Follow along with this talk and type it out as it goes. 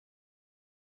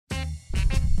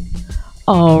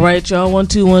All right, y'all.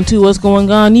 1-2-1-2. What's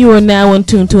going on? You are now in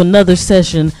tune to another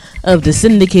session of the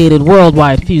syndicated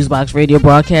worldwide Fusebox radio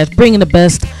broadcast, bringing the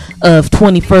best of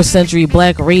 21st century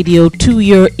black radio to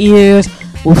your ears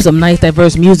with some nice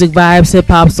diverse music vibes, hip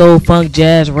hop, soul, funk,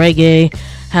 jazz, reggae,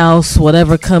 house,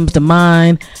 whatever comes to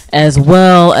mind, as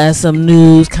well as some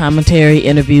news, commentary,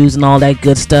 interviews, and all that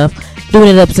good stuff.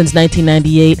 Doing it up since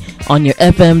 1998 on your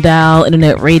FM dial,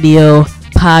 internet radio,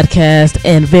 podcast,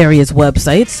 and various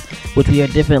websites, which we are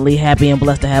definitely happy and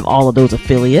blessed to have all of those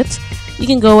affiliates. You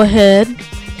can go ahead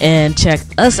and check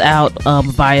us out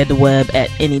via the web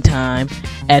at any time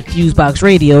at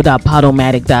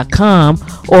fuseboxradio.podomatic.com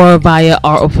or via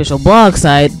our official blog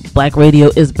site,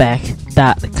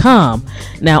 blackradioisback.com.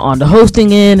 Now, on the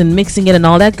hosting end and mixing it and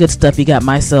all that good stuff, you got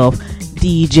myself,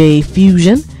 DJ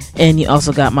Fusion, and you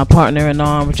also got my partner in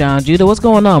arms, John Judah. What's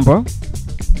going on, bro?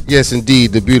 Yes,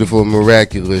 indeed, the beautiful,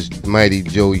 miraculous, mighty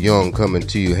Joe Young coming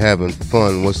to you, having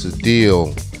fun. What's the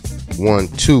deal?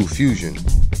 1-2 Fusion.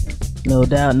 No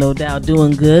doubt,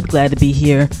 doing good. Glad to be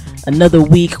here. Another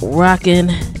week rocking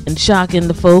and shocking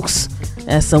the folks,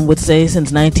 as some would say,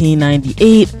 since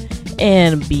 1998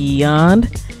 and beyond.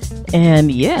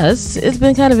 And yes, it's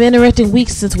been kind of an interesting week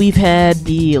since we've had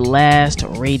the last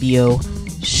radio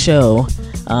show.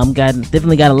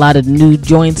 Definitely got a lot of new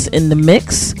joints in the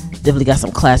mix. Definitely got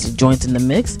some classic joints in the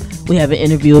mix. We have an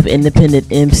interview with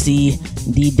independent MC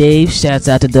D Dave. Shouts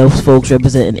out to those folks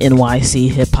representing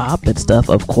NYC hip hop and stuff,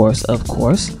 of course.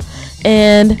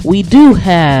 And we do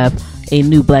have a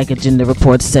new Black Agenda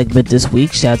Report segment this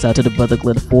week. Shouts out to the brother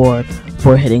Glenn Ford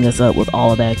for hitting us up with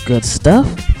all of that good stuff.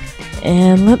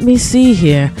 And let me see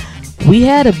here. We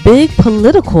had a big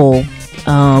political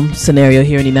scenario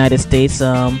here in the United States.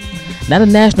 Not a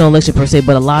national election per se,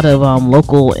 but a lot of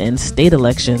local and state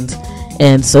elections.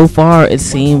 And so far, it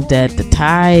seems that the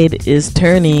tide is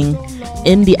turning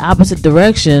in the opposite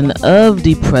direction of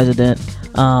the president,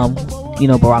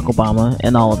 Barack Obama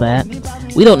and all of that.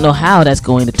 We don't know how that's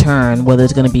going to turn, whether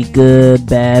it's going to be good,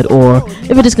 bad, or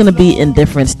if it's just going to be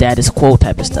indifferent status quo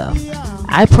type of stuff.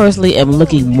 I personally am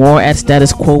looking more at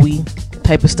status quo-y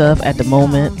type of stuff at the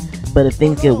moment, but if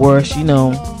things get worse, you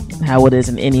know how it is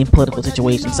in any political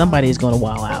situation. Somebody is going to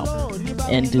wild out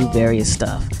and do various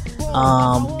stuff.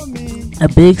 A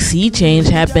big sea change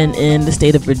happened in the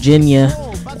state of Virginia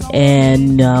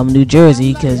and New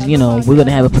Jersey, because we're going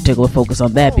to have a particular focus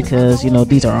on that because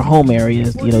these are our home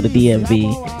areas, the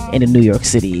DMV and the New York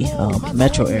City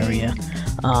metro area.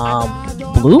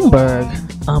 Bloomberg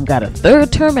got a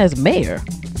third term as mayor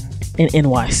in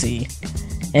NYC,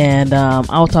 and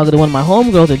I was talking to one of my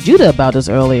homegirls at Judah about this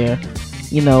earlier.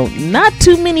 Not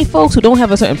too many folks who don't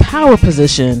have a certain power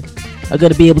position are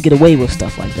going to be able to get away with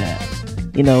stuff like that.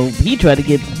 He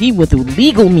went through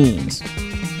legal means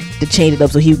to change it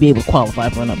up so he would be able to qualify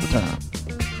for another term.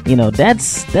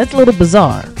 That's a little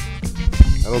bizarre.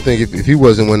 I don't think if he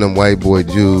wasn't one of them white boy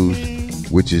Jews,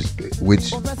 which is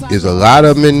a lot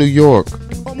of them in New York,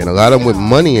 and a lot of them with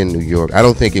money in New York, I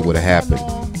don't think it would have happened.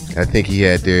 I think he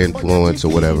had their influence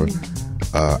or whatever.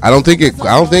 I don't think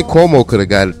Cuomo could have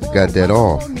got that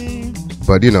off,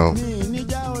 but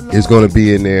it's going to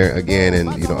be in there again, and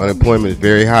unemployment is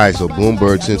very high. So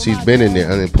Bloomberg, since he's been in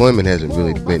there, unemployment hasn't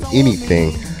really been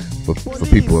anything for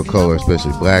people of color,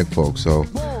 especially black folks. So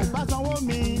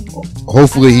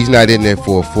hopefully he's not in there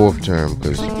for a fourth term,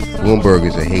 because Bloomberg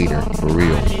is a hater for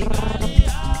real.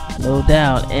 No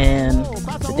doubt, and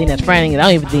the thing that's frightening is I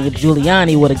don't even think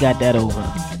Giuliani would have got that over.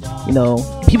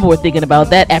 People were thinking about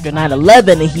that after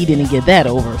 9/11 and he didn't get that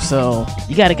over. So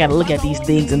you gotta look at these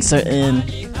things in certain,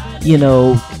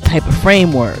 type of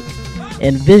framework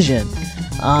and vision.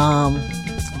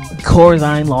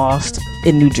 Corzine lost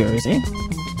in New Jersey.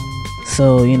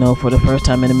 So, for the first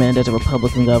time in a minute, there's a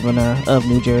Republican governor of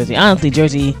New Jersey. Honestly,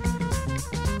 Jersey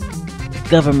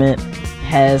government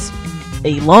has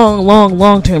a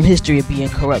long-term history of being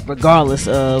corrupt, regardless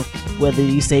of whether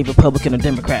you say Republican or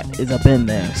Democrat is up in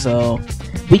there. So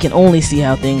we can only see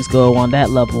how things go on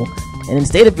that level. And in the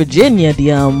state of Virginia,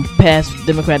 the past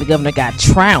Democratic governor got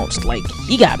trounced. Like,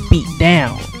 he got beat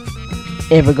down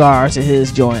in regards to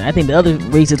his joint. I think the other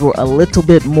races were a little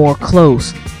bit more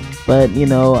close. But,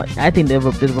 I think the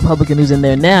Republican who's in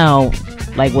there now,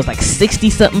 was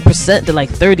 60-something% to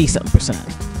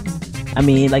 30-something%. I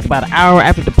mean, about an hour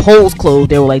after the polls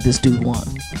closed, they were this dude won.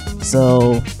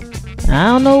 So I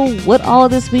don't know what all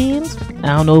of this means.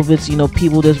 I don't know if it's,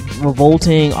 people just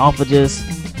revolting off of just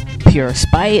pure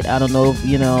spite. I don't know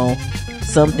if,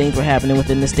 some things were happening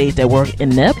within the state that were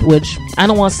inept, which I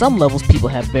know on some levels people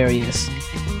have various,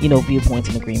 viewpoints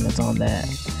and agreements on that.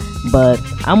 But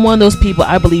I'm one of those people,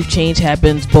 I believe change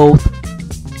happens both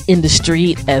in the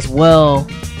street as well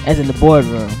as in the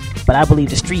boardroom. But I believe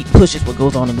the street pushes what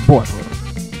goes on in the boardroom.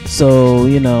 So,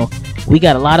 we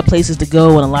got a lot of places to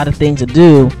go and a lot of things to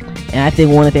do. And I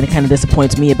think one of the things that kind of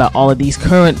disappoints me about all of these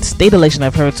current state elections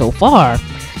I've heard so far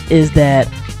is that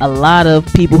a lot of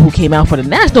people who came out for the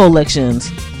national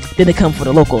elections didn't come for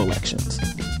the local elections.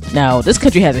 Now, this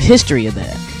country has a history of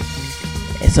that.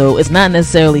 So it's not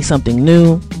necessarily something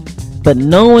new. But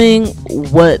knowing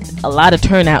what a lot of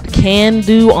turnout can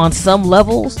do on some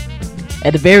levels,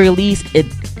 at the very least, it,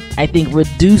 I think,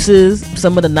 reduces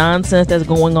some of the nonsense that's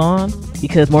going on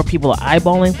because more people are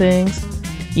eyeballing things.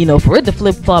 For it to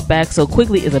flip-flop back so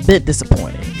quickly is a bit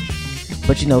disappointing.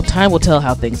 But, time will tell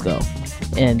how things go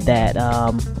in that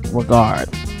regard.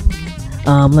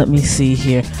 Let me see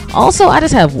here. Also, I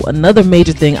just have another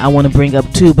major thing I want to bring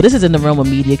up too, but this is in the realm of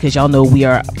media because y'all know we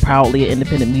are proudly an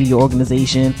independent media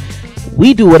organization.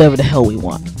 We do whatever the hell we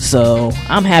want. So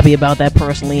I'm happy about that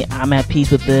personally. I'm at peace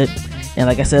with it. And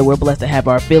like I said, we're blessed to have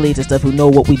our affiliates and stuff who know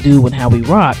what we do and how we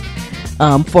rock.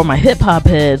 For my hip hop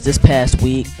heads this past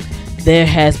week, there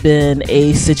has been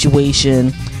a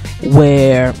situation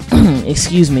where,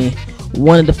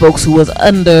 one of the folks who was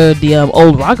under the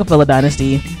old Rockefeller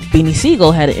dynasty, Beanie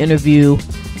Siegel, had an interview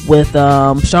with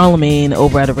Charlemagne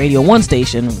over at a Radio 1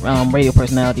 station, radio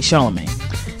personality Charlemagne.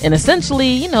 And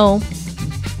essentially,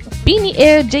 Beanie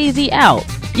aired Jay-Z out.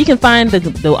 You can find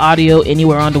the audio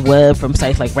anywhere on the web from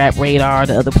sites like Rap Radar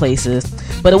to other places.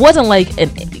 But it wasn't like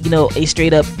a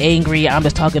straight up angry, I'm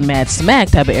just talking mad smack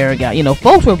type of arrogant.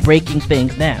 Folks were breaking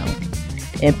things down.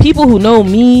 And people who know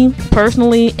me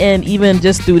personally, and even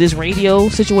just through this radio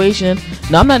situation,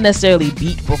 I'm not necessarily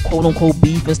beat for quote unquote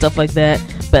beef and stuff like that.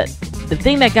 But the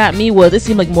thing that got me was it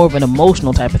seemed like more of an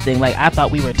emotional type of thing. Like I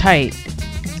thought we were tight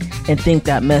and things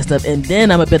got messed up. And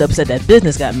then I'm a bit upset that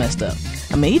business got messed up.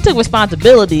 I mean, he took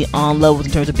responsibility on levels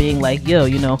in terms of being like, yo,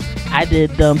 I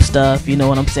did dumb stuff. You know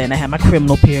what I'm saying? I had my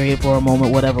criminal period for a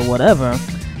moment, whatever.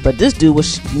 But this dude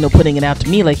was, putting it out to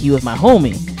me like he was my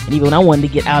homie. And even when I wanted to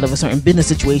get out of a certain business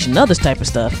situation and other type of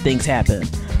stuff, things happened.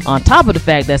 On top of the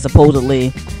fact that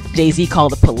supposedly Jay-Z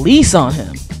called the police on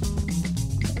him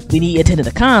when he attended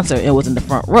a concert and was in the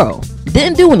front row.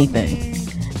 Didn't do anything.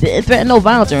 Didn't threaten no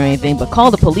violence or anything, but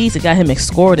called the police and got him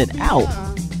escorted out.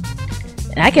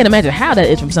 And I can't imagine how that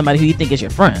is from somebody who you think is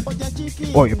your friend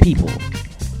or your people.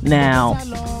 Now,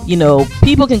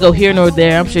 people can go here nor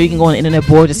there. I'm sure you can go on the internet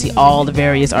board to see all the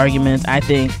various arguments. I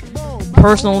think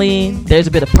personally, there's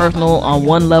a bit of personal on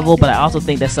one level, but I also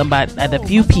think that a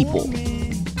few people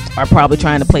are probably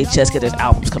trying to play chess because there's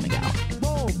albums coming out.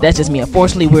 That's just me.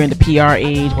 Unfortunately, we're in the PR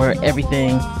age where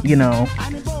everything,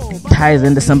 ties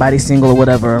into somebody's single or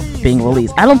whatever being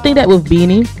released. I don't think that with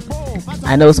Beanie.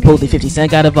 I know supposedly 50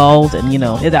 Cent got involved and,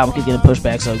 his album keeps getting pushed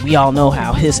back, so we all know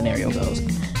how his scenario goes.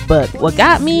 But what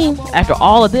got me after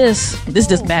all of this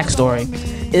backstory,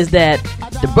 is that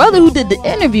the brother who did the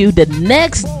interview the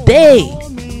next day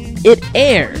it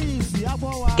aired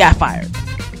got fired.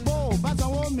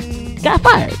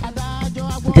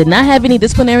 Did not have any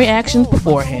disciplinary actions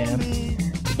beforehand.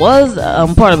 Was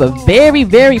part of a very,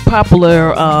 very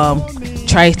popular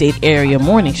tri-state area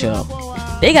morning show.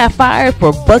 They got fired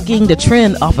for bucking the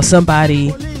trend off of somebody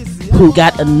who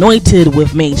got anointed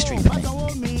with mainstream fame.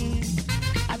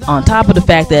 On top of the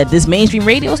fact that this mainstream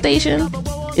radio station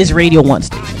is Radio 1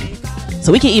 station.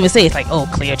 So we can't even say it's like,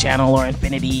 Clear Channel or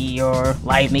Infinity or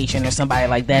Live Nation or somebody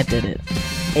like that did it.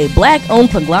 A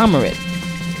black-owned conglomerate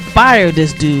fired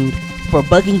this dude for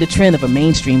bucking the trend of a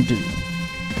mainstream dude.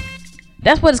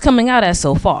 That's what it's coming out as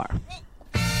so far.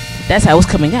 That's how it's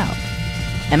coming out.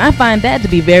 And I find that to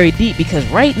be very deep because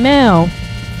right now,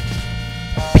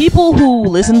 people who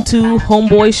listen to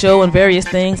Homeboy's show and various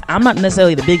things, I'm not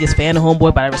necessarily the biggest fan of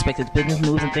Homeboy, but I respect his business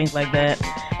moves and things like that.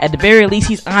 At the very least,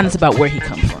 he's honest about where he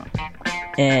comes from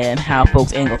and how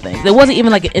folks angle things. There wasn't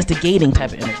even like an instigating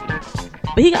type of interview,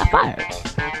 but he got fired.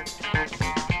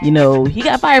 He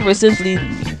got fired for essentially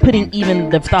putting even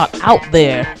the thought out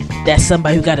there that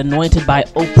somebody who got anointed by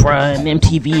Oprah and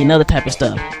MTV and other type of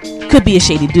stuff could be a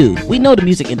shady dude. We know the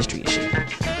music industry is shady.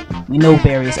 We know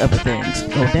various other things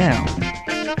go down.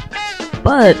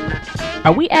 But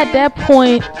are we at that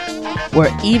point where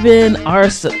even I'm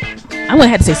gonna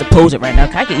have to say supposed right now,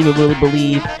 because I can even really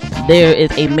believe there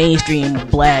is a mainstream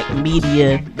black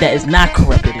media that is not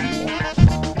corrupted anymore.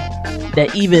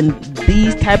 That even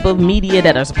these type of media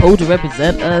that are supposed to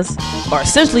represent us are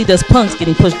essentially just punks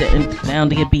getting pushed down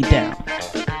to get beat down.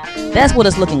 That's what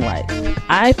it's looking like.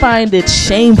 I find it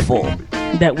shameful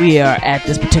that we are at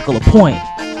this particular point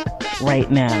right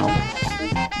now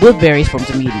with various forms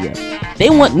of media. They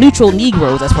want neutral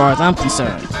Negroes, as far as I'm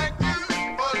concerned,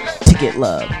 to get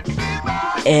love.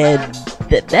 And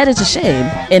that is a shame.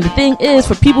 And the thing is,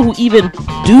 for people who even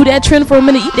do that trend for a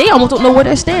minute, they almost don't know where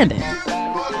they're standing.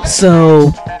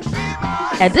 So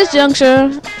at this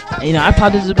juncture, I've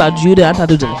talked this about Judah, I've talked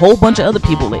this a whole bunch of other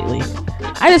people lately.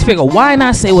 I just figure, why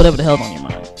not say whatever the hell's on your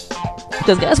mind?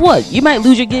 Because guess what? You might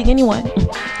lose your gig anyway.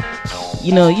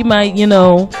 You might,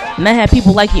 not have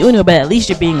people like you anyway, but at least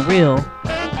you're being real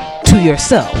to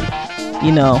yourself.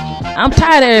 I'm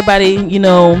tired of everybody,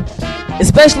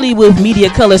 especially with media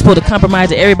colors supposed to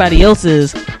compromise everybody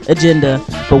else's agenda,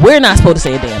 but we're not supposed to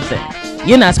say a damn thing.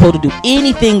 You're not supposed to do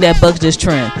anything that bucks this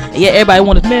trend. And yet everybody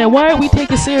wonders, man, why aren't we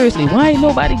taking it seriously? Why ain't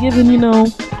nobody giving,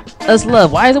 us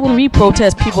love? Why is it when we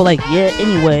protest people like, yeah,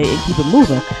 anyway, and keep it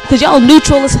moving? Because y'all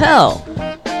neutral as hell.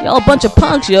 Y'all a bunch of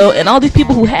punks, yo. And all these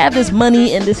people who have this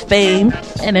money and this fame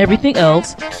and everything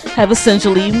else have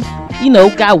essentially,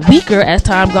 got weaker as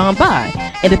time gone by.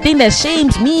 And the thing that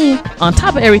shames me on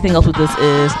top of everything else with this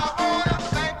is,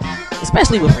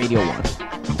 especially with Radio 1.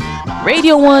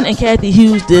 Radio 1 and Kathy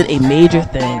Hughes did a major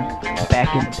thing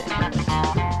back in the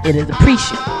day. It is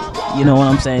appreciated. You know what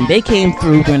I'm saying? They came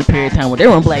through during a period of time where there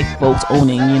weren't black folks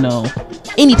owning,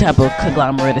 any type of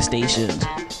conglomerate of stations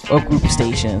or group of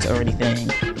stations or anything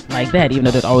like that, even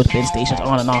though there's always been stations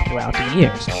on and off throughout the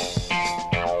years.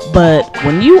 But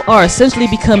when you are essentially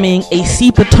becoming a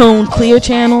sepia tone clear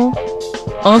channel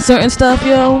on certain stuff,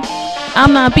 yo,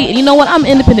 I'm not beating. You know what? I'm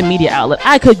an independent media outlet.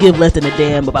 I could give less than a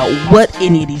damn about what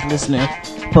any of these listener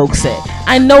folks say.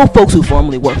 I know folks who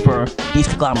formerly work for these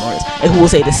conglomerates and who will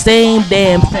say the same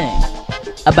damn thing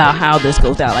about how this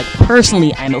goes down. Like,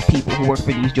 personally, I know people who work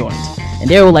for these joints, and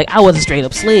they were like, I was a straight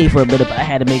up slave for a minute, but I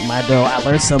had to make my dough. I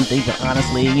learned something, but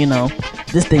honestly,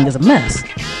 this thing is a mess.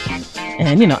 And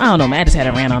I don't know, man, I just had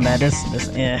a rant on that. This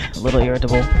a little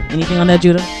irritable. Anything on that,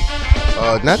 Judah?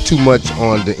 Not too much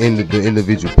on the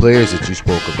individual players that you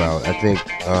spoke about. I think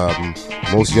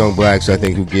most young blacks,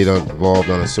 who get involved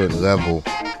on a certain level,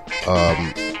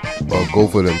 go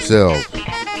for themselves.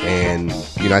 And,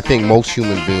 I think most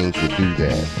human beings would do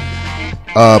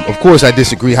that. Of course, I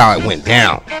disagree how it went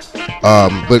down.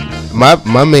 But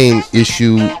my main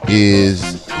issue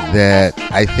is that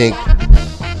I think,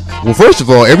 well, first of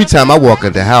all, every time I walk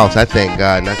in the house, I thank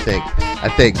God, and I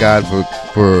thank God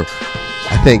for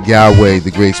I thank Yahweh, the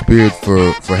Great Spirit,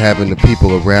 for having the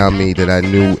people around me that I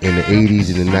knew in the 80s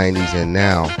and the 90s and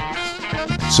now,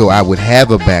 so I would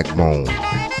have a backbone.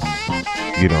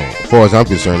 As far as I'm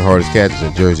concerned, hardest cats is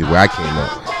in Jersey, where I came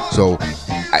up. So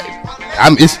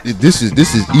this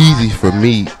is easy for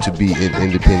me to be in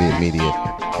independent media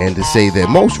and to say that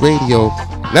most radio,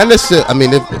 not necessarily,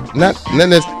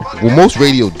 most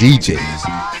radio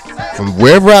DJs from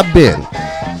wherever I've been,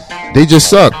 they just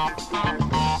suck.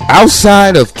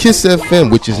 Outside of Kiss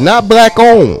FM, which is not black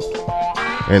owned,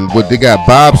 and what they got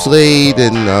Bob Slade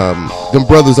and them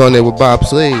brothers on there with Bob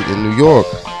Slade in New York.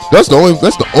 That's the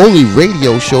only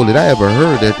radio show that I ever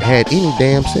heard that had any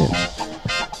damn sense.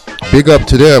 Big up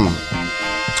to them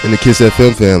in the Kiss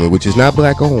FM family, which is not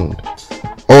black owned.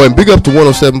 Oh, and big up to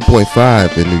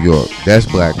 107.5 in New York. That's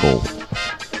black owned.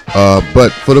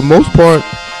 But for the most part,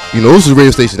 those are the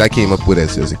radio stations I came up with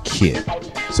as a kid.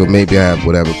 So maybe I have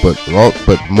whatever, but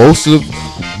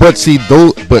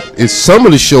it's some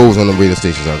of the shows on the radio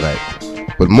stations I like.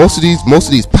 But most of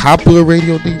these popular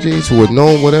radio DJs who are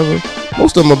known, whatever,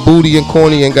 most of them are booty and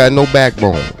corny and got no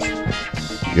backbone.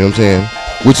 You know what I'm saying?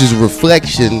 Which is a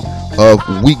reflection of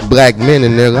weak black men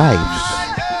in their lives.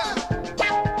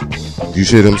 You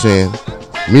see what I'm saying?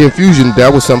 Me and Fusion,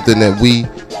 that was something that we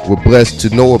were blessed to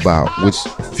know about, which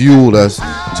fueled us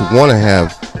to want to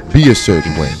be a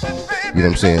certain way. You know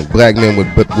what I'm saying? Black men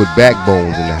with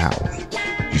backbones in the house.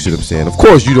 You see what I'm saying? Of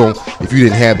course, if you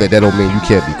didn't have that don't mean you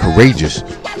can't be courageous.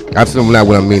 That's not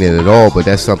what I mean at all, but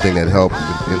that's something that helped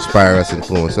inspire us,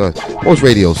 influence us. Most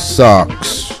radio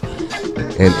sucks.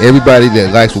 And everybody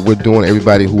that likes what we're doing,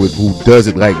 everybody who does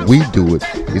it like we do it,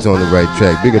 is on the right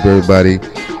track. Big up everybody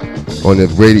on the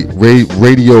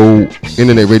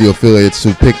internet radio affiliates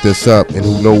who picked us up and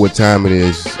who know what time it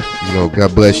is.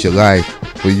 God bless your life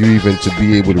for you even to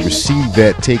be able to receive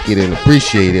that, take it, and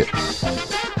appreciate it.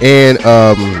 And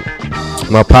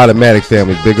my Podomatic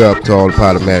family, big up to all the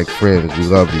Podomatic friends. We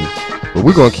love you, but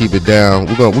we're gonna keep it down.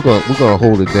 We're gonna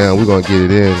hold it down. We're gonna get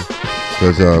it in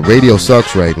because radio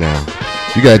sucks right now.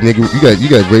 You got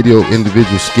radio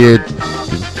individuals scared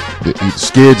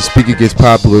to speak against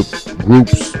popular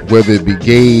groups, whether it be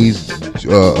gays,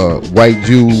 white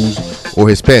Jews, or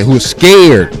Hispanic, who are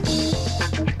scared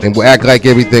and will act like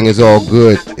everything is all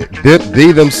good.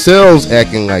 They themselves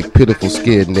acting like pitiful,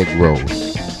 scared Negroes.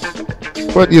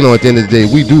 But at the end of the day,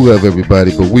 we do love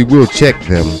everybody, but we will check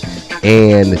them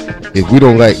And if we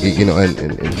don't like, you know, and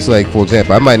it's like, for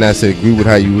example, I might not say agree with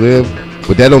how you live,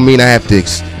 but that don't mean I have to.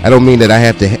 I don't mean that I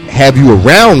have to have you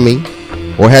around me,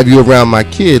 or have you around my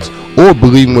kids, or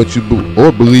believe in what you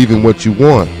or believe in what you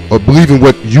want, or believe in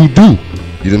what you do. You know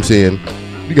what I'm saying?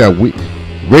 You got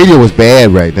radio is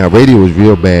bad right now. Radio is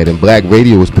real bad, and black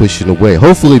radio is pushing away.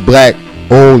 Hopefully,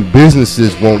 black-owned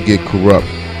businesses won't get corrupt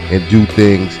and do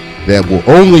things that will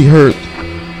only hurt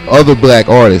other black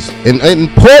artists and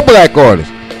poor black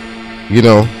artists. You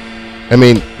know, I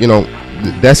mean, you know,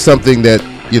 that's something that,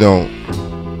 you know,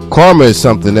 karma is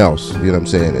something else. You know what I'm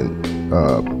saying?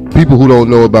 And people who don't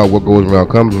know about what goes around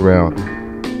comes around.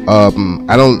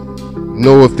 I don't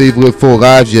know if they've lived full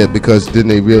lives yet, because then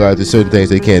they realize there's certain things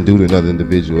they can't do to another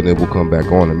individual, and it will come back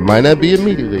on them. It might not be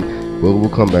immediately, but it will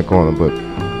come back on them.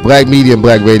 But black media and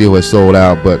black radio has sold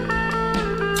out. But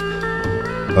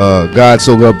God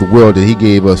so loved the world that he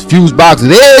gave us fuse boxes.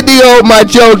 Hey, Dio, my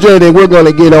children, and we're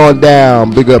gonna get on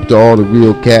down. Big up to all the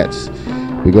real cats.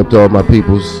 Big up to all my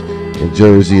peoples in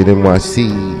Jersey and NYC.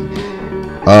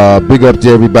 Big up to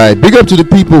everybody. Big up to the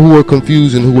people who are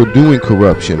confused and who are doing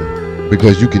corruption,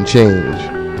 because you can change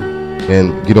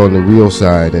and get on the real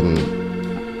side, and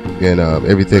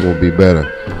everything will be better.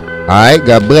 All right,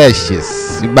 God bless you.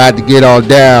 You about to get on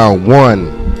down. One.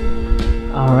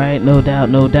 All right, no doubt,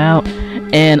 no doubt.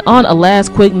 And on a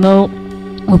last quick note,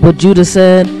 with what Judah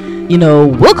said, you know,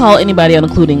 we'll call anybody out,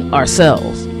 including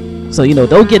ourselves. So, you know,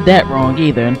 don't get that wrong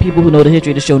either. And people who know the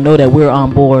history of the show know that we're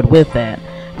on board with that.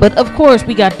 But of course,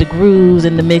 we got the grooves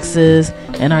and the mixes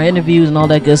and our interviews and all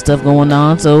that good stuff going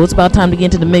on. So it's about time to get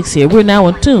into the mix here. We're now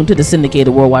in tune to the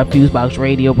syndicated worldwide Fusebox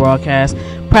radio broadcast.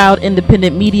 Proud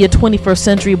independent media, 21st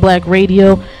century black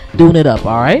radio. Doing it up,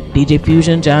 all right? DJ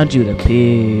Fusion, John Judah.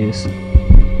 Peace.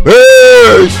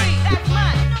 Peace.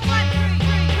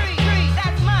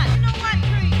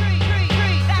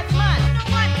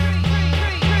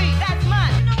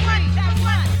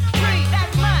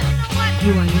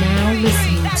 You are now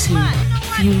listening to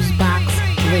Fusebox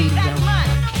Radio.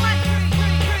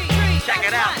 Check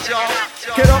it out,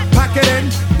 y'all. Get up, pack it in,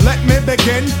 let me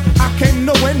begin. I came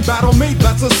to win, battle me,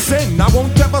 that's a sin. I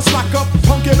won't ever slack up,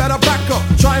 punk, you better back up.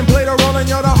 Try and play the role and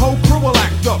you're the whole crew will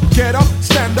act up. Get up,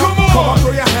 stand up, come on,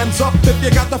 throw your hands up if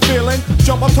you got the feeling.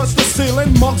 Jump up, touch the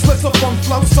ceiling, monks, let's a funk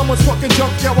flow. Someone's fucking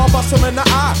junk, yeah, I'll bust them in the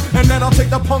eye. And then I'll take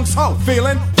the punks out,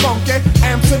 feeling funky.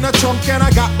 Amps in the trunk and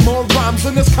I got more rhymes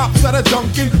than this cops that are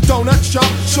dunking. Donut shop,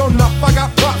 sure enough, I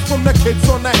got props from the kids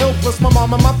on the hill, plus my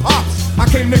mom and my pops. I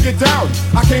came to get down,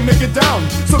 I came to get down.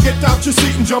 So get out your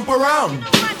seat and jump around.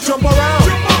 Jump around,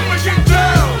 jump up and get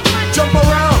down. Jump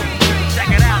around, check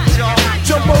it out, y'all.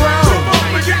 Jump around, jump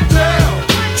up and get down.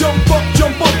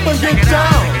 Jump up and get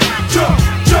down. Jump,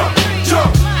 jump,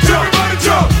 jump, jump, everybody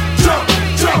jump, jump,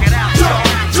 jump, jump,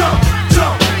 jump,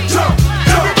 jump, jump,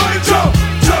 everybody jump,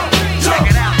 jump, jump,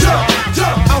 jump,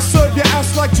 jump. I'll serve your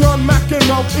ass like John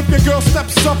McEnroe. If your girl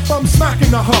steps up, I'm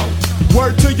smacking the hoe.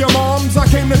 Word to your moms, I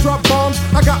came to drop bombs.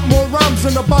 I got more rhymes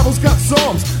than the Bible's got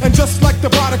psalms. And just like the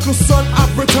prodigal son,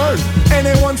 I've returned.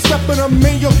 Anyone stepping on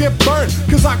me, you'll get burned.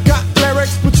 Cause I got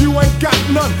lyrics, but you ain't got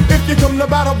none. If you come to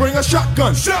battle, bring a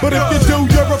shotgun. But if you do,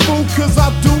 you're a fool, cause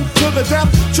I'll do to the death.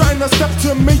 Trying to step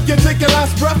to me, you take your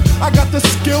last breath. I got the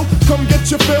skill, come get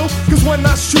your fill. Cause when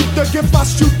I shoot the gift, I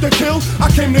shoot the kill.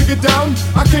 I came to get down,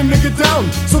 I came to get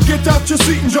down. So get out your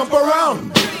seat and jump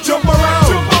around. Jump around,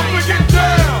 jump up and get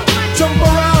down. Jump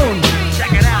around,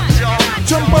 check it out, y'all.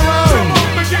 Jump around, jump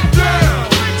up and get down.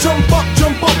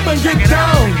 Jump up and get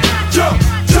down. Jump,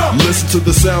 jump. Listen to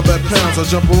the sound that pounds, I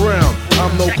jump around.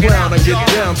 I'm no clown, I get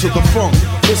down to the funk.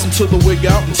 Listen to the wig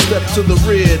out and step to the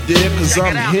rear, dear, cause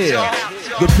I'm here.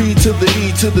 The P to the E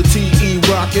to the T-E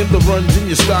rockin'. The runs in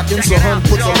your stocking, so hun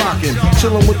puts a lock in.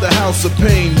 Chillin' with the house of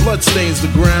pain, blood stains the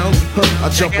ground. I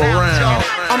jump around.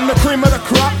 I'm the cream of the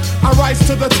crop, I rise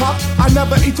to the top. I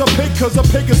never eat a pig cause a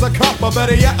pig is a cop. Or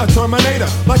better yet, a Terminator,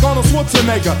 like Arnold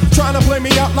Schwarzenegger. Trying to play me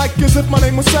out like as if my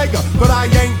name was Sega. But I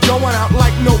ain't going out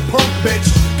like no punk bitch.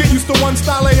 Get used to one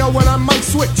style AO when I might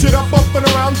switch it up and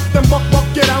around. Then buck,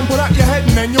 get down, put out your head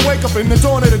and then you wake up in the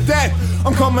dawn of the dead.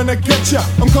 I'm coming to get ya,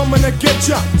 I'm coming to get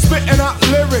ya. Spitting out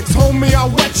lyrics, homie, I'll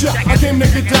wet ya. I came to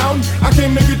get down, I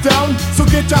came to get down. So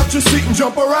get out your seat and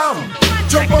jump around.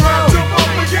 Jump around, jump up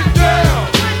and get down.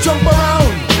 Jump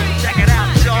around, check it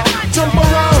out, y'all. Jump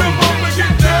around, jump up and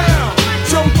get down.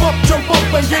 Jump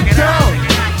up and get down.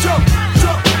 Jump,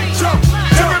 jump, jump,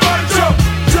 everybody jump,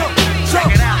 jump, jump,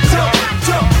 jump,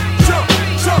 jump, jump,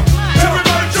 jump,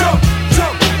 everybody jump,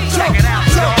 jump, jump, jump,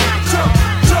 jump,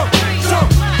 jump, jump,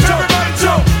 everybody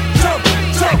jump, jump,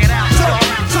 jump, jump,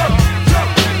 jump, jump,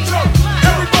 jump,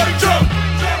 everybody jump.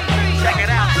 Check it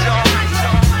out, y'all.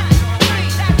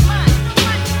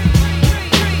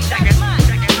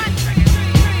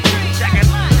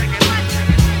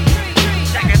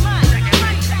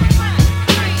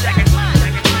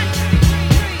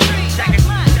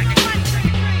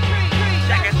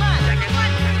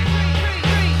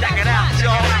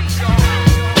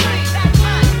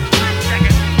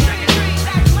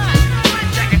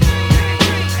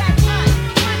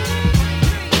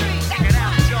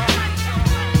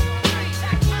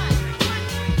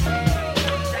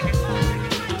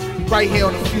 right here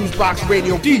on the Fusebox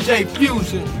Radio. DJ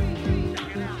Fusion.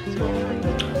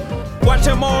 Watch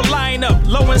them all line up,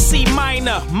 low and C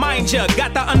minor. Mind ya,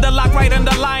 got the underlock right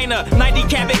underliner. 90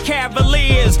 carat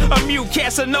Cavaliers, a mute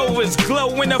Casanovas.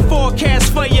 Glow in the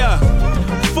forecast for ya.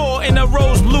 4 in a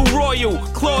rose, blue royal.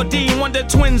 Claudine, Wonder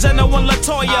Twins, and the one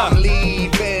Latoya. I'm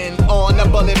leaving on a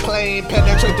bullet plane.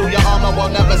 Penetrate through your armor, we'll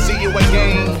never see you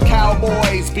again.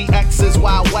 Cowboys, BX's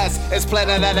Wild West. It's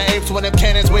Planet of the Apes when them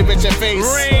cannons wave at your face.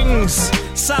 Rings,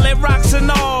 solid rocks and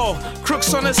all.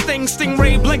 Crooks on a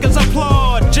stingray, blinkers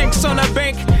applaud. Jinx on a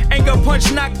bank, anger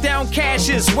punch, knock down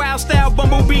cashes. Wild style,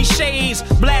 bumblebee shades,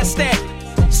 blast that.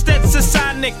 Stetson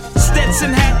Sonic,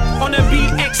 Stetson hat on the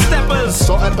BX steppers.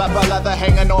 Salt and pepper leather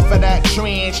hanging off of that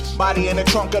trench. Body in the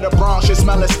trunk of the Bronx, she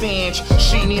smell a stench.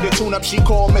 She need a tune-up, she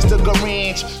called Mr.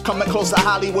 Grinch. Coming close to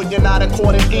Hollywood, you're not a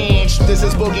quarter inch. This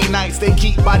is Boogie Nights, they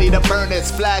keep body the burners.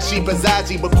 Flashy,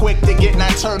 pizzazzy, but quick to get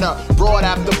that turner. Broad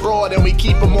after broad, and we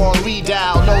keep them on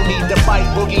redial. No need to fight,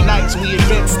 Boogie Nights, we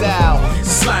invent style.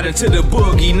 Slide into the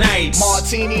Boogie Nights.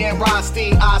 Martini and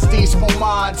Rosti, Asti,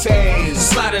 Spumante.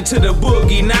 Slide into the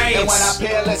Boogie Nights. And when I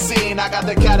peel the scene, I got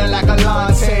the Cadillac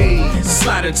Alante.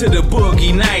 Slide into the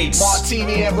Boogie Nights.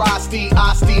 Martini and Rosti,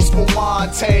 Asti,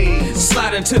 Spumante.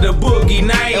 Slide into the Boogie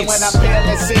Nights. And when I peel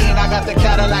the scene, I got the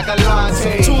Cadillac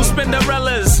Alante. 2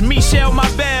 Spinderellas, Michelle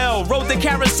Mabel. Rode the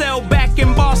carousel back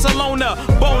in Barcelona.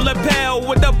 Bone lapel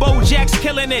with the Bojacks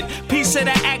killing it. Piece of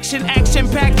the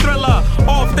action-packed thriller.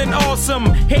 Often awesome,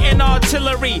 hitting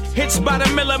artillery. Hits by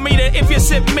the millimeter if you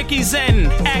sip Mickey's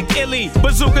in. Act illy,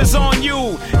 bazookas on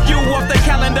you. You off the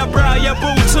calendar, bruh, your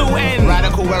boo to end.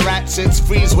 Radical with ratchets,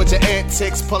 freeze with your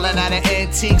antics. Pulling out of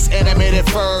antiques, animated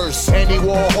first. Any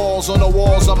Warhols on the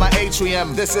walls of my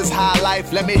atrium. This is high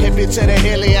life, let me hit you to the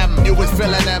helium. You was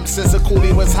feeling them since the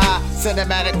coolie was high.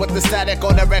 Cinematic with the static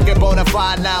on the record,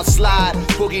 bonafide now slide.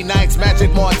 Boogie Nights,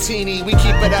 Magic Martini. We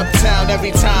keep it uptown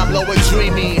every time, low and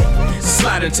dreamy.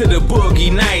 Slide into the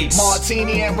Boogie Nights.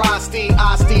 Martini and Rosti,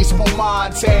 Asti,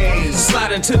 Spumante.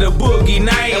 Slide into the Boogie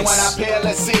Nights. And when I peel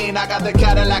the scene, I got the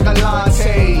Cadillac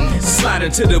Alante. Slide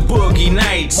into the Boogie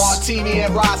Nights. Martini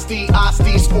and Rosti,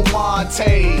 Asti,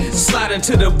 Spumante. Slide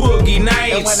into the Boogie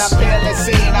Nights. And when I peel the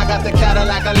scene, I got the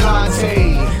Cadillac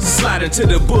Alante. Slide into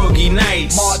the Boogie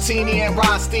Nights. Martini and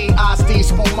Rosti, Asti,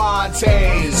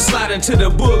 Spumante. Slide into the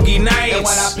Boogie Nights. And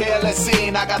when I peel the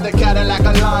scene, I got the Cadillac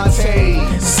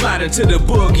Alante. Slide into the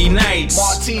Boogie Nights.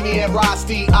 Martini and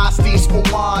Rosti, Asti,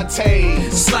 Spumante.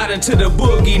 Slide into the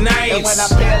Boogie Nights. And when I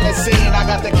peel the scene, I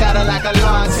got the Cadillac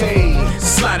Alante.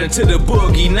 Slide into the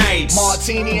Boogie Nights.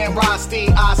 Martini and Rosti,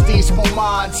 Asti,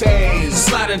 Spumante.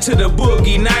 Slide into the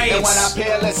Boogie Nights. And when I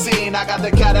peel the scene, I got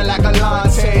the Cadillac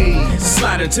Alante.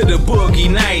 Slide into the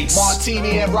Boogie Nights.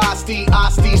 Martini and Rosti,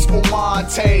 Asti,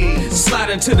 Spumante. Slide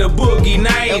into the Boogie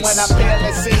Nights. And when I peel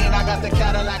the scene, I got the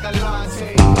Cadillac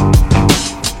Alante.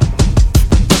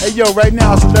 Hey yo, right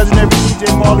now it's legendary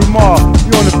DJ Marley Marl.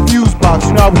 You on the Fusebox,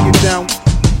 you know how we get down.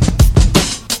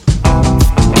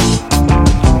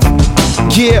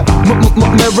 Yeah,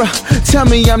 mirror, tell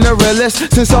me I'm the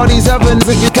realest. Since all these other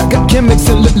niggas got gimmicks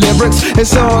and lyrics,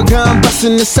 it's all gone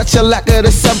bustin', it's such a lack of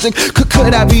the subject.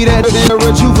 Could I be that in a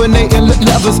rejuvenating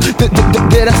lovers?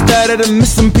 Did I start at a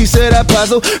missing piece of that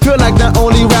puzzle? Feel like the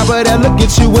only rapper that look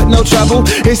at you with no trouble.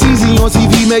 It's easy on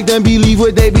TV, make them believe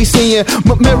what they be seeing.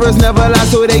 But mirrors never lie,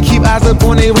 so they keep eyes up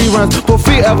on their reruns. For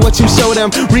fear of what you show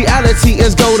them, reality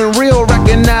is golden. Real,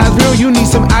 recognize real, you need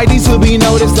some ID to be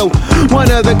noticed. So one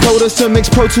of the coders to mix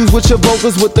Pro Tools with your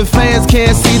vocals, what the fans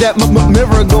can't see. That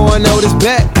mirror going notice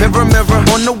back. Mirror, mirror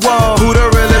on the wall, who the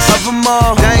realest of them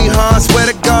all? They ain't hard, swear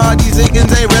to God, these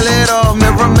niggas ain't really at all.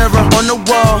 Mirror, mirror on the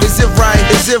wall, is it right,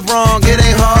 is it wrong? It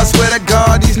ain't hard, swear to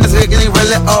God, these niggas ain't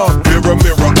really at all. Mirror,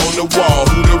 mirror on the wall,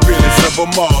 who the realest of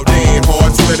them all? They ain't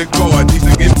hard, swear to God, these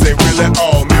niggas ain't really at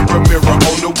all. Mirror, mirror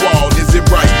on the wall, is it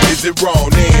right, is it wrong?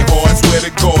 They ain't hard, swear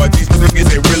to God, these niggas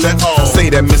ain't really at all.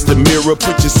 Say that, Mr. Mirror,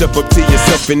 put yourself up to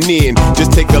yourself and in.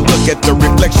 Just take a look at the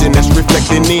reflection that's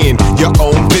reflecting in your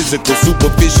own physical,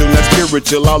 superficial, not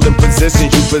spiritual. All in possession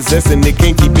you possessing, it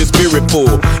can't keep your spirit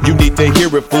full. You need to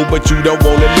hear it, fool, but you don't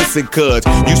wanna listen, cuz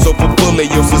you so full of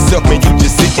yourself, man, you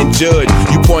just sit and judge.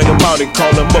 You point them out and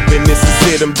call them up and then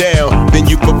sit them down. Then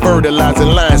you put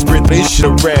fertilizing lines, spread this shit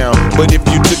around. But if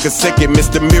you took a second,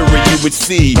 Mr. Mirror, you would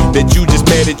see that you just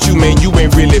mad at you, man, you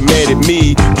ain't really mad at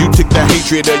me. You took the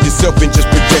hatred of yourself and just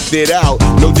projected out.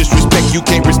 No disrespect, you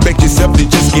can't respect yourself, then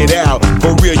just get out.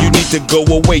 For real, you need to go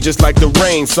away just like the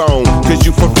rain. song. Cause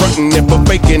you for frontin' and for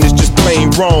faking is just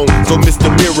plain wrong. So Mr.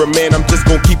 Mirror, man, I'm just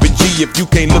gon' keep it G. If you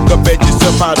can't look up at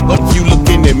yourself, how the fuck you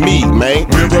looking at me,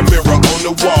 man? Mirror, mirror on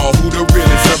the wall, who the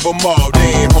realest of them all?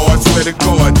 They ain't hard, swear to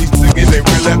God, these niggas ain't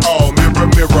real at all.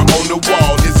 Mirror, mirror on the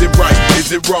wall, is it right,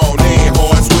 is it wrong? They ain't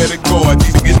hard, swear to God,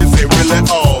 these niggas ain't real at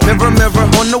all. Mirror, mirror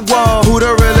on the wall, who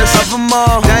the realest of them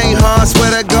all? They ain't hard,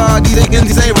 swear to God, these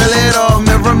niggas ain't real at all.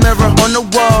 Mirror, mirror on the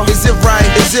wall, is it right,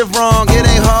 is it wrong? It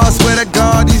ain't hard, swear to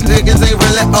God, these niggas ain't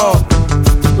real at all.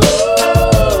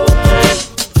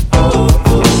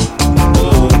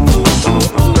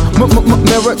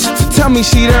 Mirror, tell me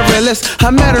she the realest. I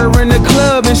met her in the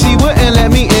club and she wouldn't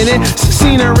let me in it.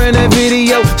 Seen her in a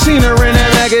video, seen her in a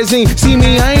magazine. See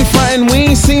me, I ain't frontin', we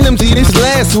ain't seen them see this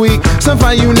last week. Some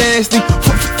find you nasty,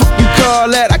 you call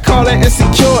that, I call that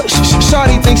insecure.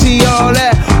 Shawty thinks she all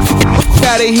that.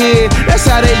 Outta here, that's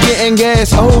how they gettin'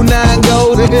 gas. Oh, 9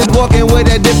 gold, niggas walking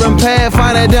with a different path.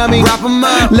 Find a dummy, wrap 'em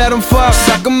up, let 'em fuck,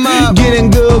 suck 'em up.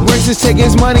 Getting good graces, take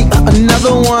his money,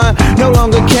 another one. No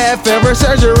longer cat fever,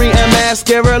 surgery and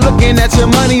mascara. Looking at your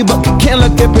money, but can't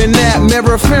look up in that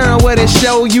mirror. Fearing what it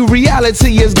show you,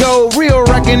 reality is gold. Real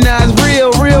recognize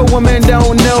real, real women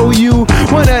don't know you.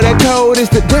 One of the code is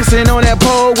the dancing on that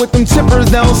pole with them tippers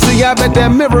don't see. I bet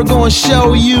that mirror gon'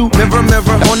 show you. Mirror,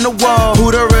 mirror on the wall,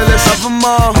 who the realest of them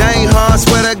all? They ain't hard,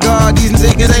 swear to God, these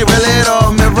niggas ain't real at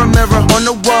all. Mirror, mirror on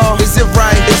the wall, is it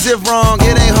right, is it wrong?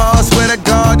 It ain't hard, swear to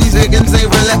God, these niggas ain't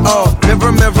real at all.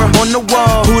 Mirror, mirror on the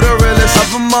wall, who the realest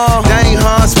of them all? They ain't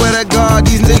hard, swear to God,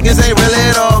 these niggas ain't real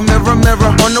at all. Mirror,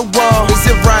 mirror on the wall, is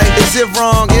it right, is it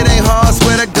wrong? It ain't hard,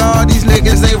 swear to God, these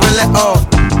niggas ain't real at all.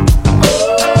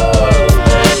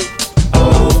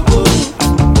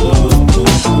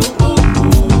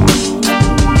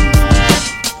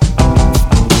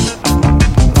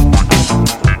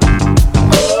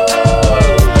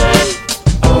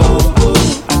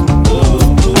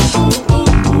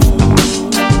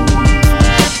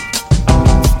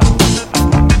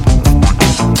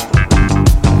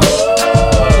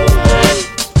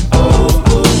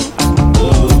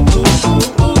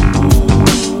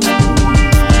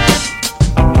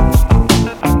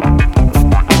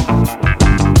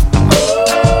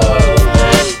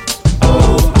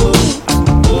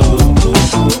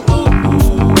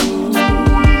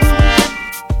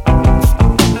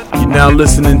 Now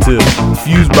listening to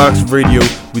Fusebox Radio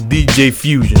with DJ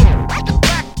Fusion.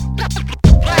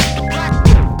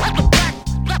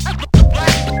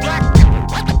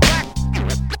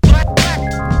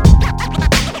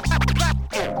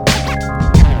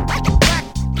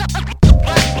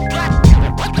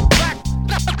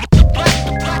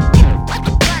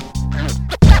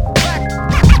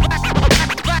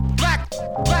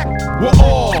 We're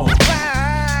all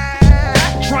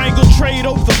triangle trade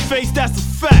over the face, that's a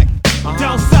fact.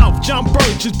 Down south, John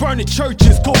Birch is burning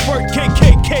churches. Covert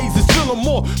KKKs is filling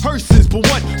more hearses. But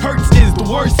what hurts is the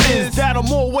worst is that I'm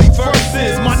more weight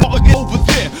versus my nigga over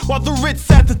there, while the Ritz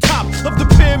at the top of the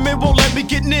pyramid won't let me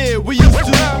get near. We used to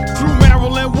through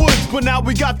Maryland woods, but now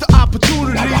we got the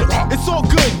opportunity. It's all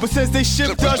good, but since they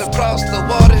shipped us across the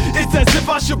water, it's as if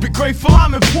I should be grateful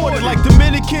I'm imported. Like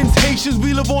Dominicans, Haitians,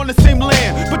 we live on the same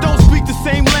land, but don't speak the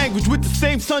same language with the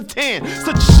same suntan.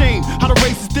 Such a shame how the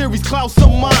racist theories cloud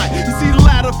some mind. You see, the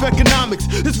ladder of economics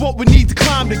is what we need to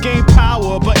climb to gain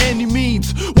power by any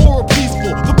means. War or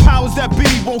peaceful, the powers that be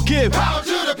won't give power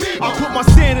to the people. I put my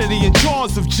sanity in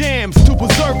jars of jams to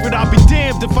preserve it. I'd be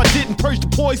damned if I didn't purge the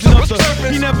poison of the.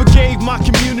 He never gave my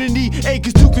community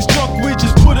acres to construct, which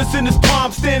just put us in his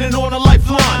palm, standing on a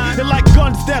lifeline. And like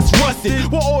guns that's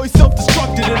rusted, we're always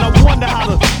self-destructed, and I wonder how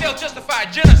to still justify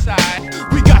genocide.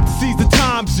 We got to seize the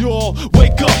times, y'all.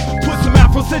 Wake up, put some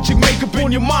Afrocentric makeup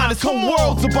on your mind. This whole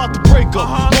world's about to break up.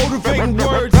 Motivating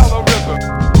words. I hope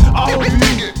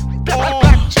you all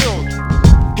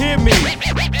hear me.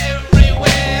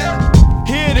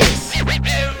 Hear this. Hear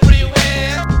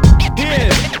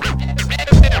this.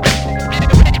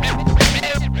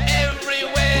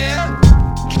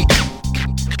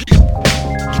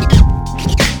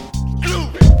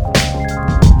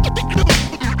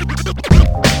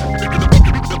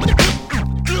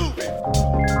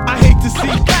 I hate to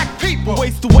see black people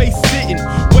waste away sitting,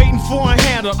 waiting for a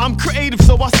handle. I'm creative,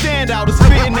 so I stand out. It's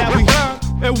fitting that we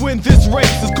and win this race.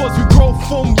 It's cause we grow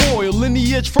from royal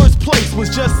lineage. First place was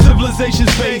just civilization's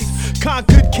base.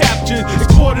 Conquered, captured,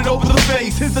 exported over the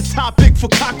face. Here's a topic for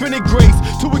Cochran and Grace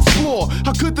to explore.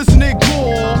 How could this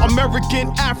Negro,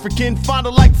 arrogant African, find a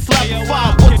like slap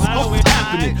five. What's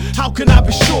happening? How can I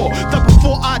be sure that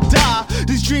before I die,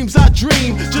 these dreams I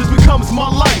dream just becomes my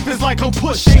life? It's like I'm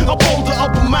pushing a boulder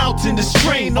up a mountain. The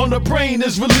strain on the brain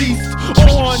is released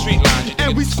on,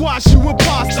 and we squash you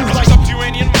imposters like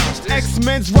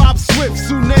X-Men's Rob Swift,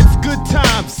 Sunet's Good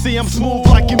Times. See, I'm smooth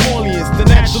like emollients, the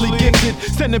naturally gifted,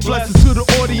 sending blessings to the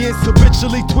audience,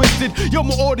 habitually twisted. Yo,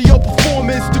 my audio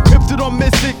performance, decrypted or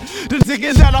mystic. The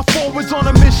niggas that are forwards on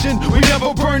a mission. We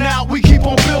never burn out, we keep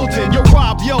on building. Yo,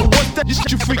 Rob, yo, what's that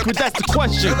shit you frequent? That's the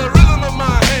question. And the rhythm of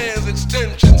my hands,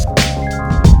 extensions.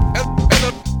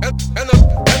 And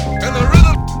the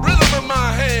rhythm of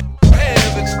my hands,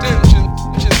 extensions.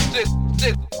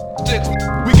 Sticks.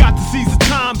 We got to seize the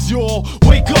times, y'all.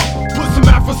 Wake up, put some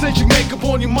Afrocentric makeup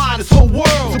on your mind. This whole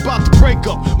world's about to break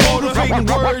up. Motivating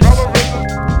words.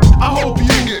 I hope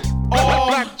you all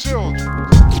black children.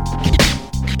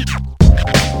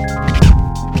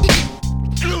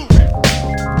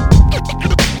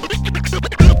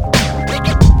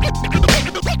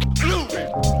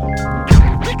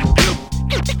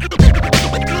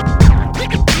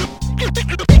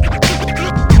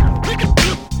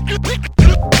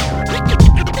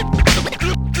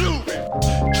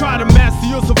 Try to master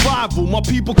your survival, my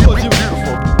people, cause you're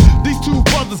beautiful. These two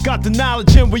brothers got the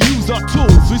knowledge and we use our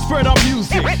tools. We spread our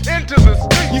music into the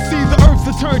street. You see, the earth's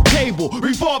a turntable,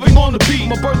 revolving on the beat.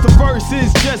 My birth of verse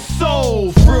is just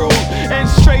soul fruit and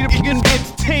straight up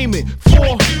entertainment.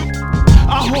 For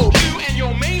I hope you and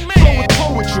your main man flow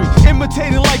with poetry,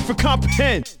 imitating life for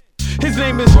comprehend. His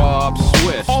name is Rob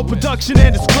Swift. All production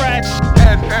and the scratch.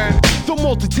 And the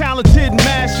multi-talented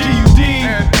Mash G.U.D.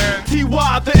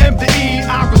 T.Y. the M.D.E.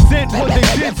 I resent what they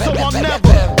did, so I'll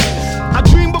never. I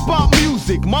dream about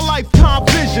music. My lifetime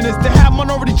vision is to have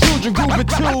minority children grooving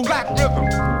to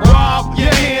Rob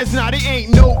your hands. Now they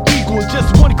ain't no equals,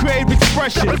 just one creative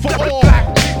expression for all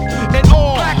and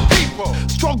all.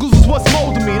 Struggles is what's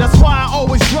molding me. That's why I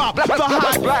always drop the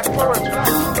high. Black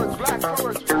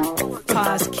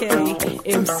Paz K,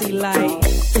 MC Light,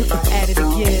 at it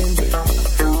again.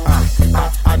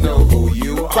 I know who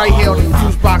you are. Right here on the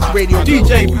Fusebox Radio,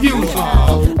 DJ Fuse.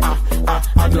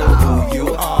 I know who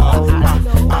you are.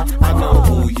 I know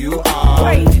who you are.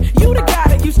 Wait, you the guy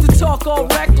that used to talk all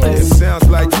reckless. It sounds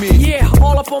like me. Yeah,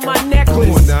 all up on my necklace.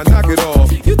 Come on now, knock it off.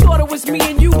 You thought it was me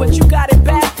and you, but you got it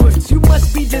backwards. You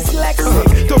must be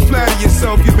dyslexic. Don't flatter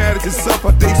yourself, you're mad at yourself.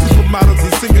 I date supermodels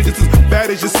and singers just as bad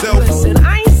as yourself. Listen,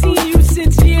 I ain't seen you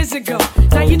since years ago.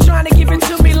 Now you're trying to give it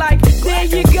to me like, there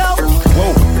you go.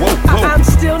 Whoa. I'm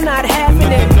still not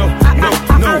having it.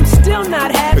 I'm still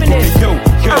not having it.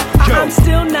 I'm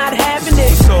still not having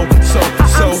it.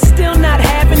 I'm still not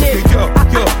having it.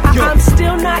 I'm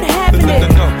still not having it.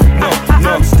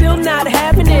 I'm still not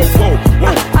having it.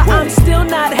 I'm still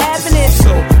not having it.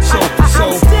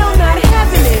 I'm still not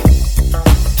having it.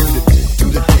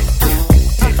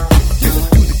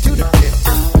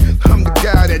 I'm the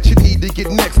guy that you need to get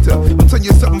next to. I'm telling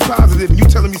you something positive and you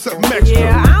telling me something extra.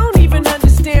 Yeah, I don't even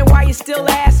understand why you're still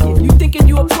asking. You thinking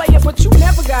you a player, but you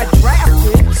never got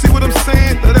drafted. See what I'm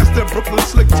saying? Now that's that Brooklyn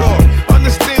slick talk.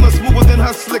 Understand I'm smoother than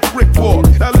her slick Rick walk.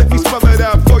 Now let me spell it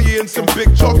out for you in some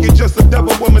big talk. You're just a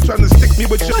devil woman trying to stick me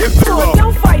with your info.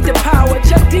 Don't fight the power.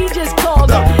 Chuck D just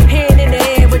called up. Hand in the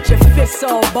air with your fists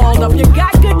all balled up. You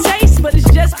got good taste, but it's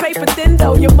just paper thin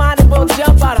though. Your mind will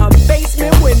jump out a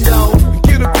basement window.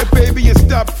 Get up there, baby, and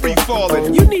stop free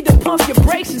falling. You need to pump your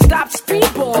brakes and stop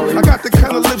speedballing. I got the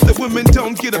kind of lips that women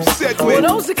don't get upset with. Well,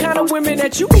 those are the kind of women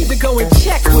that you need to go and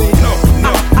check with. No.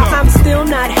 I'm still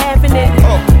not having it.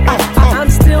 I'm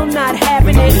still not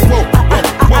having it.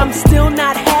 I'm still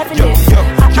not having it.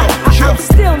 I'm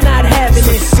still not having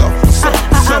it.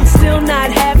 I'm still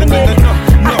not having it.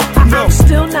 I'm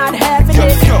still not having it.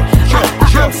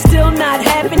 I'm still not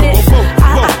having it.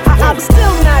 I'm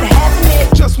still not having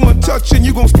it. Just one touch and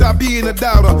you gon' stop being a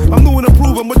doubter. I'm going to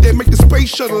prove 'em what they make the space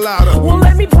shuttle louder. Well,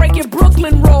 let me break it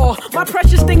Brooklyn raw. My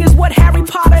precious thing is what Harry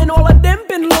Potter and all of them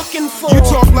been looking for. You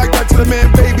talk like that to the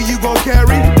man, baby, you gon'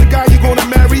 carry. The guy you gonna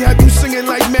marry, have you singing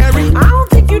like Mary? I don't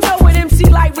think you know what MC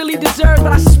Light really deserves,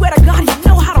 but I swear to God, you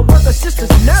know how to work a sister's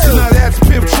nerves. So now that's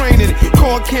pimp training,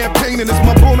 called campaigning, it's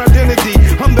my born identity.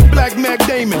 I'm the Black Mac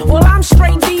Damon. Well, I'm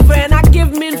straight diva and I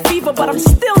give men fever, but I'm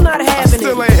still not having it.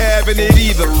 I still ain't having it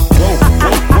either.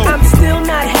 I'm still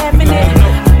not having it.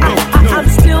 I'm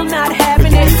still not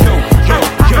having it.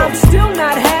 I'm still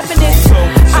not having it.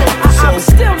 I'm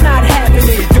still not having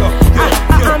it.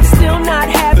 I'm still not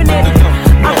having it.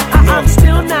 I'm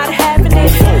still not having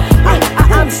it.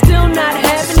 I'm still not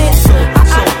having it.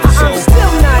 I'm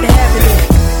still not having it.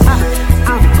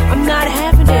 I'm not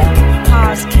having it.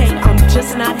 Pause K, I'm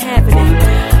just not having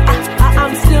it.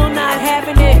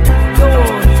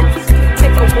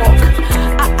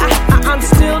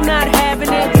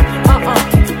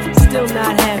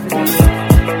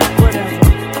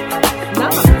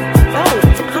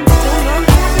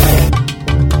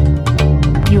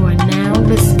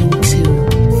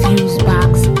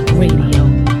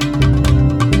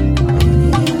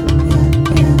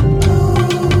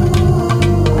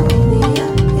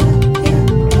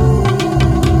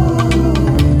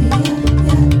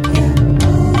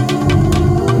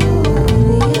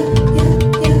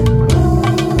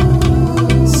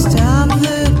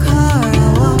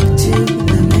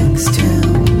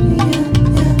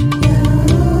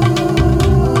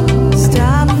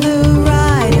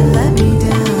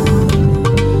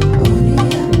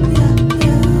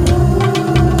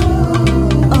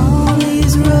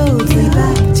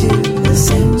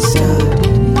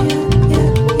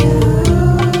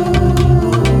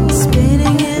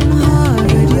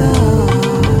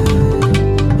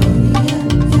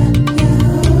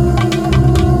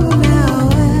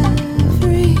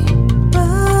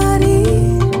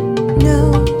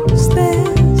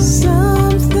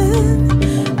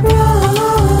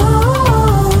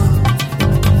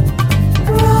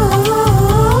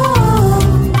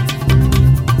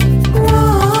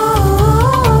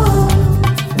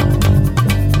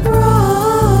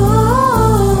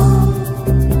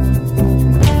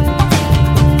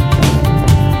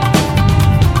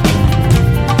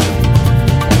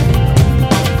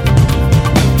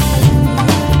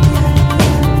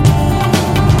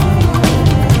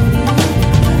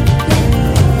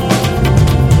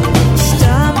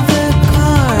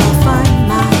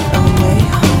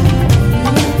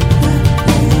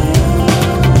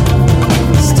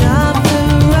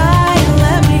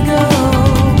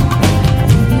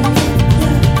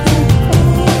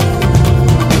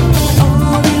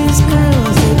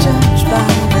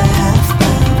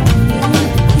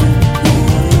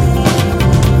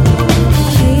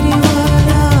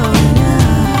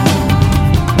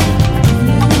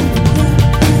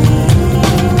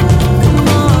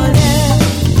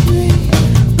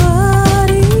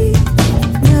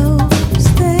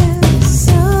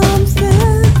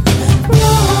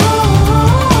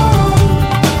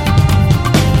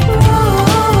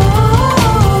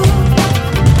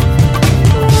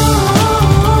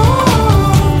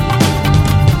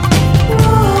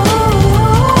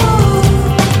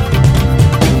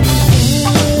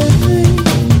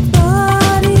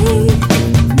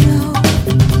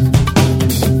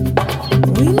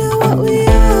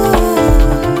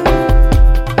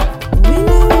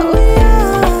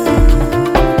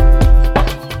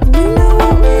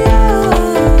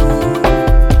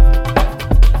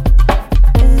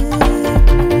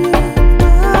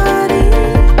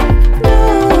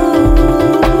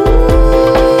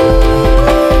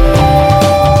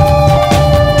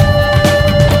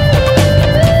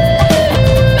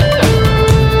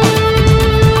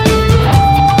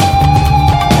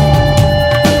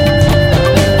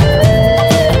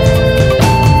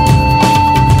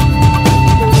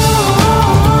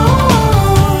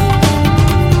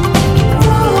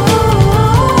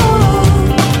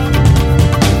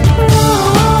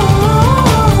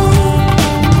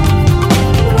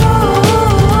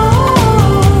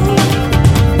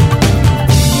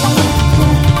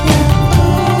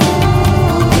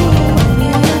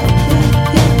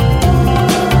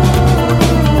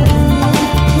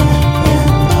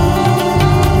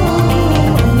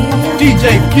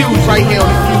 right here on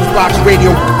the Fusebox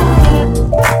Radio.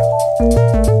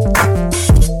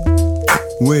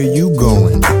 Where you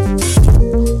going?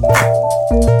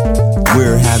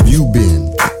 Where have you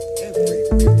been?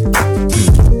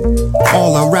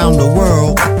 All around the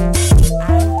world.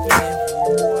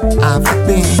 I've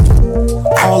been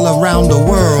all around the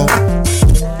world.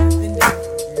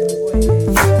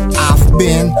 I've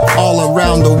been all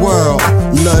around the world.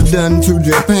 London to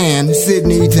Japan,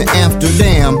 Sydney to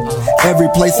Amsterdam. Every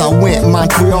place I went,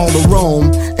 Montreal to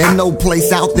Rome. And no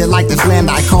place out there like this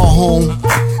land I call home.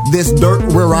 This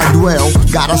dirt where I dwell,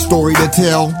 got a story to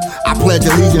tell. I pledge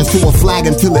allegiance to a flag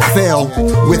until it fell.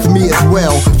 With me as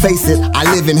well, face it, I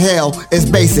live in hell. It's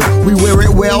basic, we wear it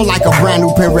well like a brand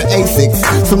new pair of Asics.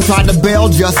 Some tried to bail,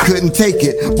 just couldn't take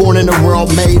it. Born in a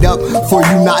world made up for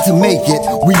you not to make it.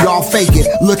 We all fake it,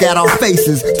 look at our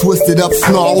faces, twisted up,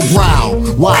 snarled brow.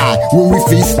 Why? When we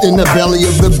feast in the belly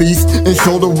of the beast and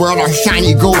show the world our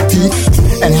shiny gold teeth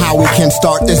and how we can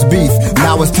start this beef.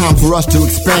 Now it's time for us to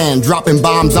expand, dropping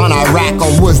bombs on Iraq,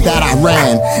 or was that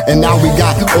Iran? And now we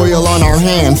got oil on our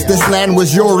hands. This land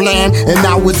was your land, and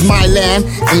now it's my land.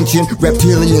 Ancient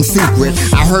reptilian secret.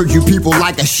 I heard you people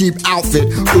like a sheep outfit.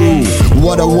 Ooh,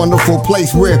 what a wonderful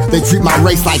place where they treat my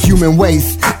race like human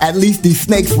waste. At least these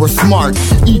snakes were smart.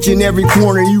 Each and every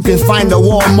corner you can find a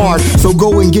Walmart. So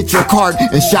go and get your cart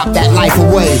and shop that life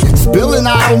away. Spilling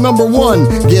aisle number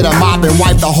 1. Get a mop and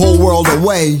wipe the whole world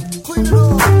away.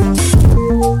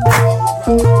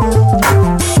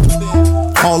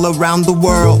 All around the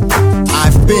world,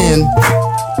 I've been.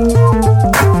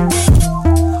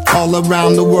 All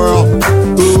around the world.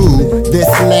 Ooh, this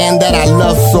land that I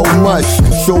love so much.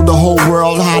 Show the whole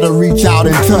world how to reach out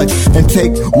and touch and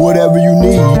take whatever you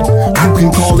need. You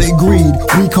can call it greed,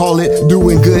 we call it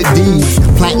doing good deeds,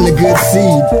 planting a good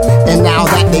seed. And now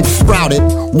that they've sprouted,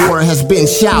 war has been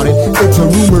shouted. It's a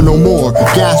rumor no more.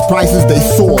 Gas prices they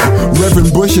soar.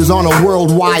 Reverend Bush is on a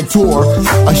worldwide tour.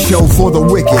 A show for the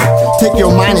wicked. Take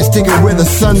your mind and stick it where the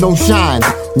sun don't shine,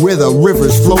 where the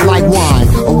rivers flow like wine.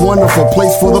 A wonderful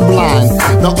place for the blind.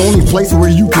 The only place where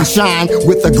you can shine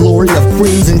with the glory of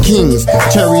queens and kings.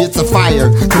 Chariots of fire,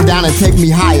 come down and take me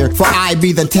higher, for I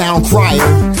be the town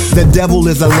crier. The devil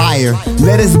is a liar,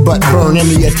 let his butt burn in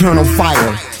the eternal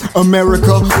fire.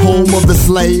 America, home of the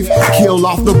slave, kill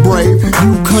off the brave.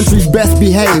 You countries best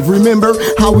behave. Remember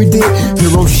how we did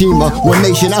Hiroshima, one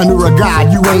nation under a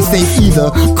god. You ain't safe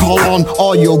either, call on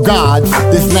all your gods.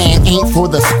 This land ain't for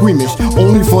the squeamish,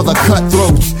 only for the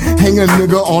cutthroats. Hang a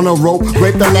nigga on a rope,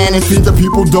 rape the land and feed the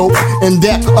people dope, and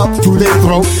death up to their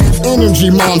throat.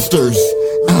 Energy monsters.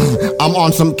 I'm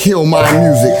on some kill mind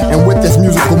music, and with this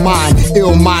musical mind,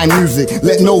 ill mind music,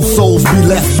 let no souls be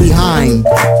left behind.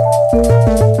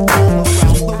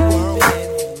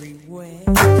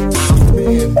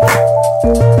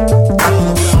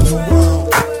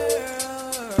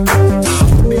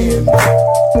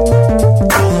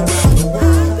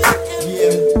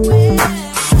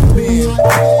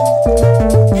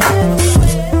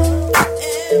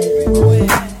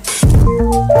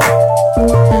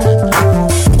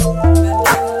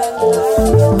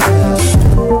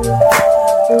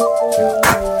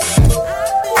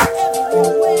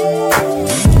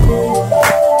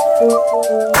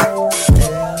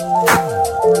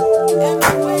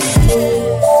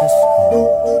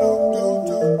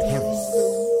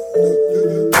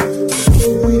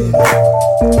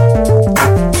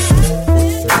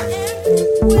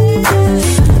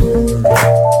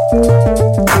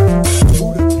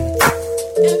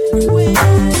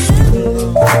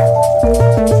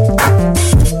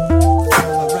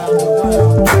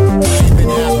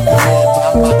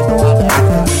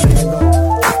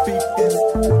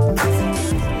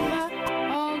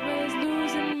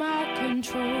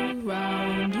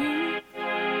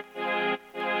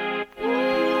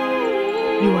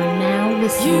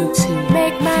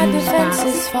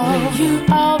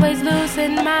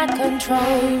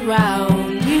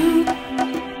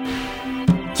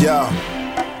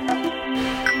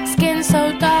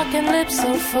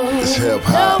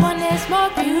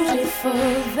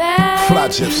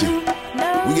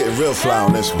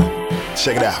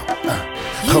 Check it out.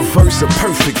 Her verse a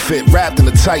perfect fit, wrapped in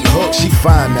a tight hook. She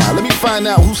fine now. Let me find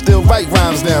out who still write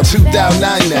rhymes now.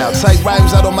 2009 now. Tight rhymes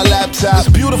out on my laptop.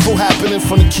 It's beautiful happening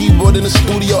from the keyboard in the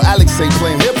studio. Alex ain't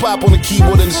playing hip hop on the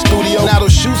keyboard in the studio. Now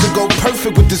those shoes will go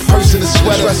perfect with this purse and the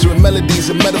sweater. Dresser and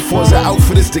melodies and metaphors. I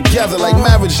outfit this together like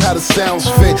marriage. How the sounds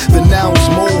fit. The nouns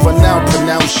move. I now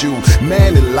pronounce you.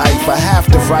 Man in life, I have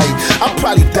to write. I'd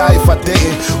probably die if I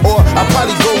didn't. Or I'd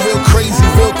probably go real crazy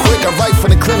real quick. I write for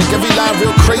the clinic. Every line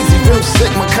real crazy. real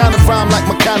sick. My kind of rhyme like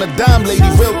my kind of dime lady,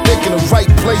 real thick in the right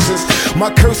places.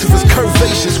 My cursive is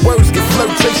curvaceous, words get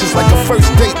flirtatious like a first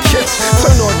date kiss.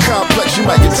 Turn on complex, you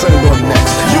might get turned on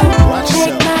next. You watch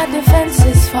Make my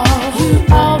defenses fall. You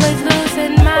always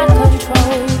losing my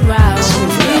control. Round.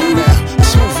 Smooth it out now,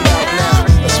 smooth it out now.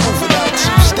 Let's move it out,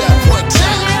 two-step, one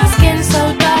time. Skin so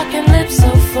dark and lips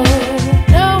so full.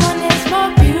 No one is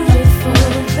more beautiful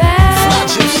than Fly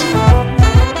gypsy,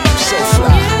 so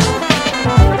fly.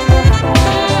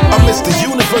 I miss the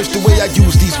universe the way I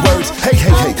use these words. Hey,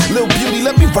 hey, hey, little beauty,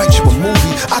 let me write you a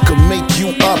movie. I could make you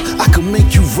up, I could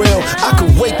make you real. I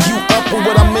could wake you up with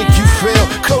what I make you feel.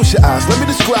 Close your eyes, let me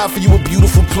describe for you a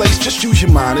beautiful place. Just use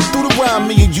your mind and through the rhyme,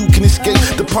 me and you can escape.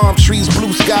 The palm trees,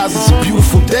 blue skies, it's a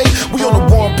beautiful day. We on a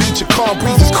warm beach, a calm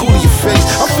breeze is cool in your face.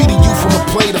 I'm feeding you from a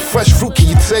plate of fresh fruit can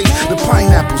you taste? The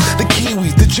pineapples, the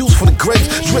kiwis, the juice for the grapes.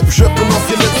 Drip, dripping off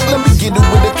your lips, let me get it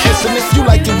with a kiss. And if you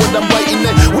like it when I'm writing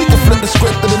it, we can flip the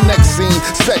script to the next scene.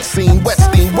 Sex scene, wet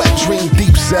steam, wet dream,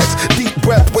 deep sex, deep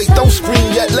breath. Wait, don't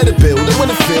scream yet, let it build. And when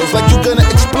it feels like you're gonna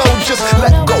explode, just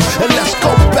let go and let's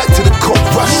go back to the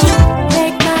chorus. You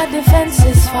make my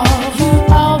defenses fall. You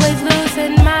always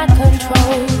losing my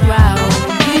control. Round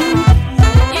you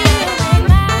make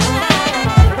my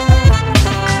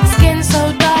skin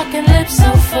so dark and lips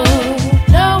so full.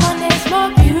 No one is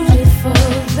more beautiful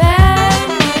than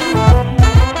you.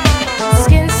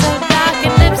 Skin so dark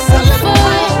and lips so full.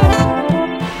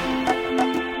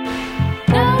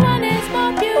 No one is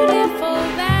more beautiful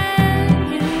than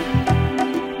you.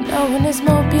 No one is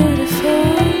more beautiful.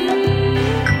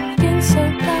 Skin so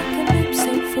dark and lips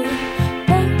so full.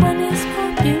 No one is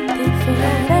more beautiful.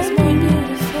 That's more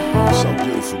beautiful. so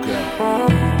beautiful, girl.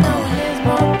 No one is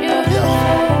more beautiful.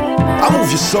 I move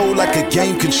your soul like a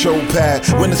game control pad.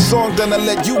 When the song done, I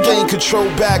let you gain control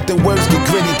back. Then words get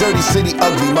gritty, dirty city,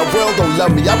 ugly. My world don't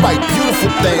love me. I write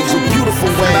beautiful things with beautiful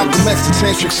ways. Malcolm X, the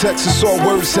tantric sex, it's all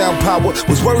words, sound power.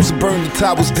 Was words that burn the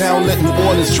towers down, let New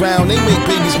Orleans drown. They make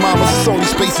babies mamas. It's only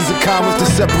spaces and commas that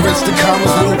separates the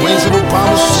commas. Little wings and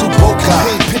Obama, Suboka.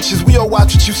 Hey, pictures, we all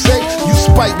watch what you say. You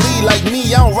Spike Lee like me.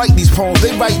 I don't write these poems,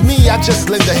 they write me. I just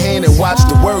lend a hand and watch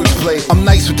the words play. I'm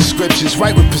nice with the scriptures,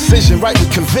 write with precision, write with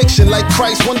conviction. Like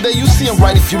Christ, one day you see him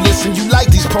right if you listen. You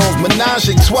like these poems, menage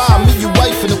a trois. Me, your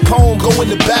wife in the poem, go in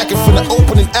the back and for the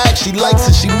opening act. She likes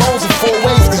it, she moans in 4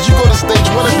 ways. Cause you go to stage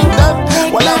 1 and be done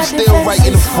while I'm still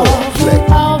writing the foreplay.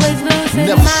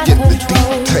 Never skip the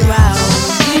details.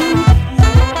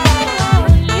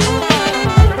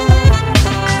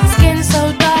 Skin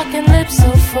so dark and lips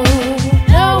so full.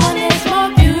 No one is more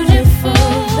beautiful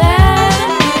than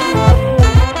you.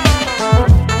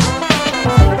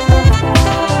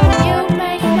 You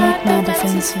make my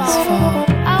defenses fall.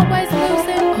 Always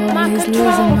losing my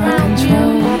control.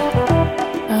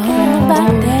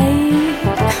 Bad day.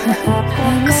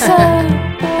 I'm so.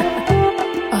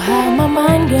 Oh, how my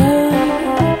mind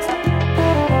goes.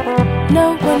 No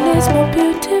one is more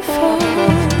beautiful.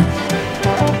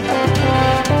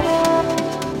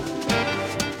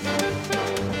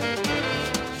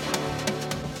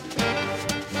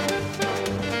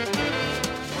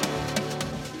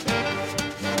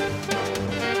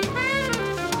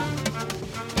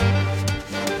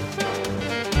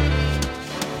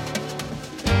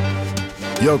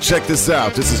 Yo, check this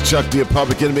out. This is Chuck D,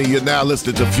 Public Enemy. You're now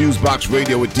listening to Fusebox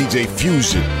Radio with DJ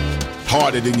Fusion.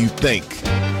 Harder than you think.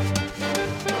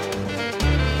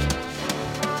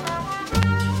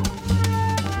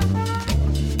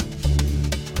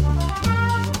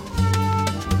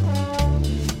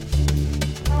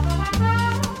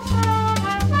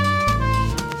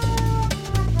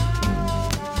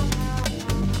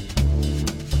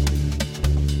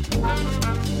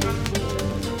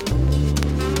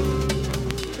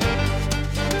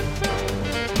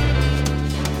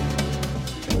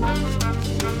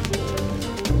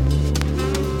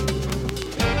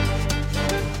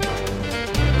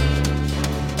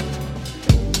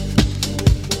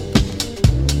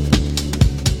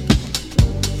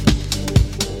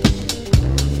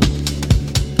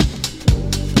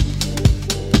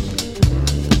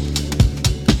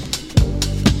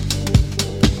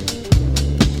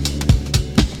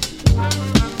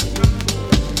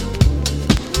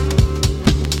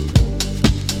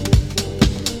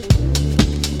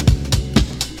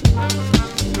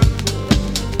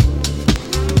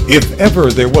 If ever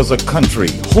there was a country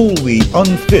wholly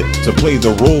unfit to play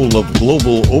the role of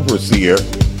global overseer,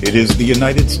 it is the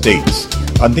United States,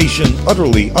 a nation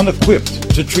utterly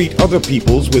unequipped to treat other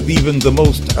peoples with even the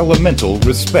most elemental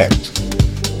respect.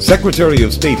 Secretary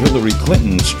of State Hillary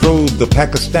Clinton strode the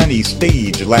Pakistani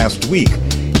stage last week,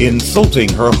 insulting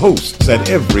her hosts at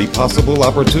every possible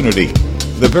opportunity.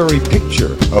 the very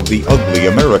picture of the ugly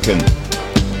American.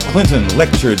 Clinton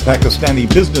lectured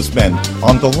Pakistani businessmen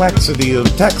on the laxity of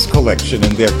tax collection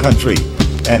in their country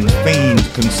and feigned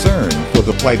concern for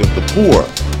the plight of the poor.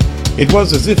 It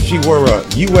was as if she were a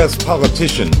U.S.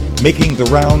 politician making the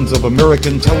rounds of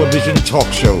American television talk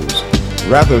shows,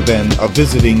 rather than a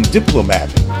visiting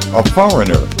diplomat, a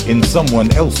foreigner in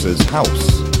someone else's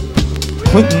house.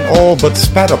 Clinton all but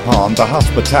spat upon the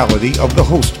hospitality of the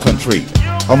host country,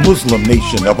 a Muslim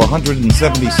nation of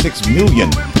 176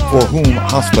 million for whom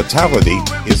hospitality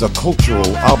is a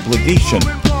cultural obligation.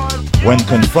 When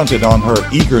confronted on her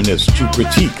eagerness to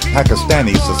critique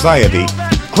Pakistani society,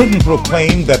 Clinton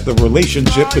proclaimed that the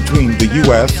relationship between the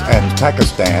U.S. and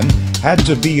Pakistan had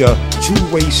to be a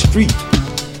two-way street.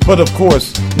 But of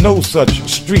course, no such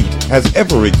street has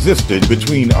ever existed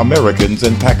between Americans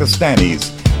and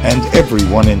Pakistanis, and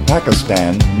everyone in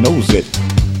Pakistan knows it.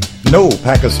 No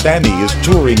Pakistani is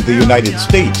touring the United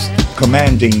States,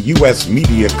 commanding U.S.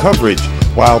 media coverage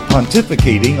while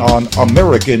pontificating on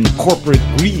American corporate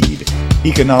greed,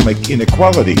 economic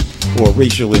inequality, or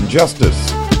racial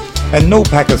injustice. And no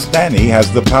Pakistani has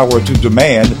the power to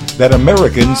demand that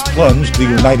Americans plunge the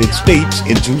United States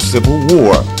into civil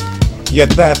war. Yet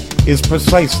that is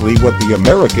precisely what the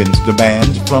Americans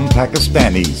demand from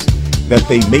Pakistanis, that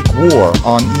they make war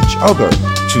on each other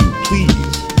to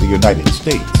please the United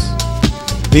States.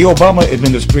 The Obama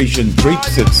administration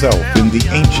drapes itself in the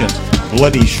ancient,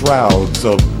 bloody shrouds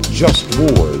of just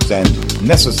wars and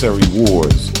necessary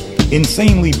wars,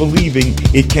 insanely believing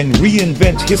it can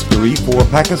reinvent history for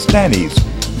Pakistanis,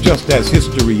 just as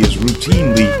history is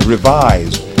routinely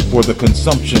revised for the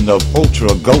consumption of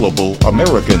ultra-gullible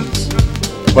Americans.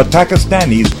 But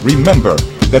Pakistanis remember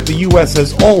that the U.S.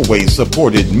 has always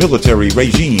supported military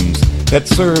regimes that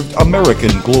served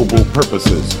American global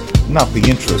purposes, not the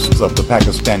interests of the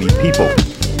Pakistani people.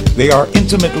 They are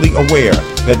intimately aware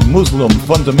that Muslim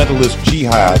fundamentalist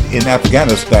jihad in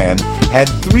Afghanistan had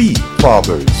three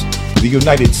fathers: the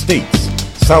United States,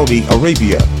 Saudi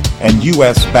Arabia, and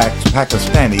U.S.-backed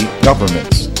Pakistani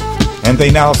governments. And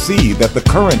they now see that the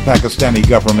current Pakistani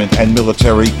government and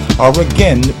military are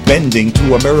again bending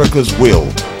to America's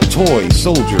will, toy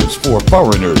soldiers for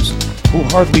foreigners who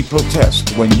hardly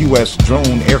protest when U.S.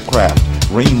 drone aircraft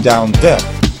rain down death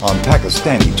on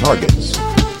Pakistani targets.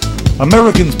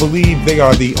 Americans believe they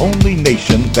are the only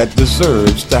nation that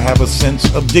deserves to have a sense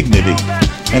of dignity,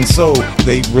 and so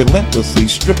they relentlessly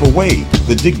strip away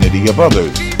the dignity of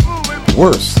others.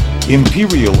 Worse,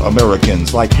 imperial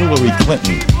Americans like Hillary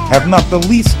Clinton have not the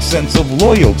least sense of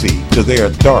loyalty to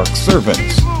their dark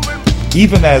servants.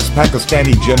 Even as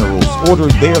Pakistani generals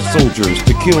ordered their soldiers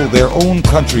to kill their own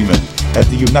countrymen at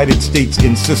the United States'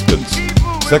 insistence,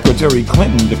 Secretary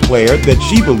Clinton declared that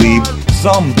she believed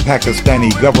some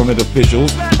Pakistani government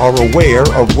officials are aware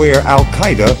of where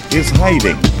Al-Qaeda is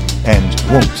hiding and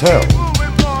won't tell.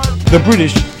 The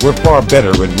British were far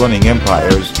better at running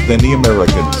empires than the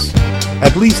Americans.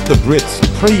 At least the Brits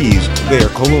praised their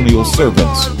colonial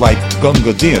servants like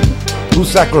Gunga Din, who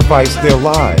sacrificed their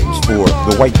lives for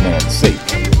the white man's sake.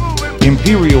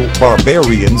 Imperial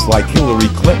barbarians like Hillary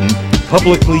Clinton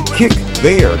publicly kick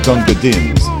their Gunga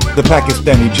Dins, the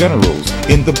Pakistani generals,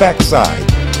 in the backside,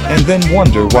 and then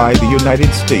wonder why the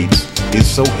United States is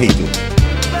so hated.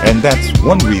 And that's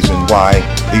one reason why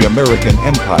the American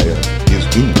empire is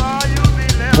doomed.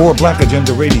 For Black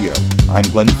Agenda Radio, I'm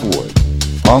Glenn Ford.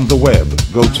 On the web,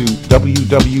 go to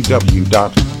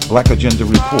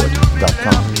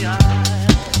www.blackagendareport.com.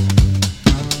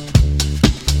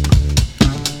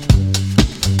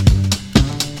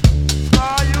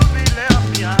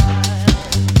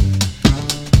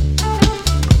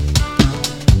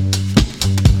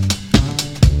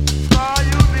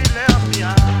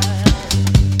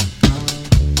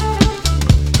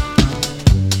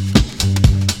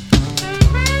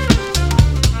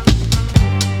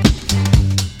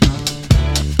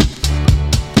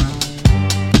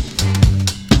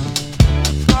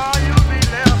 Are you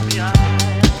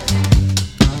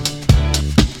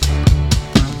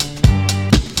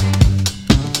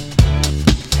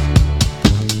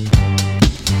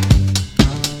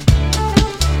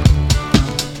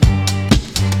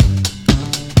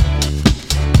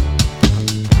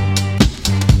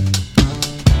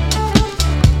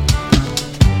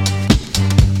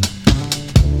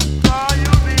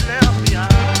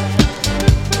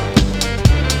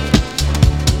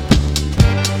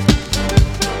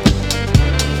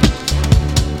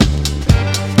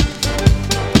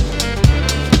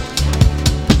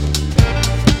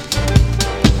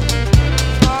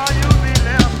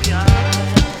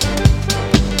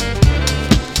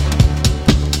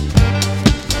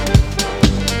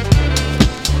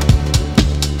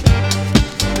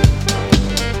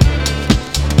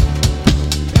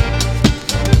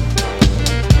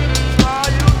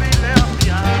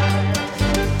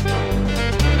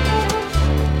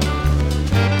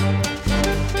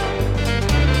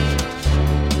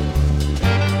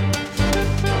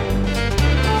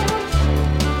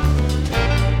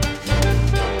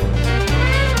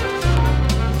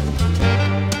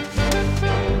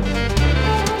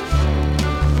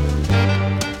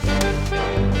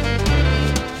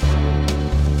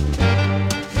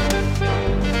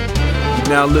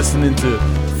now listening to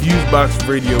Fusebox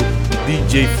Radio with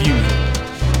DJ Fusion.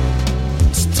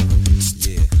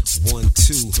 Yeah, 1,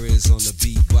 2, Grizz on the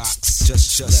beatbox.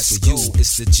 Just for you,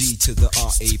 it's the G to the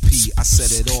RAP. I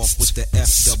set it off with the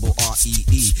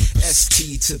FRREE,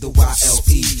 ST to the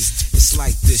YLE. It's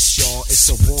like this, y'all.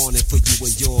 It's a warning for you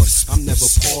and yours. I'm never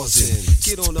pausing.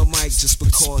 Get on the mic just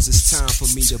because it's time for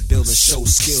me to build and show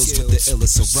skills with the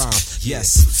illest of rhyme.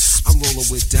 Yes, I'm rolling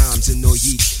with Dimes and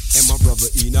Noyeek and my brother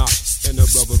Enoch and the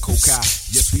brother Kokai.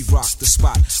 Yes, we rock the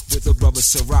spot with the brother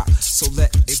Ciroc. So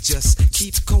let it just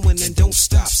keep going and don't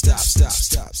stop.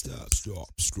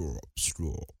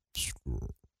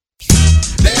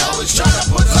 They always try to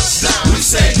put us down. We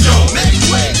say no, make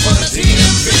way for the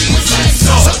DMV. We say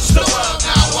so. Touch the world,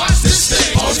 now watch this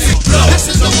thing. This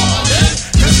is the warning,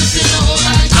 cause if you know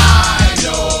like I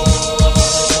know,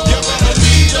 you're gonna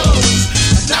need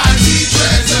those 90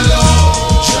 treads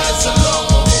alone. Treads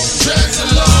alone, treads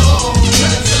alone,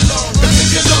 treads alone. Cause if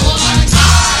you know like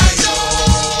I know,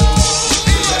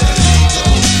 you're gonna need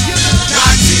those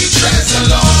 90 treads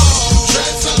alone.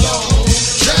 Treads alone,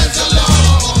 treads alone.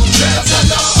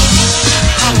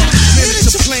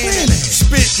 Minutes of planning,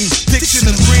 spitting, diction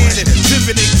and branding,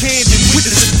 living and candid,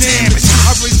 witness the damage.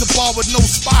 I raise the bar with no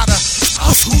spotter.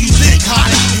 Who you think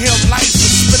hotter? Inhale life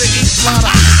and spit an ink blotter.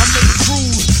 I make a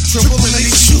cruise, tremble in their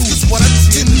shoes. What I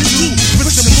tend to do, with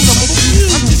some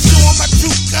moves, I'm just showing my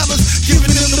true colors,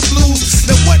 giving them the blues.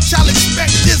 Now what y'all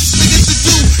expect this nigga to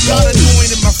do? Y'all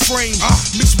anointing my frame,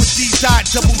 mixed with D-Dot,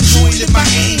 double joined in my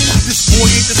aim. This boy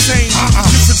ain't the same.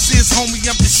 Difference is, homie,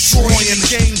 I'm destroying the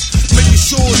game. Making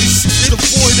sure this shit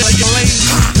avoid like your lane.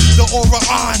 The aura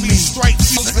on me, strike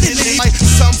in it like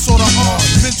some sort of arm.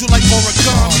 Bend you like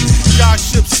origami. Y'all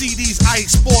ship CDs, I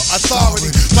export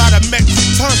authority. By the metric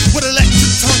ton with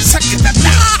electric tongue. Second that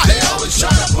now. They always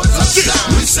try to put us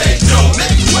down. We say no,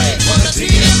 make way for the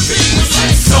DMV. We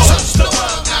say so. Touch the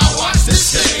world, now watch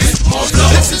this thing.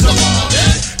 This is the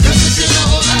warning, cause if you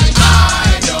know like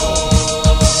I know,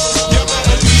 you're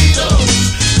gonna need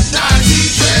those 90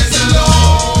 treads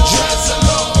alone. Treads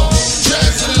alone,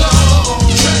 treads alone,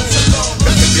 treads alone.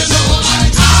 Cause if you know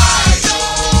like I know,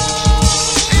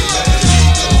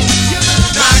 you're gonna need those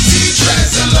 90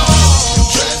 treads alone.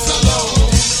 Treads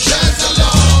alone, treads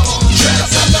alone,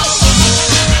 treads alone.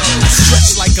 I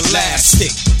stretch like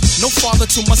elastic. No father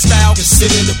to my style,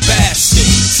 consider the bastard.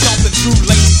 Stomping through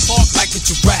Lane Park like a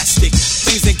Jurassic.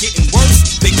 Things ain't getting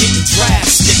worse, they getting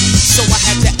drastic. So I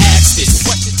had to ask this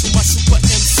question to my super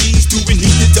MCs. Do we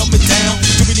need to dumb it down?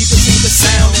 Do we need to change the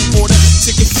sound in order to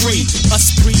get free?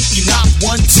 Us three, Enoch,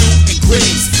 1, 2, and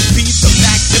Grizz. Be the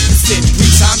magnificent,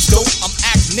 3 times dope, I'm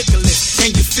Act Nicholas.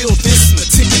 Can you feel this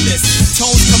meticulous?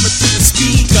 Tones coming through the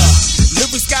speaker.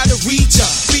 Lyrics gotta reach ya.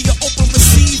 Be an open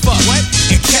receiver. What?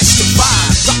 And catch the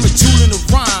vibe. Drop a jewel in a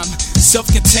rhyme.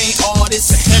 Self-contained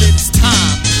artist ahead of its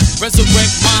time.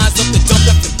 Resurrect minds of the dumb,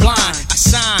 deaf, and blind. I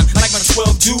shine like my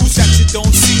 12 dudes that you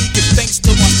don't see. Give thanks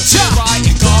to us, the Sarai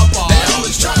and Garbar. They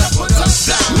always try to put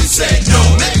us down. We say no,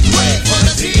 make way for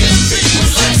the DMV. We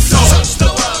say so. Touch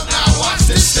the world, now watch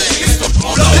this thing.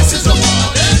 This is the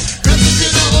warning, cause if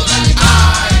you know like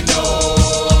I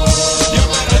know, you're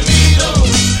gonna need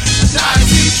those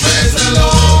 90 treads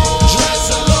alone. Treads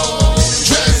alone,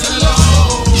 treads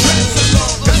alone, treads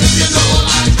alone. Cause if you know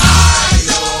like I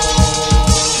know,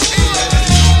 you're gonna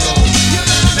need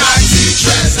those 90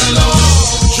 treads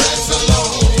alone. Treads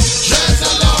alone, treads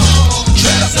alone,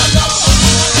 treads alone.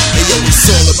 Hey yo, it's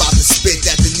all about the spit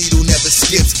that the needle never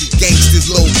skips. Gangsters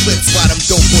low clips while them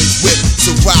dope boys whip.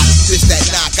 So rock this, that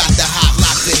knock, got the hot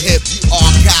lock the hip.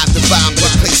 Archive the vibe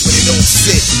with a place where they don't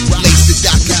sit. Lace the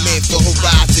document for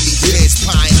horizon events.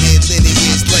 Pioneer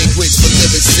lineage, language for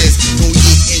lyricists. No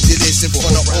year into this in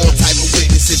front of all type of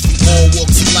witnesses. From all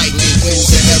walks of life,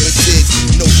 rules and heritage.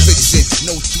 No fiction,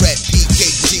 no threat.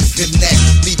 PKG connect.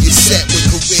 Leave you set with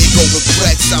career, go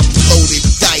regrets. I'm loaded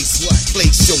dice.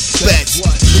 Place your bets.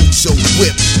 Lose your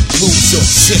whip, lose your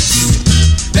chips.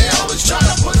 They always try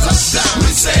to put us down. We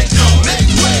say no, make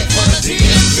way for the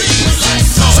DMV. We say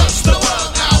so. Touch the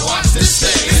world, now watch this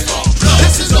thing.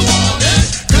 This is the warning,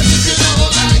 cause if you know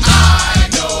like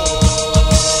I know,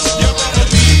 you're gonna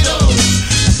need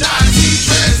those 90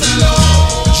 treads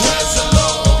alone. Treads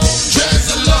alone, treads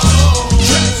alone,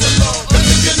 treads alone. Cause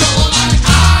if you know like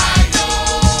I know,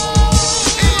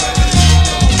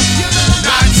 you're gonna need those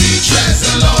 90 treads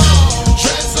alone.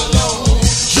 Treads alone,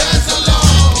 treads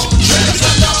alone, treads alone.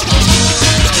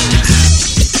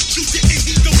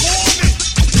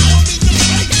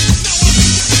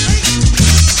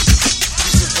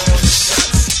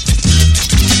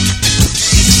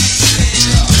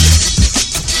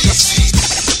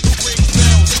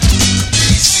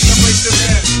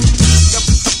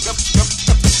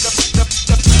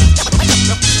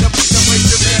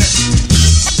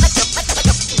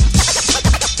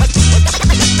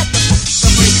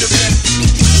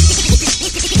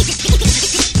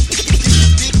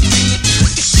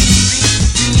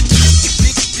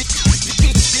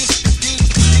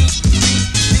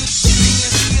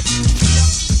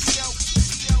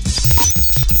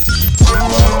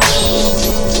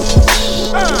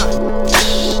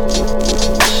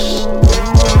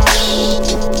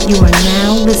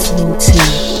 listening to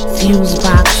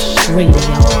Fusebox Radio.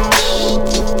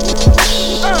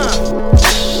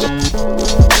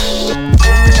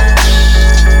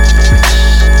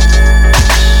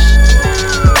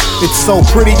 It's so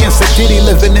pretty and so giddy,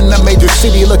 living in a major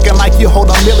city, looking like you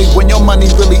hold a milli when your money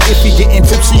really iffy, getting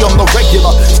tipsy on the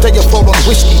regular, stay afloat on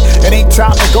whiskey. It ain't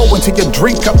time to go until your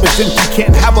drink cup is empty.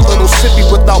 Can't have a little sippy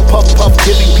without puff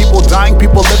giving. People dying,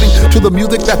 people living to the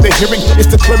music that they're hearing.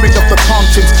 It's the clearing of the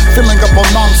conscience, filling up on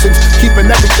nonsense, keeping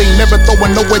everything, never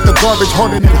throwing away the garbage,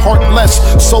 hardened and heartless.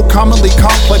 So commonly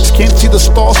complex, can't see the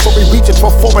stars, so we reaching for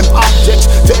foreign objects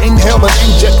to inhale and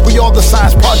inject. We all the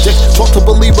science project, taught to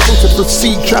believe elusive with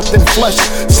seed trapped in flesh.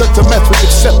 Set to method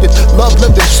accepted, love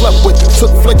lived and slept with.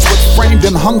 Took flicks was framed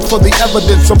and hung for the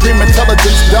evidence. Supreme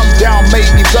intelligence, dumbed down, made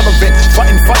irrelevant.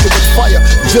 Fighting fire with fire,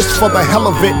 just for the hell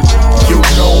of it. You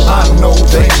know, I know,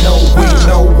 they know, we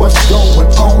know what's going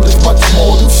on is much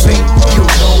more than seen. You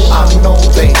know, I know,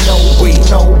 they know, we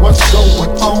know what's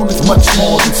going on is much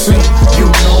more than seen.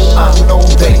 You know, I know,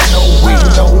 they know, we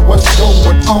know what's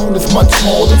going on is much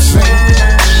more than seen.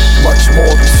 Much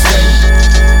more than seen.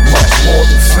 Much more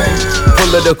than seen.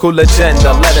 Political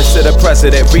agenda, letters to the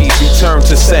president, read, return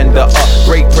to sender, a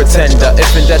great pretender, if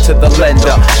in debt to the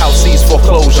lender, house sees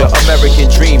foreclosure,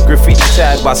 American dream, graffiti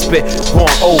tagged by spit,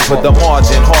 born over the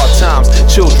margin, hard times,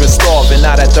 children starving,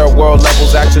 not at third world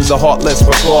levels, actions are heartless,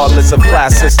 regardless of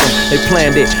class system, they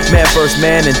planned it, man versus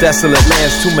man in desolate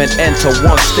lands, two men enter,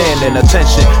 one standing,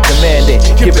 attention demanded,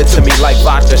 give it to me like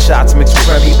vodka shots, mixed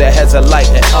with Remy, their heads are light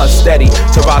and unsteady,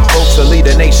 to rock folks to lead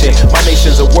a nation, my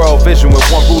nation's a world vision with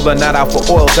one ruler, not out for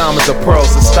oil, diamonds or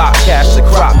pearls to stock, cash to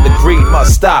crop, the greed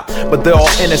must stop, but they're all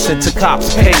innocent to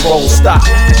cops, payroll stop,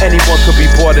 anyone could be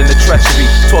bought in the treachery,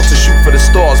 taught to shoot for the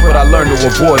stars, but I learned to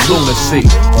avoid lunacy.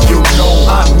 You know,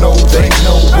 I know, they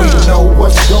know, we know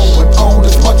what's going on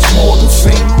is much more than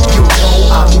seen. You know,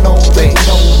 I know, they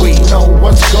know, we know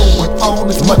what's going on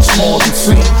is much more than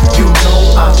seen. You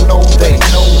know, I know, they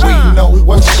know, we know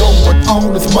what's going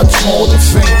on is much more than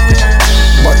seen.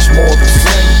 Much more than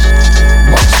seen.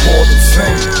 Much more than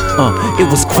seen. It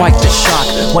was quite the shock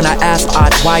when I asked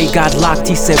Odd why he got locked.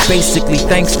 He said basically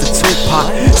thanks to Tupac.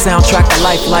 Soundtrack of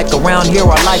life, like around here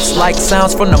our life's like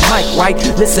sounds from the mic, right?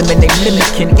 Listen, man, they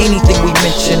mimicking anything we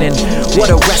mention, and what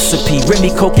a recipe.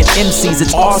 Remy Coke and MCs,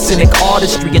 it's arsenic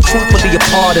artistry, and truthfully a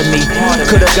part of me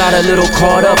could've got a little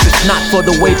caught up if not for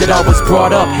the way that I was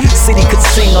brought up. City could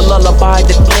sing a lullaby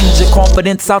that flings your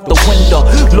confidence out the window.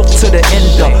 Look to the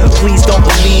ender. Please don't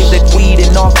believe that weed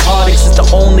and narcotics is the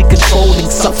only controlling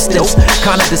substance.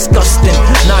 Kinda disgusting.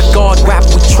 Not God rap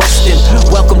we trust in.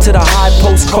 Welcome to the high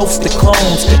post coast, the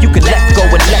clones. You can let go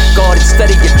and let God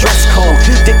instead of your dress code.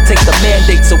 Dictate the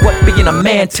mandates of what being a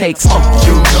man takes.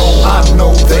 You know, I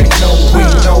know, they know, we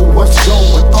know what's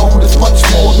going on is much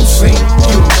more than seen.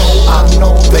 You know, I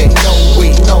know, they know,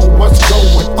 we know what's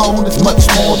going on is much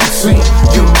more than seen.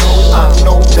 You know, I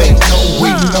know, they know,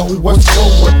 we know what's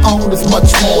going on is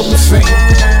much more than seen.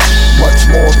 Much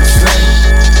more than seen.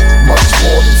 Much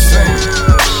more than seen.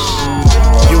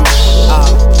 You, I,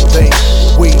 they,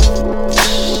 we.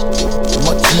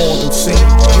 Much more than seen.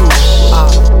 You, I,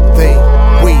 they,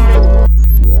 we.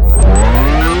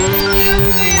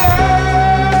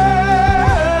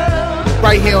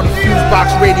 Right here on the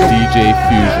Fusebox Radio. DJ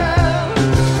Fusion.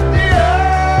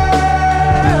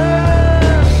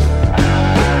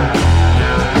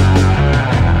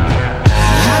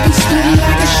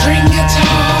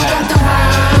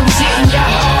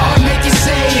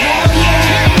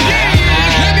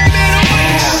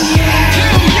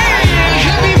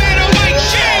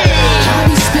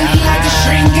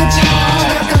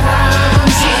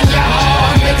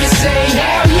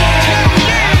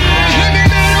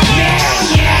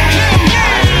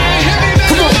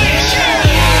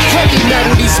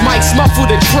 Mics muffle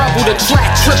the treble, the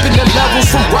track tripping the levels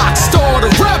from rock star to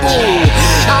rebel.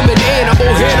 I'm an animal,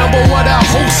 Hannibal, what a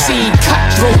whole scene.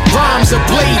 Cutthroat rhymes of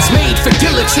blades made for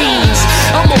guillotines.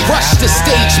 I'ma rush the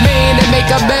stage, man, and make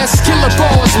a mess. Killer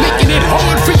bars, making it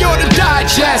hard for y'all to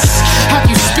digest. Have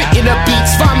you spitting the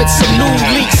beats, vomit some new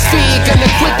leaks. Fear gonna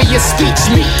quiver your speech,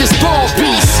 meet this ball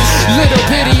beast. Little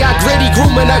bitty, I gritty,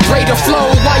 grooming a greater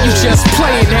flow. Why you just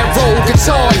playing that role,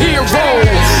 guitar hero?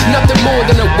 Nothing more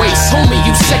than a waste, homie,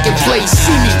 you second place.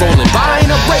 See me rolling by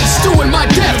in a race, doing my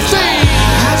death thing.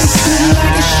 I just spin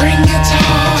like a string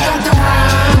guitar, got the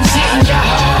rhymes in your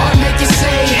heart, make you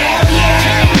say hell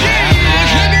yeah.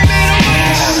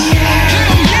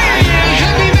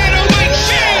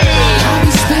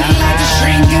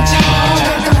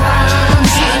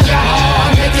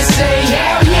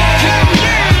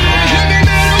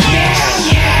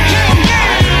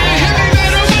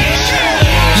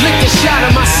 Shot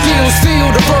of my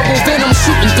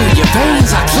shooting through your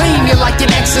veins. I claim you like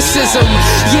an exorcism.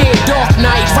 Yeah, Dark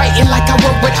Knight, writing like I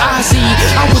work with Ozzy.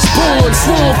 I was born,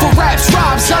 sworn for raps,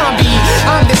 Rob Zombie.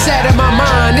 I'm this out of my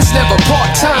mind, it's never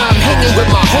part-time. Hanging with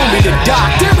my homie the Doc,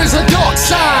 there is a dark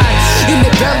side. In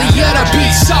the belly of the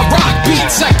beast, I rock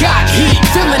beats, I got heat.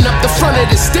 Filling up the front of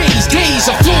the stage, days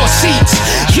of floor seats.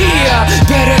 Yeah,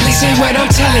 better listen what I'm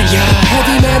telling ya.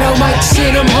 Heavy metal mics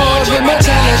and I'm hard with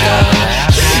Metallica.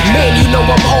 Man, you know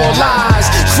I'm all lies.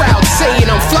 Crowd saying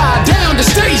I'm fly, down the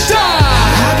stage dive.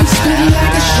 I be spitting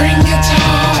like a string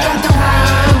guitar. Got the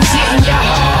rhymes hitting your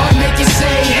heart, make you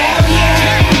say hell yeah.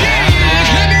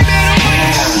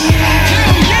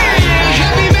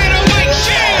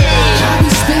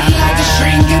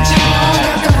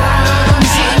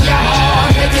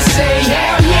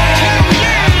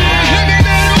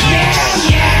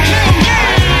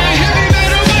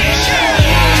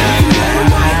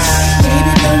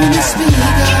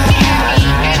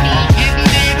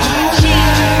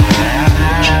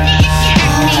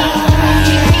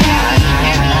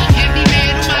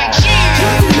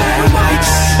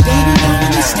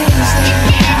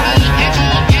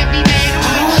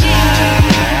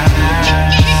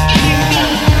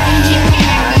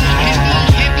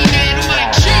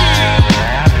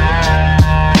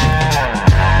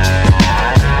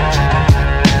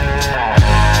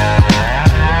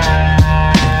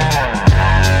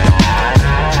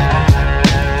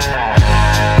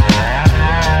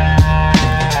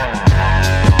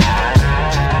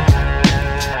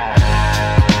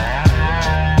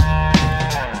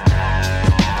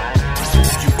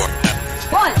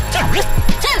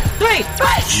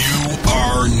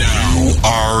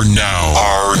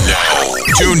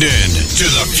 Tuned in to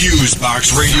the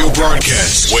Fusebox Radio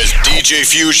broadcast with DJ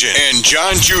Fusion and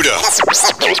John Judah.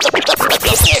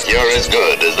 You're as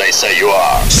good as they say you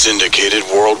are. Syndicated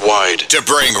worldwide to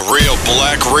bring real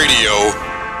black radio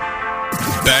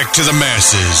back to the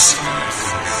masses.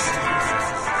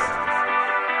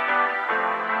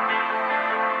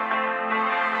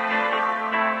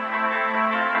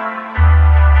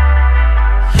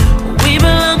 We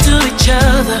belong to each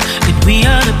other, and we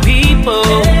are the people.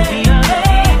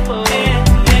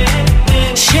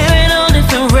 Sharing all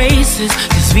different races,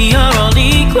 cause we are all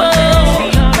equal.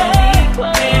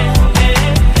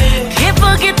 Can't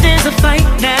forget there's a fight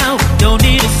now, don't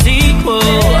need a sequel.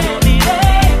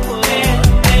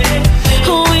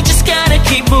 We just gotta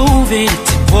keep moving,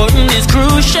 it's important, it's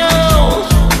crucial.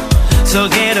 So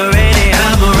get ready,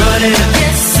 I'm running.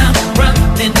 Yes, I'm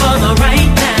running for the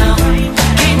right now.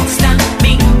 Can't stop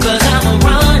me, cause I'm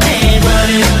running.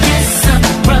 Yes, I'm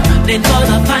running.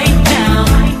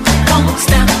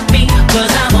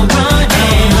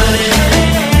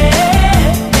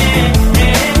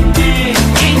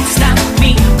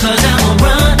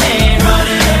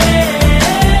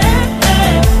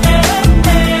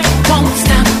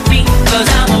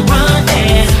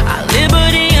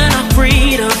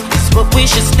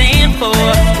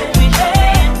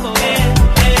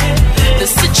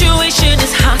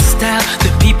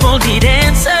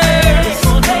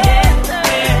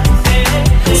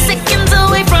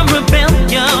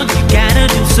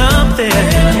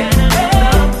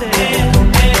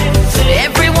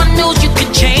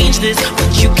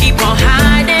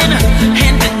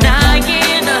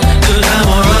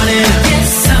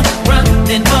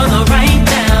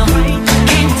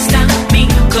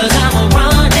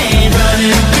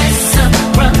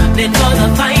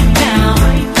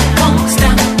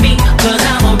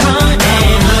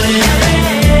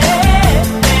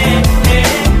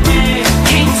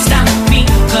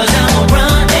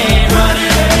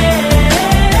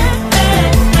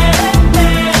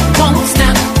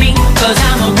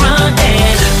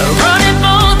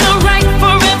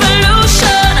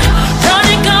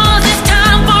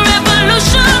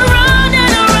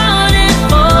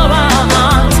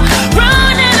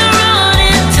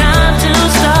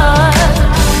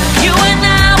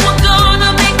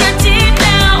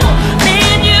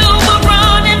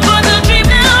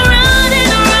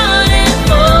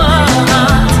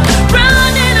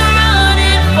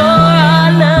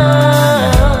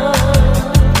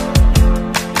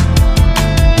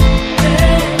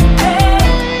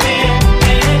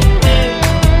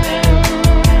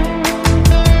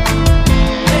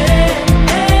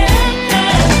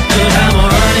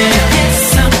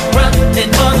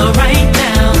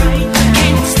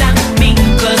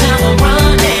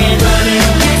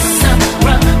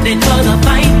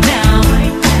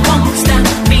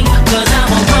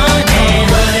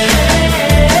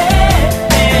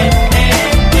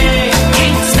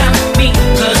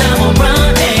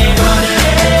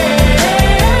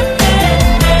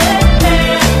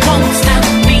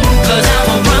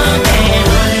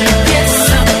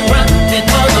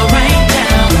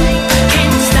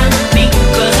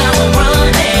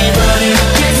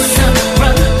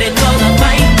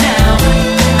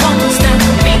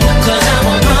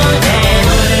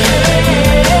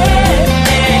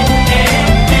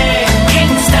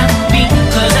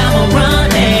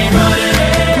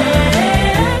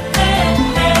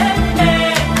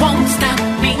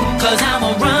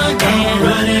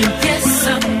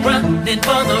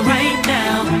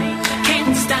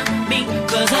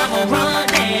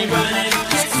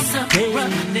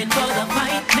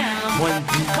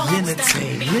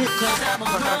 entertainment.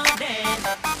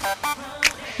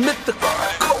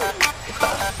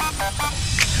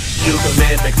 You can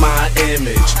mimic my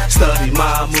image, study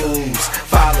my moves,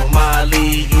 follow my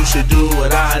lead. You should do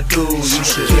what I do. You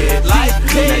should hit like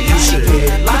me. Now you should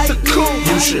hit like me.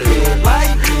 You should hit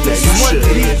like me. Now you should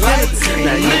hit like me.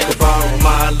 Now you can borrow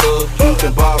my look, you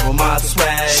can borrow my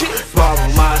swag, borrow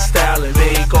my style and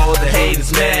make all the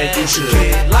haters mad. You should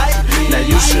hit like me. Now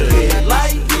you should hit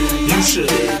like me. You should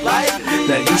hit like me.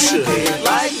 Now you should hit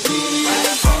like me.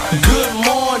 Good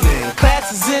morning,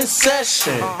 class is in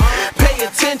session. Pay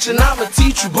attention, I'ma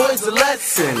teach you boys a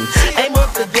lesson. Aim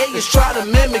of the day is try to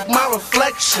mimic my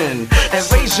reflection. And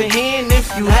raise your hand if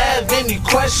you have any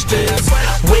questions.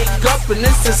 Wake up and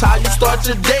this is how you start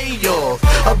your day off.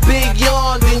 A big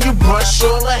yawn, then you brush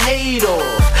all the hate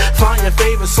off. Find your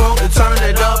favorite song and turn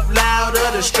it up louder.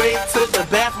 Then straight to the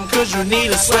bathroom cause you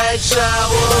need a swag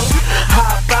shower.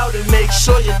 Hop out and make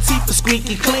sure your teeth are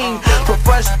squeaky clean. For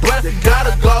fresh breath, you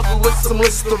gotta gargle with some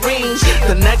Listerine.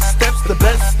 The next step's the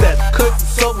best step, cause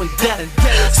it's so in depth.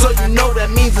 So you know that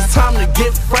means it's time to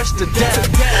get fresh to death.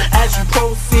 As you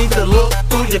proceed to look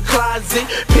through your closet,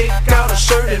 pick out a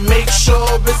shirt and make sure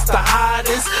it's the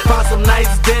hottest. Find some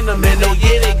nice denim and oh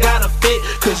yeah, they gotta fit.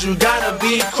 Cause you gotta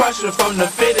be crushing from the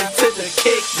fitted to the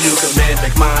kick. You can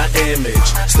mimic my image,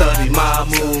 study my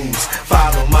moves,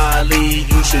 follow my lead.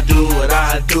 You should do what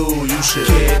I do. You should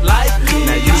hit like me.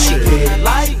 Now you should hit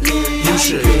like me. You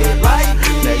should hit like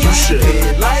me. Now you should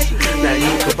hit like me. Now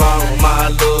you can borrow my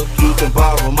look, you can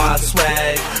borrow my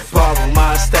swag, borrow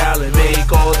my style and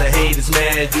make all the haters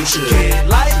mad. You should hit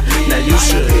like me. Now you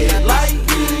should hit like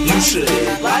me. You should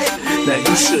hit like me. Now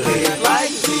you should hit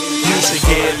like me. You should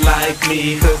get like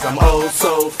me, cause I'm oh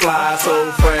so fly,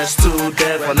 so fresh to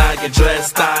death. When I get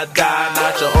dressed, I die.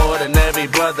 Not your ordinary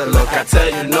brother, look, I tell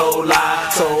you no lie.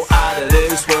 So out of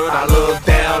this world, I look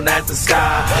down at the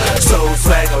sky. So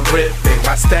swaggerific,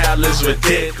 my style is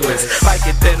ridiculous. Like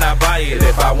it, then I buy it.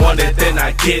 If I want it, then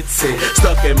I get it.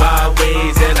 Stuck in my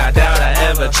ways, and I doubt I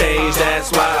ever change.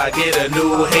 That's why I get a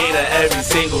new hater every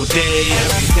single day.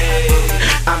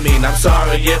 I mean, I'm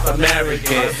sorry if I'm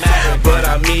arrogant, but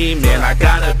I mean, man, I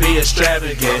gotta be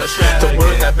extravagant. The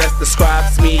word that best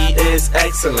describes me is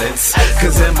excellence.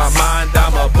 Cause in my mind,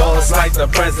 I'm a boss like the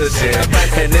president.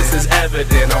 And this is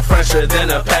evident, I'm fresher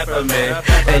than a peppermint.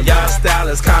 And y'all style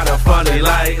is kinda funny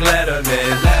like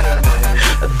Letterman.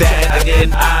 That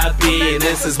again, I be, and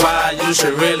this is why you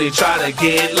should really try to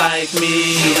get like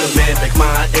me. You can mimic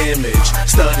my image,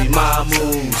 study my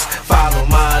moves, follow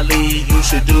my lead. You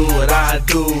should do what I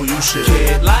do. You should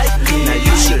hit like me. Now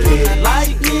you should hit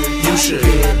like me. You should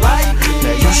hit like me.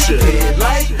 Now you should hit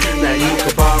like me. Now you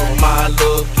can borrow my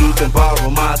look, you can borrow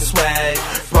my swag,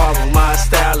 borrow my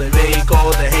style and make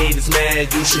all the haters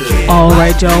mad. You should hit.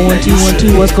 Alright, y'all, 1 2 1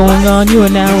 2, what's going on? You are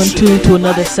now in tune to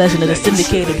another session of the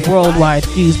syndicated worldwide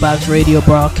Fusebox radio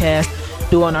broadcast.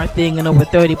 Doing our thing in over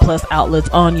 30 plus outlets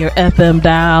on your FM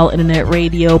dial, internet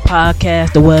radio,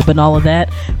 podcast, the web, and all of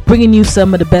that. Bringing you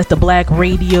some of the best of black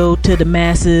radio to the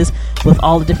masses with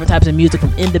all the different types of music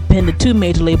from independent to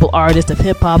major label artists of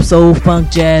hip hop, soul,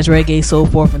 funk, jazz, reggae, so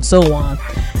forth and so on.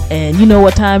 And you know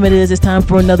what time it is. It's time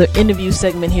for another interview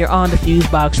segment here on the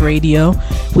Fusebox Radio.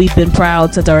 We've been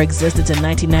proud since our existence in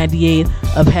 1998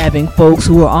 of having folks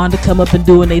who are on to come up and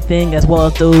doing their thing, as well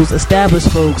as those established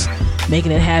folks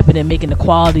making it happen and making the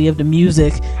quality of the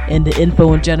music and the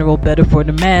info in general better for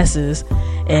the masses.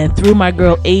 And through my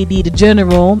girl AD the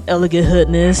General, Elegant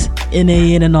Hoodness,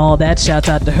 NAN and all that, shouts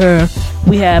out to her,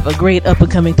 we have a great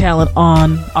up-and-coming talent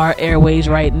on our airways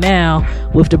right now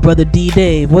with the brother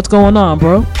D-Dave. What's going on,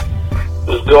 bro?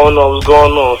 What's going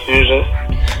on,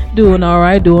 Fusion? Doing all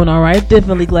right.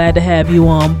 Definitely glad to have you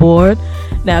on board.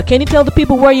 Now, can you tell the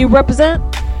people where you represent?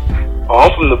 Oh,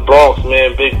 I'm from the Bronx,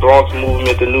 man. Big Bronx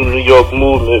movement, the new New York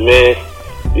movement, man.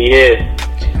 We here.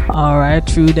 All right,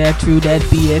 true that.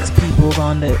 BX people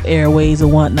on the airways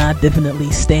and whatnot definitely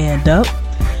stand up.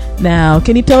 Now,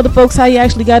 can you tell the folks how you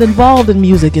actually got involved in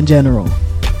music in general?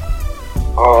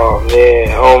 Oh, man.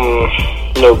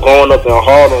 Growing up in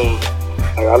Harlem,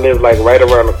 I live like right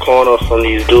around the corner from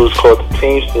these dudes called the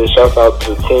Teamsters. Shout out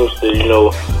to the Teamsters,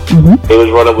 They was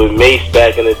running with Mace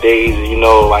back in the days,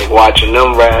 like watching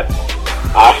them rap.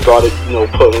 I started,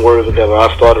 putting words together.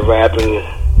 I started rapping.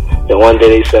 Then one day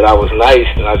they said I was nice,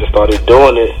 and I just started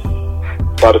doing it.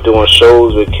 Started doing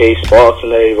shows with K Sparks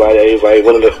and everybody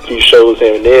went to a few shows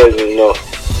here and there, and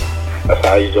that's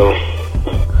how it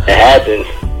happened.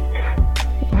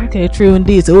 Okay, true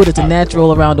indeed. So it was a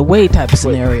natural around the way type of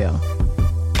scenario.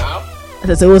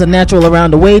 So it was a natural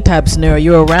around the way type of scenario.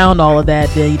 You're around all of that,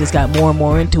 then you just got more and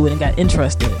more into it and got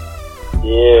interested.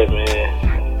 Yeah,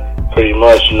 man. pretty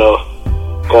much, you know,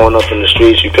 going up in the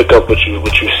streets, you pick up what you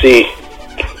see.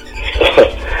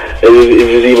 It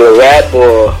was either rap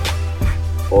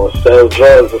or sell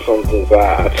drugs or something. So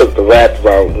I took the rap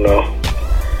route, you know.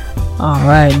 All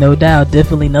right, no doubt,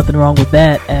 definitely nothing wrong with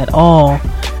that at all.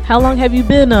 How long have you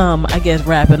been, I guess,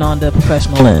 rapping on the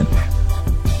professional end?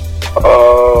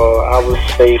 I would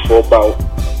say for about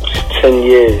 10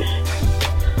 years.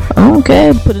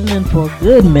 Okay, putting in for a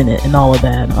good minute and all of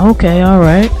that. Okay, all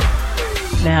right.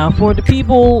 Now, for the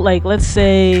people, like, let's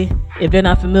say, if they're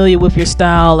not familiar with your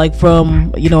style, like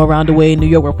from, you know, around the way in New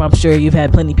York, where I'm sure you've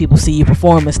had plenty of people see you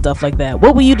perform and stuff like that,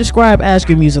 what would you describe as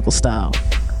your musical style?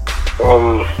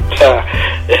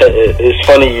 It's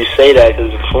funny you say that,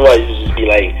 because before I used to just be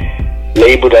like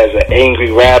labeled as an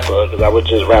angry rapper, because I would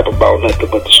just rap about nothing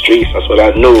but the streets. That's what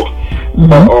I knew.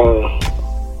 But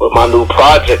with my new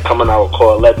project coming out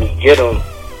called Let Me Get 'Em,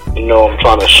 you know, I'm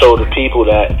trying to show the people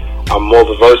that I'm more of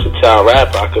a versatile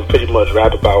rapper. I can pretty much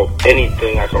rap about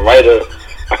anything. I can write your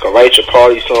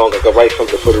party song. I can write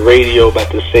something for the radio. But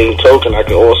at the same token, I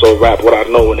can also rap what I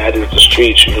know, and that is the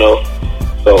streets, you know.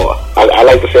 So I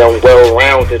like to say I'm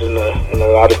well-rounded in a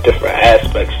lot of different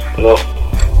aspects, you know.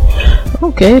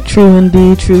 Okay, true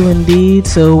indeed.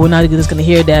 So we're not just going to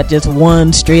hear that just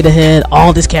one straight ahead,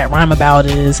 all this cat rhyme about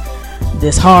is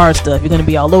this hard stuff. You're going to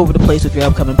be all over the place with your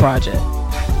upcoming project.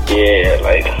 Yeah,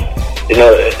 like, you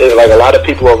know, like a lot of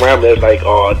people around me is like,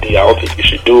 oh, D, I don't think you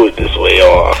should do it this way,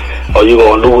 or you're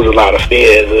going to lose a lot of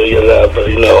fans, or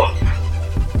you know.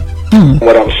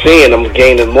 What I'm seeing, I'm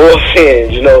gaining more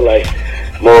fans, you know, like,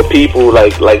 more people,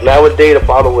 like nowadays the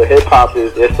problem with hip-hop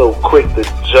is they're so quick to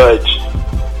judge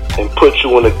and put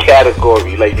you in a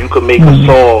category. Like, you could make a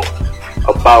song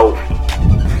about,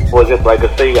 for example, like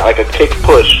a kick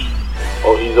push,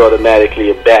 or he's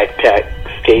automatically a backpack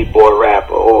skateboard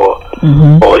rapper, or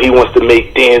he wants to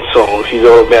make dance songs, he's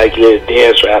automatically a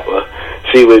dance rapper.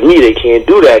 See, with me, they can't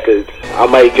do that, because I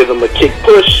might give them a kick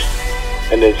push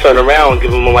and then turn around and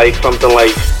give them like something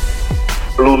like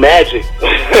Blue Magic.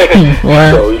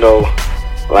 Wow. So, you know,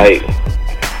 like,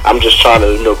 I'm just trying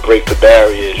to, you know, break the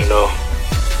barriers, you know.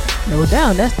 No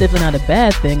doubt, that's definitely not a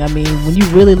bad thing. I mean, when you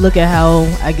really look at how,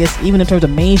 I guess, even in terms of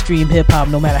mainstream hip-hop,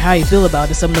 no matter how you feel about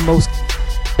it, some of the most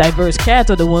diverse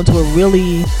cats are the ones who are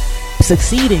really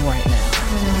succeeding right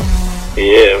now.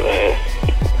 Yeah, man.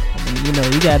 I mean, you know,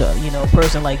 you got a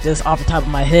person like this off the top of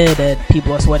my head that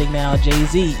people are sweating now,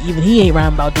 Jay-Z. Even he ain't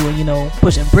rhyming about doing, you know,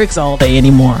 pushing bricks all day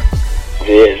anymore.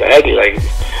 Yeah, exactly. Like,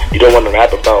 you don't want to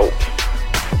rap about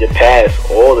your past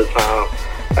all the time.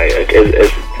 Like,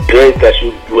 it's good that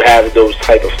you have those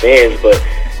type of fans, but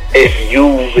if you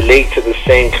relate to the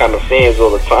same kind of fans all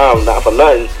the time, not for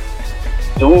nothing,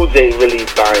 do they really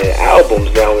buying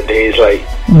albums nowadays? Like,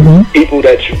 people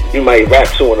that you might rap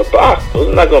to in a box, those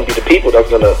are not going to be the people that's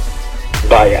going to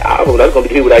buy your album. That's going to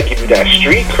be people that give you that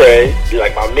street cred.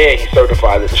 Like, my man, he's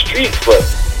certified in the streets, but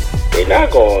they're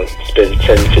not going to spend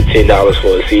 $10, $15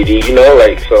 for a CD, you know?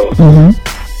 Like, so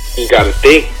you got to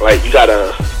think, like, you got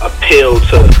to appeal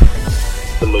to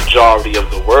the majority of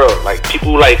the world. Like,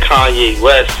 people like Kanye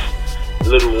West,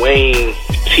 Lil Wayne,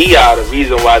 T.I., the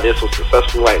reason why they're so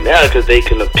successful right now is because they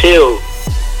can appeal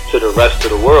to the rest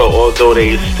of the world, although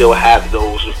they still have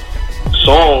those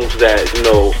songs that, you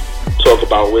know, talk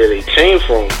about where they came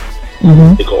from.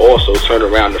 They can also turn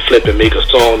around and flip and make a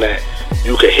song that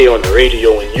you could hear on the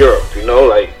radio in Europe, you know,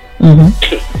 like.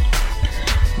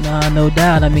 Nah, no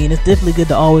doubt. I mean, it's definitely good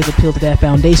to always appeal to that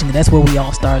foundation, 'cause that's where we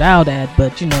all start out at.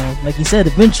 But, you know, like you said,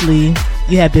 eventually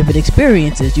you have different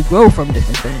experiences. You grow from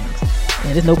different things.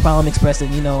 And there's no problem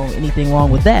expressing, you know, anything wrong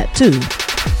with that, too.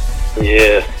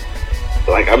 Yeah.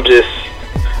 Like, I'm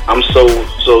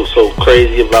so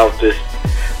crazy about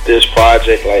this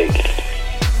project. Like,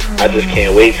 I just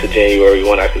can't wait till January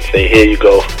when I can say, here you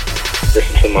go,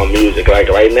 listen to my music. Like,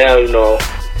 right now, you know,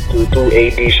 through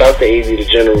AD, shout out to AD the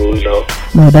General, you know.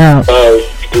 No doubt.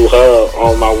 Through her,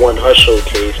 on my One Her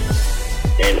showcase,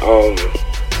 and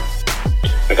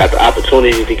I got the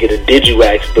opportunity to get a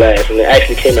Digiwax blast, and it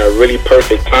actually came at a really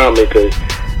perfect time because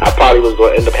I probably was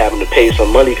going to end up having to pay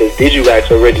some money because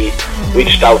Digiwax already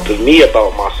reached out to me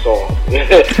about my song.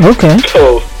 Okay.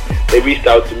 So they reached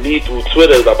out to me through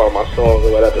Twitter about my song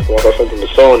or whatever. So once I sent them the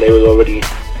song, they was already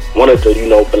wanted to, you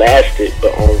know, blast it,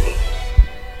 but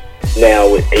now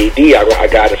with AD, I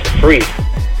got it for free.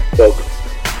 So,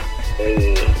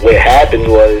 and what happened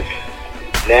was,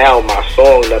 now my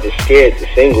song Never Scared, the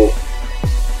single,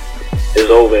 is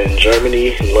over in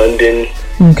Germany, London,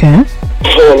 okay,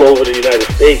 all over the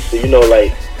United States. So, you know,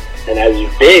 like, and as you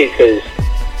big, because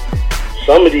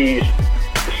some of these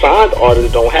signed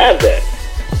artists don't have that.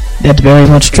 That's very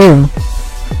much true.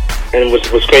 And what's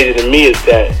crazy to me is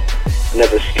that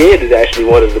Never Scared is actually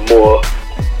one of the more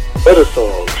better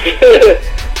songs,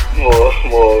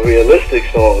 more realistic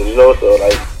songs, you know. So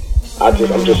like, I'm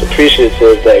just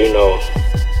appreciative that, you know,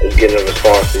 it's getting the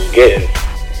response it's getting.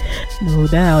 No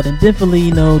doubt, and definitely,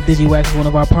 you know, DigiWax is one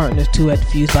of our partners too at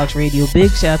Fusebox Radio.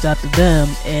 Big shouts out to them.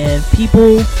 And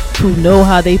people who know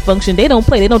how they function, they don't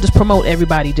just promote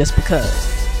everybody just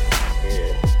because.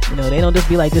 You know, they don't just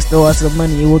be like, just throw us some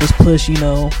money, we'll just push, you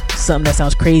know, something that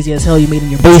sounds crazy as hell you made in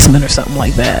your basement or something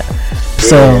like that.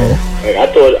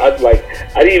 Yeah. So like,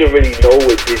 I didn't even really know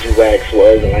what DigiWax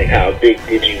was and like how big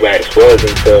DigiWax was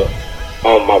until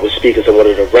I was speaking to one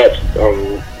of the reps,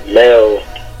 Mel,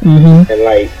 and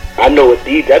like I know a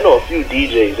few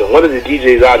DJs, and one of the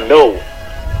DJs I know,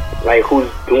 like who's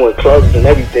doing clubs and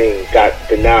everything, got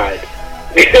denied.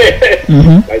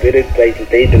 Like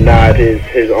they denied his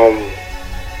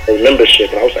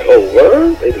membership, and I was like, oh,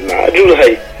 word? They denied you?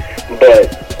 Like,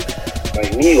 but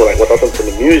like me, like once I listened to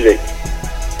the music,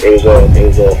 it was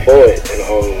all for it,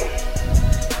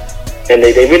 and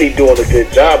they really doing a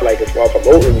good job, like as far as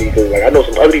promoting me, because like I know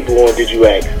some other people on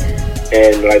DigiWax,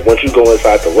 and like once you go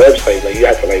inside the website, like you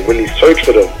have to like really search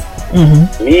for them.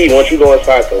 Me, once you go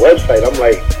inside the website, I'm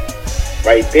like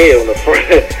right there on the front,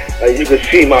 like you can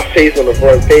see my face on the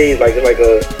front page, like it's like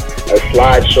a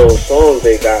slideshow of songs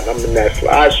they got, and I'm in that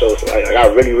slideshow, so like I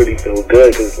really feel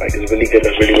good, because like it's really good,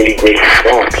 it's really great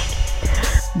response.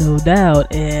 No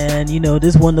doubt. And you know,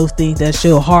 this is one of those things that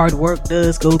show hard work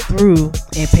does go through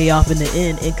and pay off in the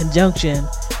end in conjunction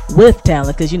with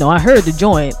talent, because you know, I heard the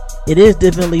joint, it is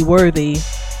definitely worthy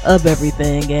of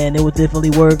everything, and it was definitely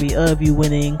worthy of you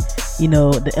winning, you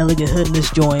know, the Elegant Hoodness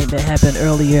joint that happened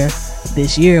earlier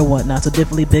this year and whatnot. So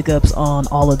definitely big ups on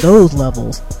all of those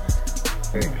levels.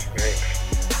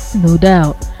 No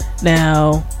doubt.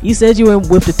 Now, you said you were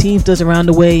with the Teamsters around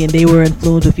the way, and they were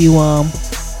influenced with you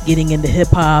getting into hip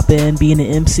hop and being an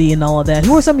MC and all of that.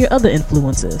 Who are some of your other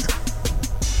influences?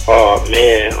 Oh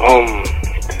man,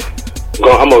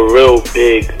 I'm a real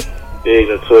big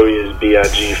Notorious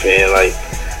B.I.G. fan. Like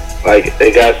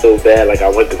it got so bad. Like I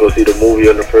went to go see the movie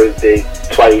on the first day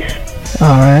twice.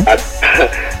 All right.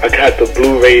 I got the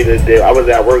Blu-ray the day I was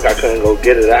at work. I couldn't go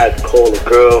get it. I had to call a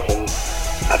girl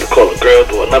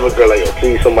to another girl, like, yo,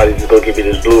 please somebody just go give me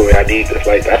this Blu-ray. I need this.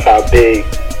 Like that's how big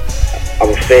I'm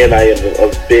a fan I am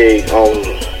of Big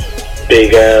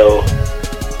L.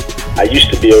 I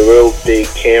used to be a real big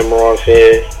Cameron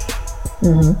fan.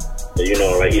 But, you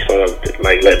know, like he sort of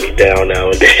like let me down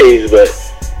nowadays. But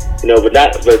you know,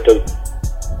 besides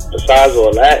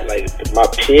all that, like my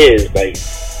peers, like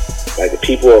the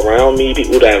people around me,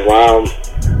 people that rhyme,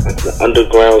 like the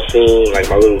underground scene, like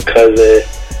my little cousin,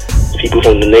 people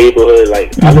from the neighborhood,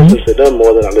 like I listen to them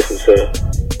more than I listen to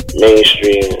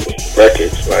mainstream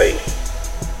records, like,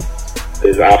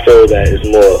 cause I feel that it's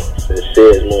more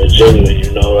sincere, it's more genuine,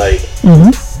 you know, like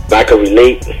I can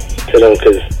relate to them,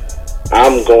 cause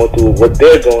I'm going through what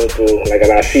they're going through, like,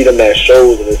 and I see them at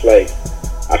shows, and it's like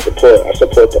I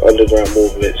support the underground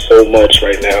movement so much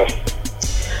right now.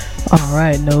 All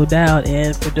right, no doubt.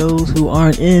 And for those who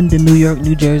aren't in the New York,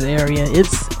 New Jersey area,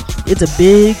 it's a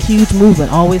big, huge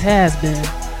movement. Always has been,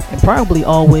 and probably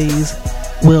always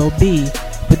will be.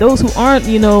 For those who aren't,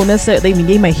 you know, necessarily,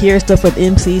 they might hear stuff from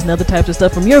MCs and other types of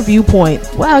stuff. From your viewpoint,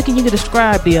 how can you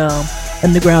describe the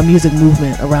underground music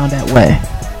movement around that way?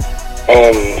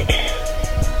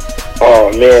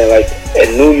 Oh man, like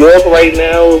in New York right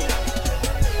now,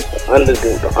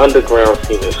 the underground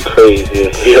scene is crazy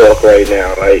in New York right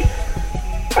now. Like,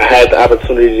 I had the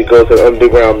opportunity to go to the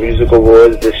Underground Music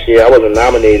Awards this year. I wasn't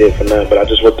nominated for none, but I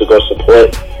just went to go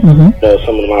support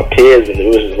some of my peers, and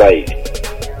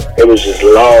it was just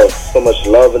love, so much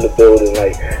love in the building.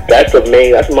 Like that's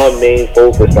my main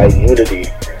focus, like unity.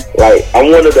 Like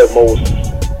I'm one of the most,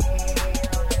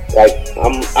 like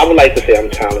I would like to say I'm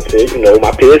talented. You know,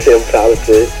 my peers say I'm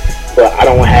talented, but I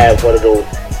don't have one of those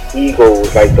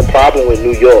egos. Like the problem with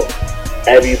New York,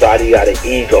 everybody got an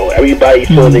ego. Everybody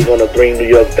feel they're gonna bring New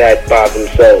York back by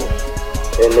themselves,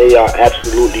 and they are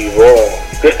absolutely wrong.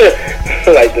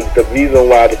 Like the reason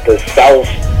why the South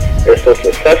is so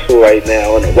successful right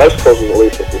now, and the West Coast is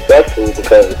always so successful,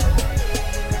 because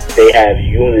they have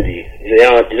unity.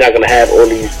 You're not gonna have all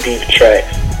these beef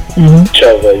tracks each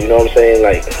other. You know what I'm saying?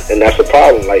 Like, and that's the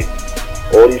problem. Like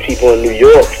all these people in New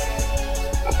York,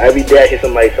 every day I hear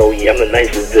somebody say, "Oh yeah, I'm the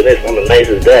nicest to this, I'm the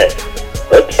nicest that."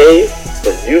 Okay,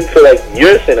 but you feel like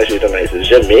you're saying that you're the nicest.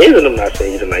 Your man and them not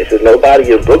saying you're the nicest.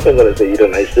 Nobody in Brooklyn gonna say you're the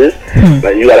nicest.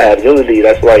 Like you gotta have unity.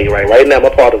 That's why you're right now. I'm a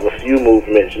part of a few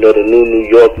movements. You know, the New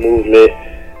York movement,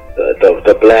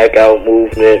 the Blackout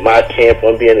movement. My camp,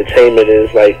 MB Entertainment,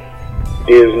 is like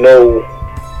there's no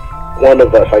one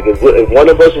of us. Like if one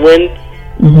of us win,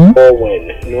 all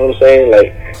win. You know what I'm saying?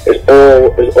 Like it's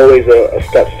always a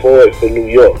step forward for New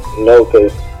York. You know,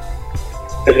 because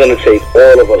it's gonna take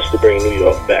all of us to bring New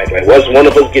York back. Like once one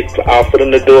of us gets our foot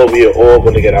in the door, we are all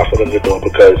gonna get our foot in the door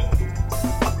because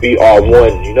we are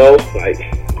one. You know, like.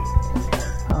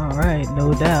 All right,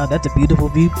 no doubt. That's a beautiful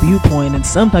viewpoint, and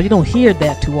sometimes you don't hear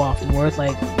that too often. Where it's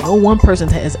like no one person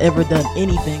has ever done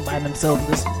anything by themselves,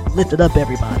 just lifted up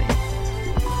everybody.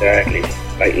 Exactly.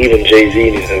 Like even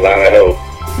Jay-Z needs a lot of help.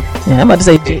 Yeah, I'm about to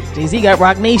say Jay-Z got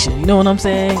Rock Nation. You know what I'm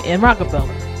saying? And Rockefeller.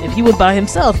 If he was by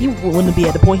himself, he wouldn't be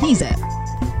at the point he's at.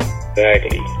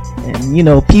 Exactly. And you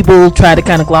know, people try to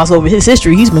kind of gloss over his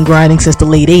history. He's been grinding since the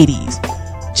late '80s.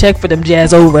 Check for them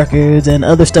Jazz-O records and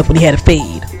other stuff when he had a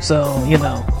fade. So you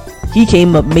know, he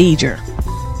came up major.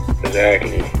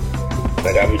 Exactly.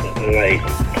 Like I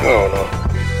don't know.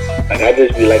 Like I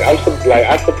just be like I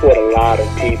support a lot of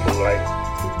people. Like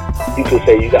you could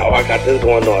say I got this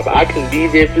going on. If I can be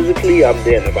there physically, I'm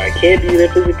there. And if I can't be there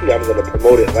physically, I'm gonna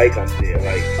promote it like I'm there.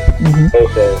 Like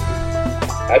also,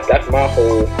 that's my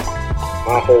whole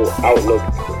outlook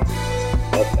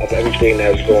of everything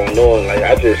that's going on. Like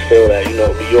I just feel that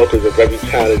New York is a very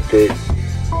talented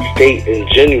state in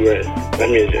general.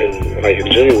 In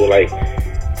general, like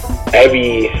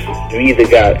we either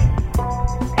got,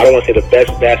 I don't want to say the best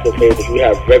basketball players, but we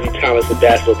have very talented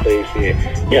basketball players here.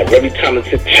 We have very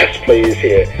talented chess players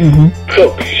here.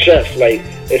 Cooks, chefs, like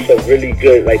it's a really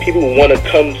good, like people want to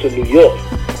come to New York.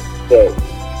 But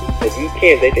if you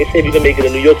can't, they say if you can make it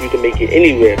in New York, you can make it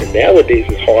anywhere. And nowadays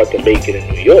it's hard to make it in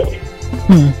New York.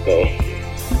 So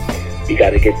you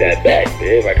got to get that back,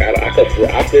 man. Like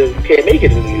I feel you can't make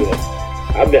it in New York.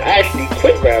 I actually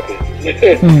quit rapping. I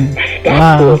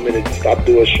stopped for a minute, stopped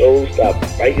doing shows, stopped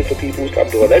fighting for people,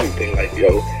 stopped doing everything. Like,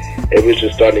 it was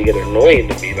just starting to get annoying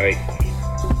to me. Like,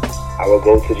 I would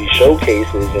go to these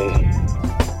showcases and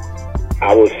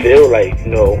I would feel like,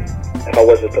 if I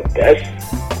wasn't the best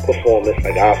performance,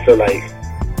 like, I feel like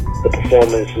the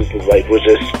performance was just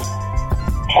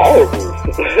horrible.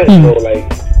 So,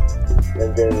 like,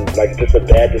 and then, like, just a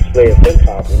bad display of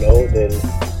hip-hop, then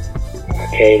I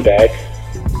came back.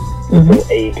 The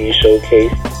AD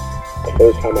showcase. The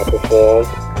first time I performed,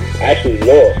 I actually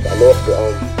lost. I lost to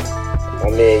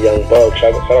my man Young Bug.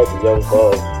 Shout out to Young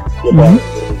Bug.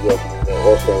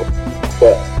 Also,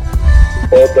 but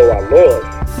although I lost,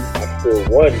 I still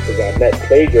won because I met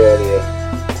Playgirl there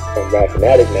from Rap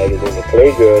Fanatic magazine. The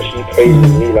Playgirl, she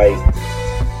praised me like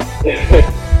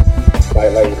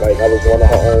I was one of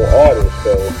her own artists.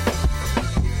 So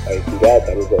like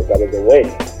that was a win,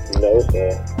 So.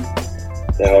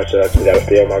 Now I just gotta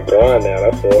stay on my grind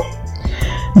now, that's all.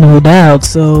 No doubt.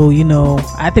 So,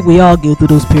 I think we all go through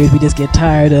those periods we just get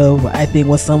tired of. I think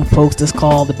what some folks just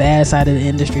call the bad side of the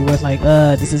industry, where it's like,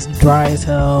 this is dry as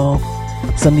hell.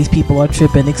 Some of these people are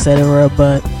tripping, etc.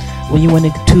 But when you run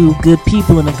into good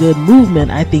people and a good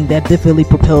movement, I think that definitely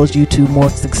propels you to more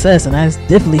success. And I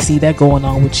definitely see that going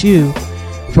on with you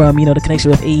from, the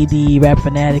connection with AD, Rap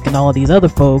Fanatic, and all of these other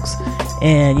folks.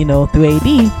 And, through AD,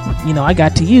 I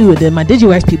got to you, and then my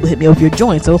DigiWax people hit me with your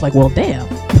joint. So it's like, well, damn,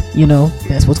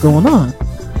 that's what's going on.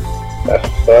 That's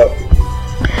what's up.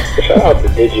 Shout out to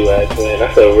DigiWax, man.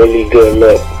 That's a really good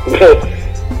look.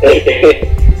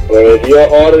 Well, if you're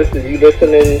an artist and you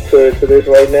listening to this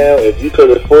right now, if you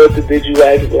could afford the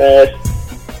DigiWax blast,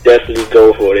 definitely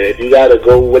go for it. If you gotta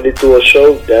go with it to a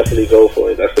show, definitely go for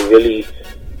it. That's a really,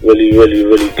 really, really,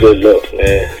 really good look,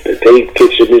 man. They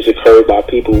get your music heard by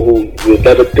people who you would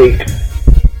never think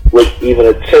would even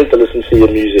attempt to listen to your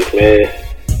music, man.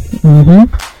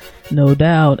 No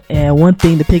doubt. And one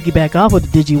thing to piggyback off of the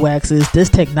DigiWax is this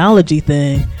technology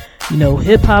thing.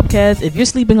 Hip-hop cats, if you're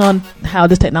sleeping on how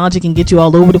this technology can get you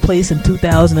all over the place in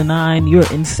 2009, you're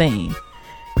insane.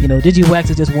 DigiWax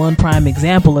is just one prime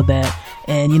example of that.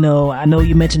 And, I know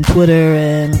you mentioned Twitter,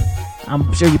 and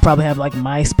I'm sure you probably have like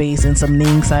MySpace and some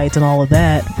Ning sites and all of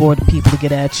that for the people to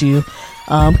get at you.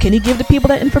 Can you give the people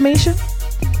that information?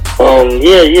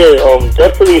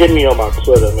 Definitely hit me on my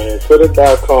Twitter, man.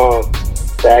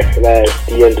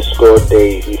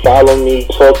 Twitter.com/D_Dave. You follow me,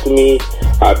 talk to me,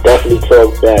 I definitely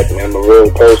talk back, man. I'm a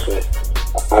real person.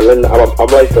 I'm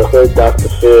like the hood Dr.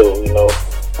 Phil,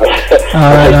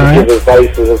 I like to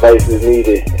give advice is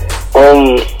needed.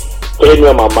 Hit me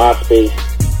on my MySpace.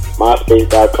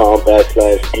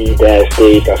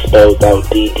 MySpace.com/D-Dave. I spelled out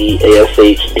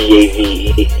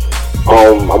DDASHDAVE.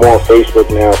 I'm on Facebook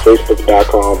now.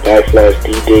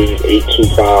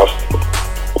 Facebook.com/DDave825.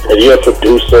 If you're a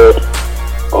producer,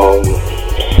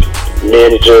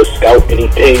 manager, scout,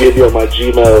 anything, hit me on my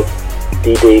Gmail,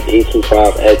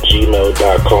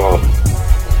 ddave825@gmail.com.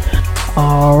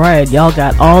 Alright, y'all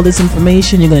got all this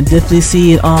information. You're going to definitely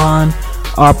see it on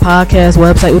our podcast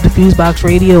website with the Fusebox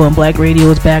Radio and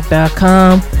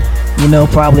blackradiosback.com. You know,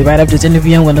 probably right after this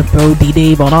interview, I'm going to throw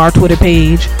D-Dave on our Twitter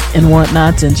page and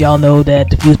whatnot, since y'all know that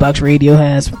the Fusebox Radio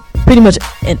has pretty much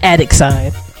an addict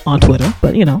side on Twitter.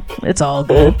 But, you know, it's all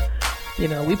good. You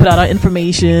know, we put out our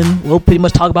information. We'll pretty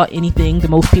much talk about anything to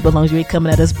most people, as long as you ain't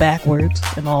coming at us backwards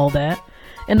and all that.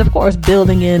 And, of course,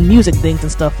 building in music things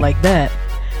and stuff like that.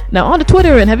 Now, on the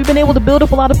Twitter, and have you been able to build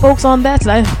up a lot of folks on that?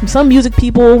 Some music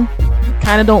people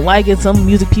kind of don't like it. Some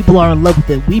music people are in love with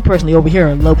it. We personally over here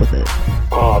are in love with it.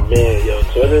 Oh, man, yo,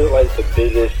 Twitter is like the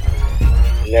biggest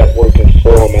networking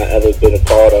forum I've ever been a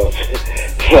part of.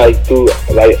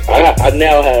 I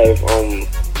now have,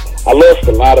 I lost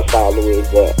a lot of followers,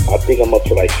 but I think I'm up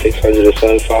to like 600 or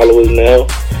something followers now.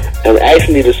 And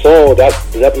actually, the song,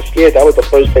 Never Scared, that was the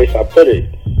first place I put it.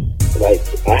 Like,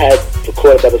 I had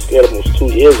recorded Never Scared almost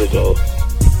 2 years ago.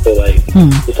 So, like,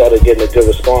 we started getting a good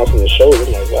response from the show.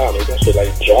 I'm like, wow, maybe I should, like,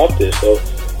 drop this. So,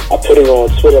 I put it on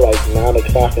Twitter, like, 9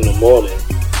 o'clock in the morning.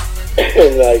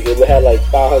 And, like, it had, like,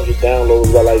 500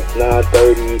 downloads by, like,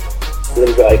 9:30. It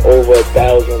was, like, over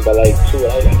 1,000 by, like, 2.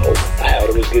 I was like, oh, wow,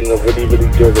 it was getting a really, really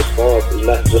good response. It's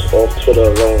not just off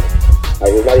Twitter alone.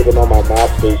 Like, it's not even on my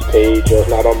MySpace page, or it's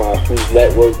not on my Who's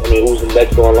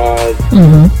Next online.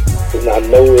 It's not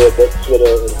nowhere but Twitter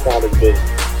and Sonic Bit.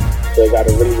 So I got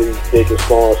a really, really big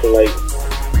response. And like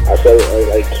I said,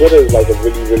 like Twitter is like a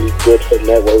really, really good for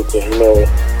networking. You know,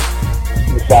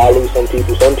 you follow some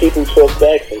people talk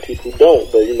back, some people don't.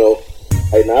 But you know,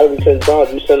 like 9 out of 10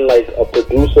 times, you send like a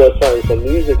producer or something some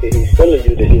music, and he's telling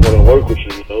you that he want to work with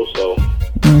you. You know, so.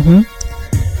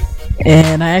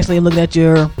 And I actually am looking at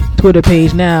your Twitter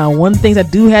page now. One thing I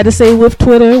do have to say with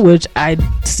Twitter, which I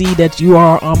see that you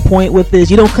are on point with, is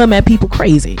you don't come at people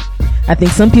crazy. I think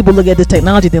some people look at this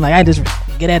technology thing like I just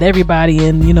get at everybody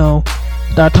and, you know,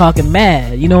 start talking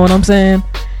mad. You know what I'm saying?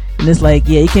 And it's like,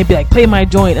 yeah, you can't be like, play my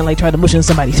joint and like try to mush in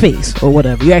somebody's face or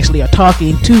whatever. You actually are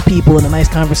talking to people in a nice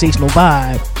conversational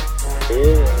vibe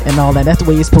and all that. That's the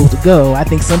way you're supposed to go. I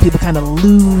think some people kind of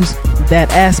lose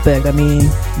that aspect. I mean,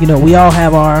 you know, we all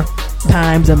have our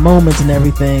times and moments and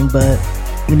everything, but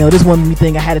you know, this one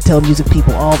thing I had to tell music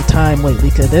people all the time lately,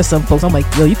 because there's some folks I'm like,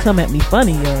 yo, you come at me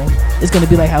funny, yo, it's gonna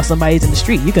be like how somebody's in the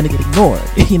street, you're gonna get ignored.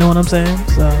 You know what I'm saying?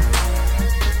 So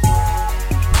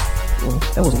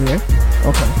that was weird.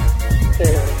 Okay,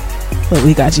 but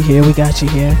we got you here.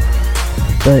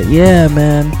 But yeah,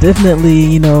 man, definitely,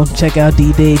 you know, check out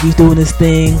D-Dave. He's doing his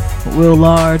thing real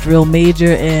large, real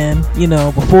major, and you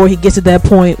know, before he gets to that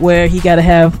point where he gotta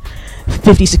have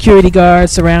 50 security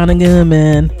guards surrounding him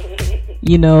and,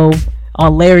 you know,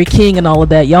 on Larry King and all of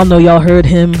that, y'all know, y'all heard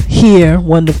him here,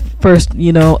 one of the first,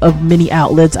 you know, of many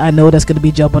outlets I know that's going to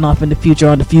be jumping off in the future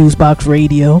on the Fusebox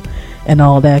Radio and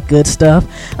all that good stuff.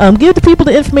 Give the people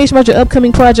the information about your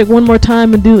upcoming project one more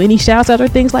time and do any shouts out or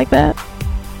things like that.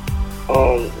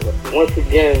 Once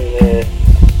again, man,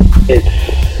 it's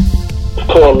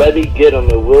called Let Me Get 'Em.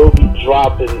 It will be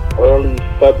dropping early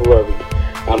February.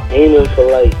 I'm aiming for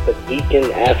like the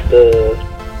weekend after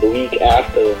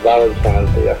Valentine's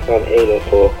Day. That's what I'm aiming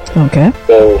for. Okay.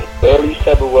 So early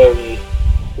February,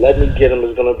 Let Me Get 'Em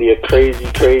is gonna be a crazy,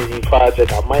 crazy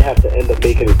project. I might have to end up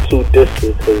making it 2 discs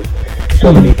because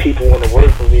so many people want to work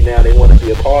with me now. They want to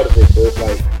be a part of it. So it's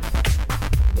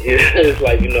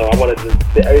like, you know, I want to just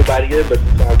fit everybody in, but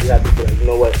sometimes you have to be like, you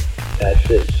know what, that's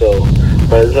it. So,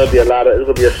 but it's gonna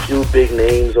be a few big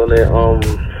names on there.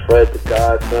 Fred the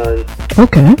Godson.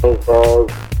 Okay.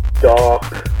 Dark,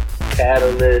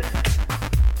 Catalyst,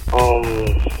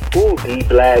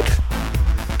 D-Black,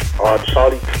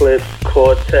 Charlie Clips,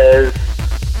 Cortez.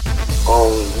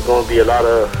 There's gonna be a lot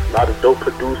of dope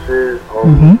producers.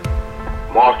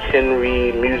 Mark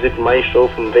Henry, Music Maestro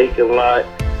from Vacant Lot,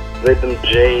 Rhythm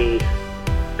J,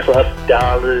 Plus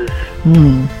Dollars.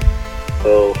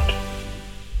 So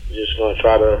just gonna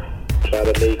try to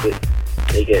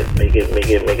make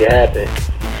it happen.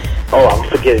 Oh, I'm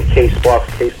forgetting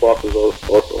K-Sparks. K-Sparks is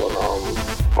also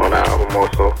on the album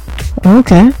also.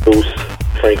 Okay. Bruce,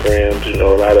 Frank Rams, you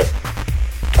know, a lot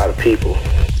of people.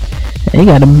 They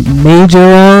got a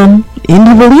major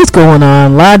indie release going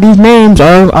on. A lot of these names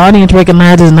our audience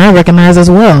recognizes and I recognize as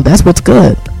well. That's what's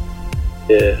good.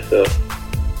 Yeah, so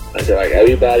like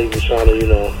everybody was trying to, you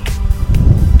know,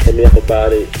 hit me up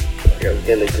about it. Like, I was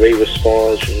getting a great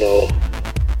response, you know.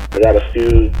 I got a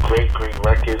few great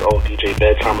records. Oh, DJ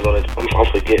Bedtime is on it. I'm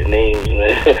forgetting names,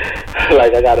 man.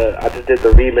 Like I just did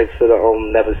the remix to the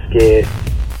Never Scared.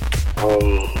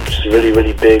 Just really,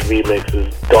 really big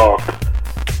remixes. Dark,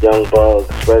 Young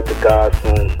Bug, Fred the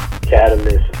Godson,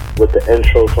 Catalyst, with the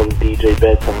intro from DJ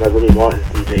Bedtime. I really want his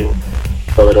DJ.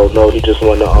 So I don't know. He just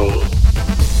won the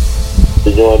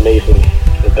Young Mason,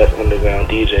 the best underground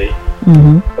DJ.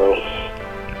 Mm-hmm. So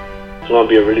it's gonna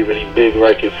be a really, really big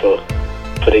record for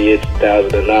the year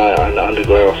 2009 on the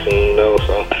underground scene, you know.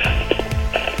 So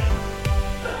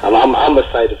I'm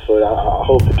excited for it. I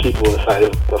hope the people are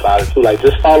excited about it too. Like,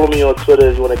 just follow me on Twitter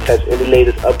if you want to catch any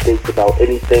latest updates about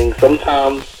anything.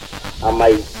 Sometimes I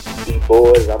might be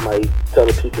bored. I might tell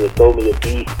the people to throw me a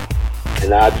beat,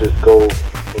 and I just go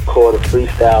record a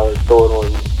freestyle and throw it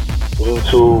on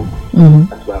YouTube. Mm-hmm.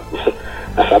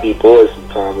 That's why I be bored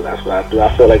sometimes, and that's what I do.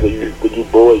 I feel like when you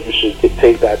bored, you should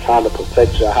take that time to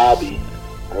perfect your hobby.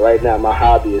 And right now, my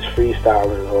hobby is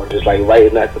freestyling or just like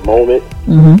writing at the moment.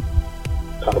 Mm-hmm.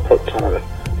 Trying to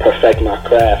perfect my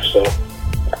craft. So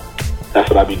that's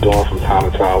what I be doing from time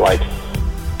to time. Like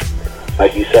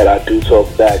you said, I do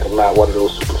talk back. I'm not one of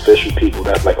those superficial people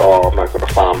that's like, oh, I'm not gonna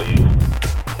follow you.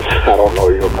 I don't know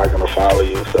you. I'm not gonna follow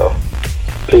you. So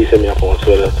please hit me up on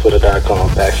Twitter,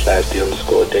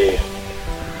 twitter.com/D_Dave.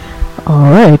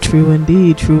 Alright, true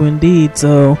indeed.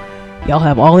 So y'all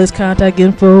have all his contact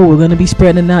info. We're gonna be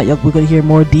spreading it out. We're gonna hear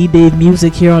more D-Dave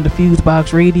music here on the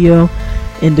Fusebox Radio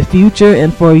in the future.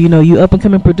 And for you up and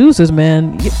coming producers,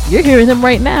 man, you're hearing him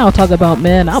right now talk about,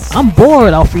 man, I'm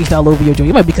bored, I'll freestyle over your joint.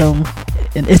 You might become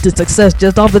an instant success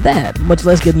just off of that, much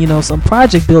less getting some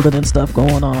project building and stuff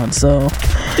going on. So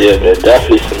yeah, man,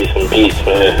 definitely send me some beats,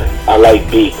 man. I like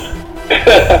beats.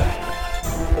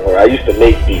 Or I used to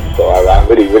make beats, so I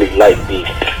really, really like beats.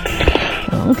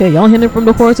 Okay, y'all hearing it from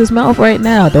the horse's mouth right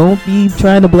now. Don't be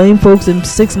trying to blame folks in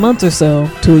 6 months or so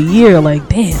to a year. Like,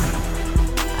 damn,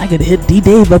 I could hit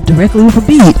D-Dave up directly with a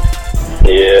beat.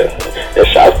 Yeah, and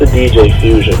shouts to DJ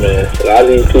Fusion, man. A lot of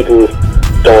these people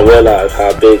don't realize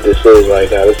how big this is right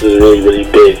now. This is really, really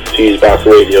big. Fusebox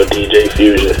Radio, DJ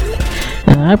Fusion.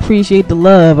 And I appreciate the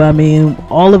love. I mean,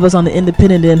 all of us on the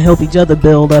independent end help each other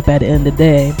build up at the end of the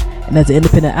day. And as an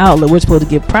independent outlet, we're supposed to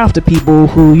give props to people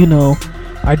who,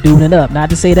 are doing it up. Not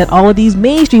to say that all of these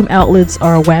mainstream outlets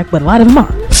are whack, but a lot of them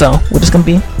are. So we're just going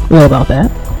to be real about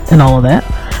that and all of that.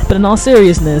 But in all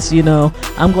seriousness,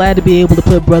 I'm glad to be able to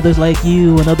put brothers like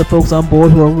you and other folks on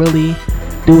board who are really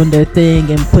doing their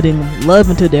thing and putting love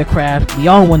into their craft. We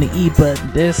all want to eat, but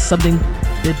there's something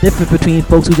different between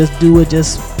folks who just do it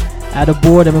just out of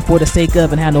boredom and for the sake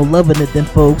of and have no love in it than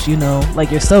folks,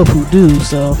 like yourself who do.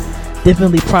 So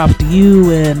definitely props to you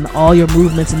and all your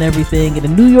movements and everything. And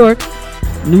in New York,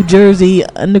 New Jersey,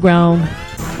 underground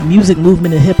music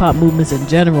movement and hip-hop movements in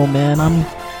general, man,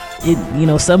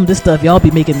 some of this stuff y'all be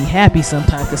making me happy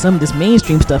sometimes, because some of this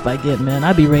mainstream stuff I get, man,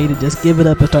 I'd be ready to just give it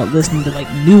up and start listening to like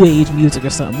new age music or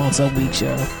something on some week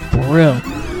show, for real.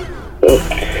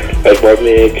 Like my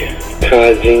man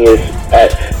Con Genius,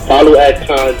 follow at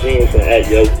Con Genius and at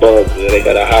Young Bugs, man. They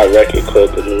got a hot record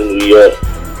called The New York.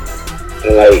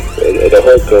 And like the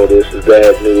hook on this is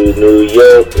that New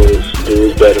York is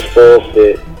dudes better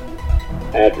forfeit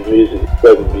after music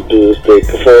doesn't be dudes take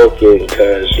a forfeit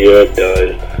cause you're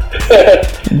done.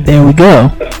 There we go.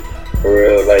 For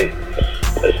real, like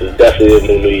this is definitely a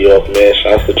New York, man.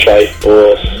 Shouts to Trife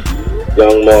Boss,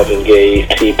 Young Marvin Gaye,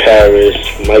 T Paris,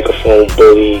 Microphone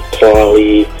Bully, Quan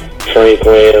Lee, Frank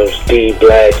Rams, D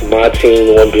Black, My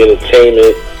Team, One B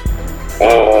Entertainment,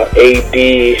 AD,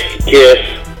 Gift,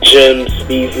 Jim,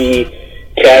 Speezy,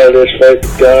 Catalyst, Frank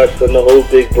Gus, and the whole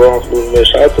big Bronx movement.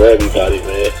 Shout out to everybody,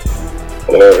 man.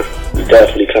 We're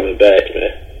definitely coming back,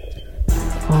 man.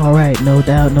 Alright, no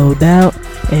doubt.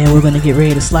 And we're going to get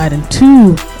ready to slide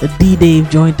into the D-Dave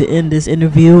joint to end this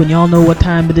interview. And y'all know what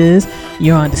time it is.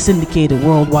 You're on the syndicated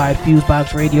worldwide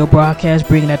Fusebox Radio broadcast,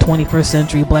 bringing that 21st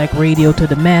century black radio to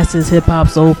the masses, hip-hop,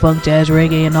 soul, funk, jazz,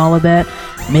 reggae, and all of that.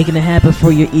 Making it happen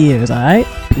for your ears, alright?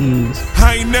 Peace.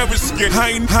 I ain't never scared.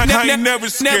 I ain't never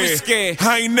scared.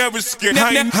 I ain't never scared. I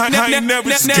ain't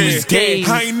never scared. I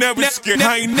ain't never scared.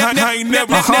 I ain't never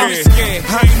scared.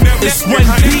 It's when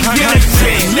we get a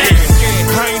chance.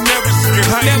 I ain't never scared.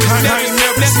 I ain't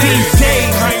never scared. I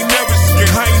ain't never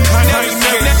scared. I ain't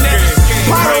never scared.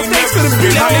 Pyro, thanks for the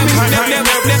beat,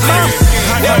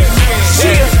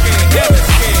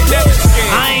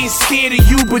 I ain't scared of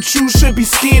you, but you should be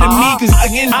scared of me, cause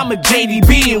again, I'm a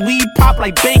JDB and we pop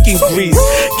like bacon grease.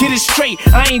 Get it straight,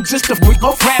 I ain't just a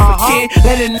rapper kid.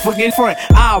 Let it forget front,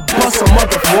 I'll bust a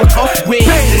motherfucker with.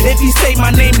 If you say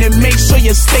my name, then make sure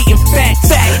you're stating facts.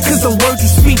 Cause the words you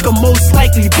speak will most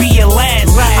likely be your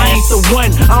last. I ain't the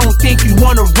one. I don't think you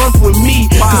wanna run with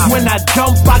me. Cause when I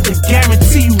dump, I can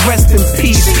guarantee you rest in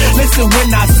peace. Listen when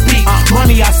I speak,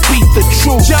 money, I speak the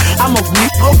truth. I'm a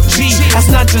OG, that's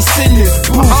not just in this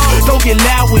booth. Don't get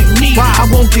loud with me, I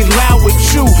won't get loud with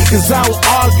you. Cause I don't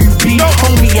argue, B.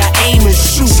 Homie, I aim and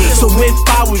shoot. So if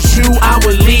I was you, I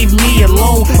would leave me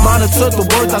alone. Monitor the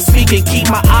words I speak and keep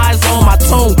my eyes on my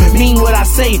tone. Mean what I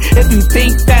say. If you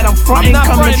think that I'm frontin',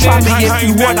 come and try me if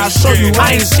you want. I'll show you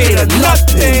I ain't scared of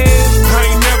nothing. I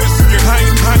ain't never scared. I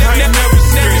ain't never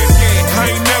scared. I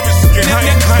ain't never scared. I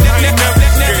ain't never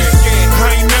scared. I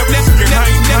ain't never scared. I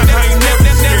ain't never scared.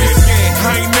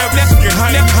 I ain't never scared. I ain't never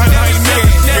scared.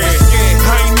 I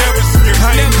ain't never scared.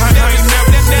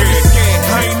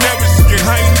 I ain't never scared. I ain't never scared. I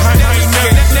ain't never scared.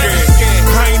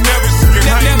 I ain't never scared.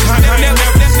 I ain't never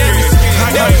scared.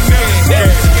 I ain't never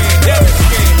scared.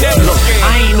 Look,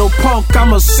 I ain't no punk,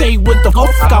 I'ma say what the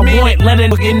fuck I want. Let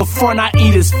it in the front, I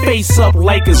eat his face up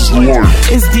like a slut.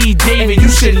 It's D. David, you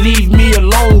should leave me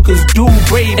alone. Cause dude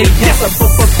brave, and yes, I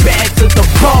put back to the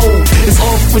bone. It's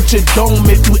off with your dome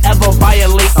if you ever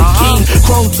violate the king.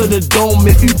 Chrome to the dome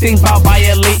if you think about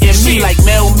violating me. Like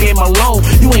Mailman Malone,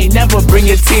 you ain't never bring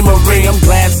your team a ring. I'm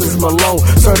Glasses Malone,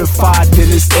 certified in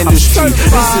this industry.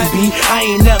 Listen, B, I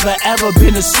ain't never ever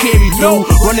been a scary dude.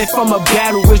 Running from a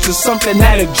battle, which is something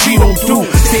that a G don't do.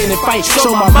 Stand and fight,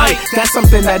 show my might, that's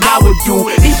something that I would do.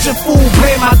 Eat your food,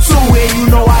 play my tune, and you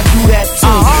know I do that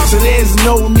too. So there's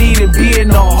no need in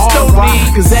being a hard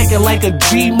rock. Cause acting like a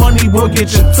G money will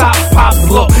get your top pop.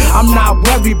 Look, I'm not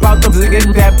worried about them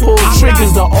getting that pull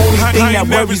triggers. The only thing that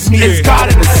worries me is God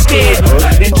and the scared. I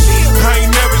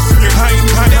ain't never scared. I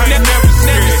ain't never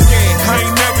scared. I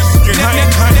ain't never scared. I ain't never scared. I ain't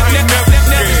never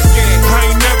scared. I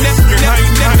ain't never scared. I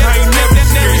ain't never scared.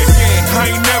 I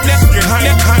ain't never scared. I ain't never scared. I ain't never scared. I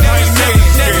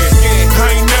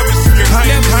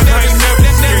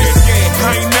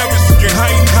ain't never scared. I ain't never scared. I ain't never scared. I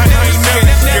ain't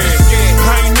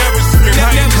never scared.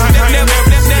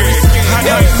 I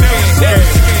ain't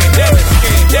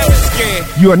never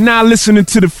scared. You are now listening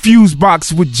to the Fuse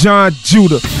Box with John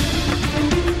Judah.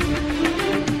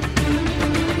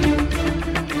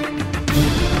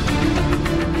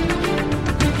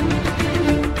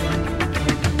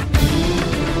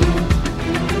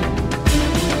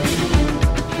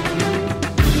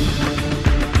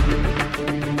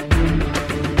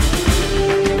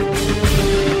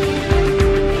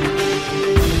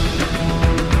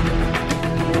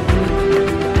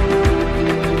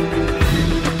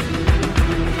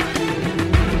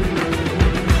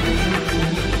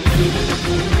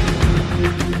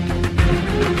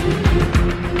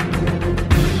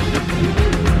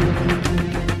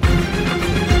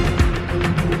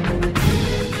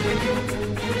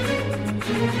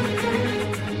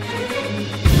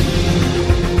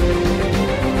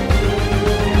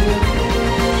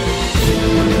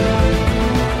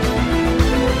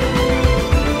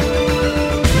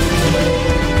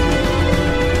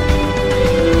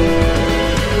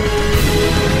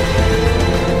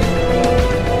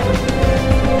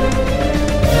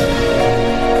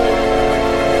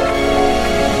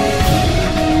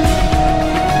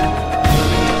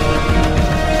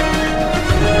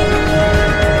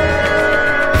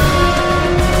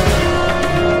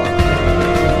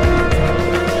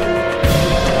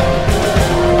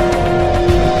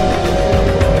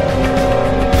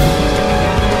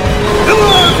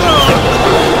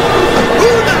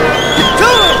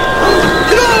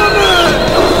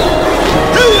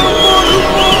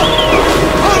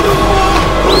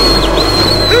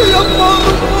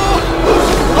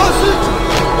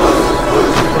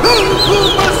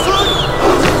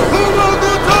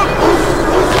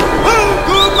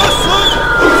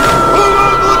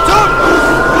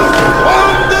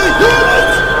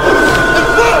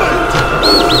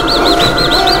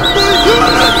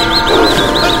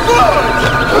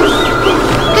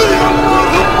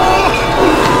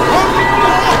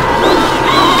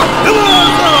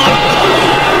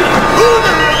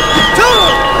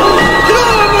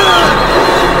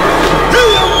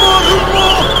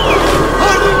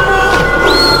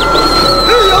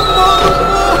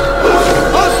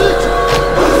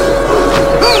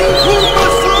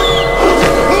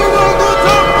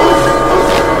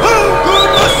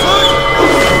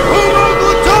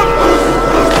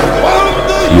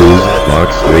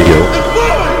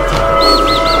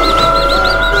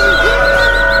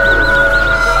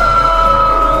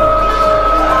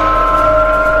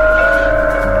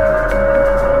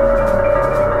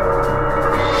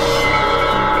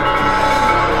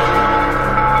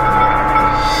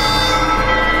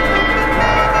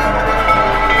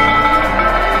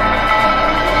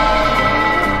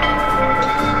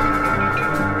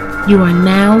 You are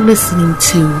now listening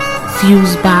to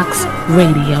Fusebox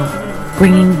Radio,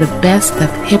 bringing the best of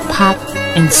hip-hop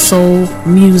and soul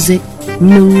music,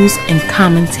 news, and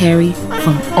commentary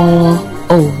from all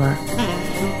over.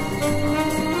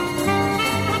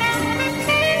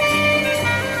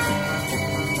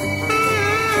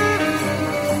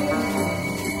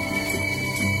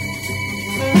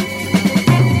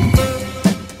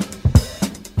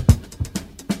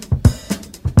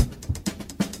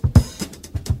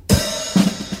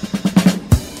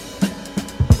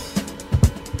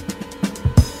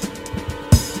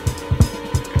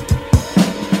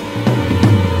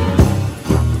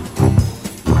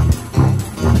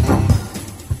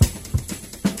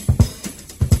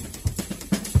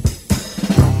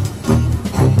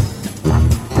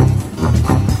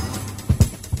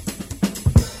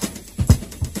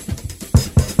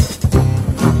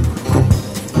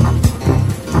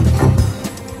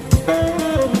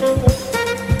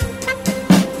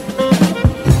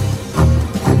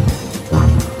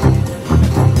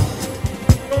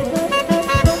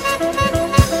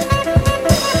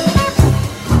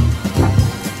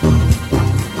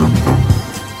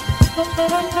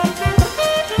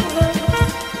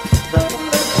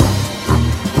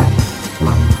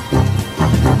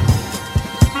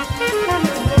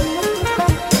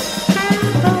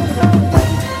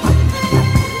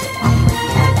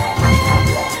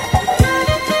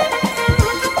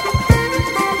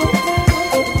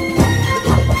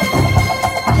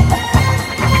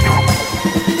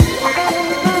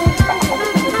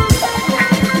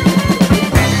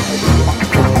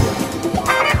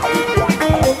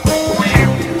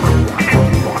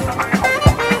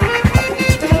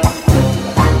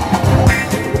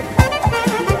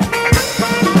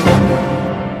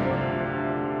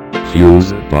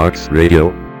 Fusebox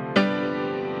Radio.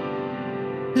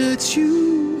 It's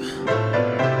you.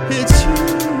 It's you.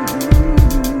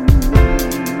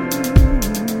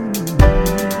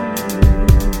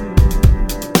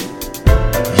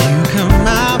 You come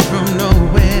out from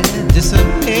nowhere,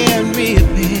 disappear and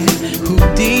reappear.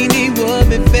 Houdini would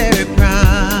be very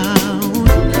proud.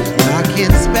 I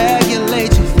can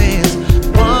speculate your fears,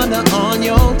 wonder on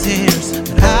your tears,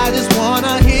 but I just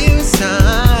wanna hear a sound.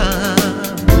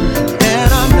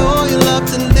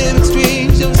 To live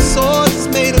extremes, your soul is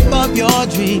made above your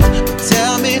dreams.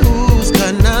 Tell me who's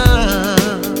gonna.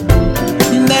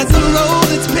 That's a road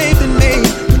that's paved and made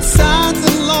with signs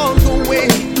along the way.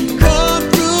 Come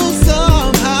through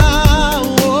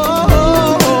somehow.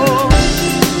 Oh,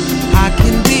 I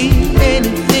can be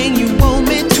anything you want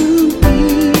me to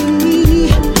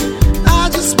be. I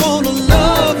just wanna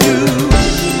love you,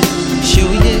 show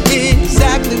you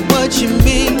exactly what you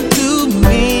mean to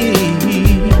me.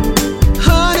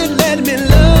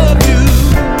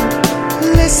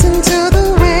 Listen to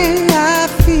the way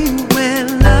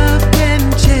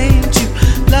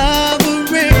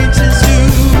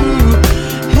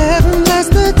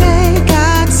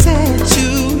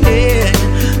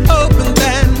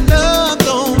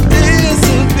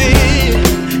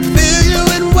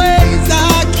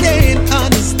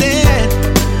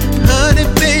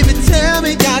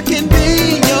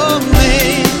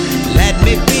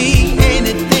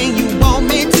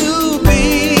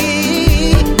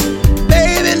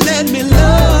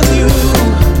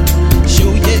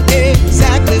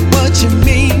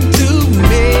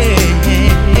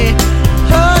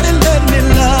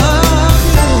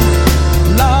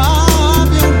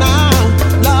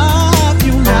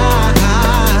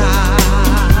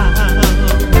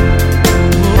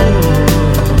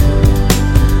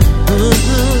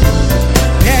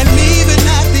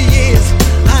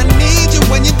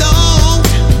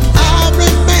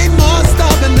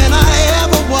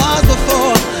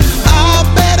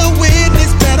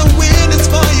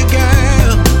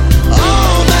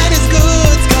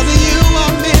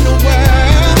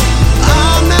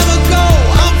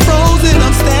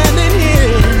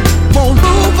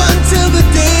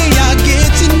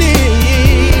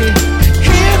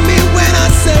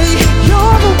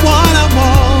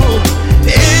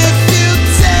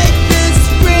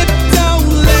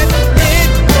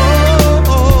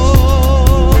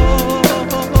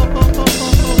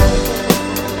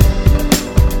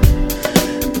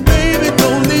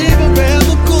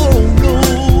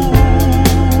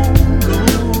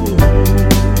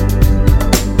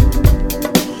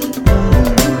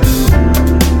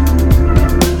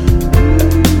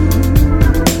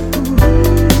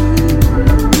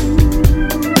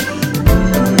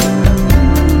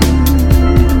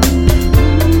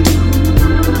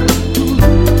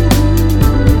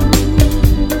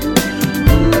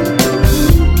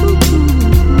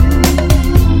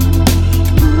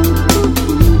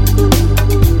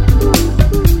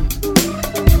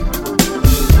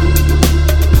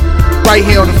right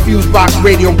here on the Fusebox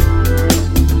Radio.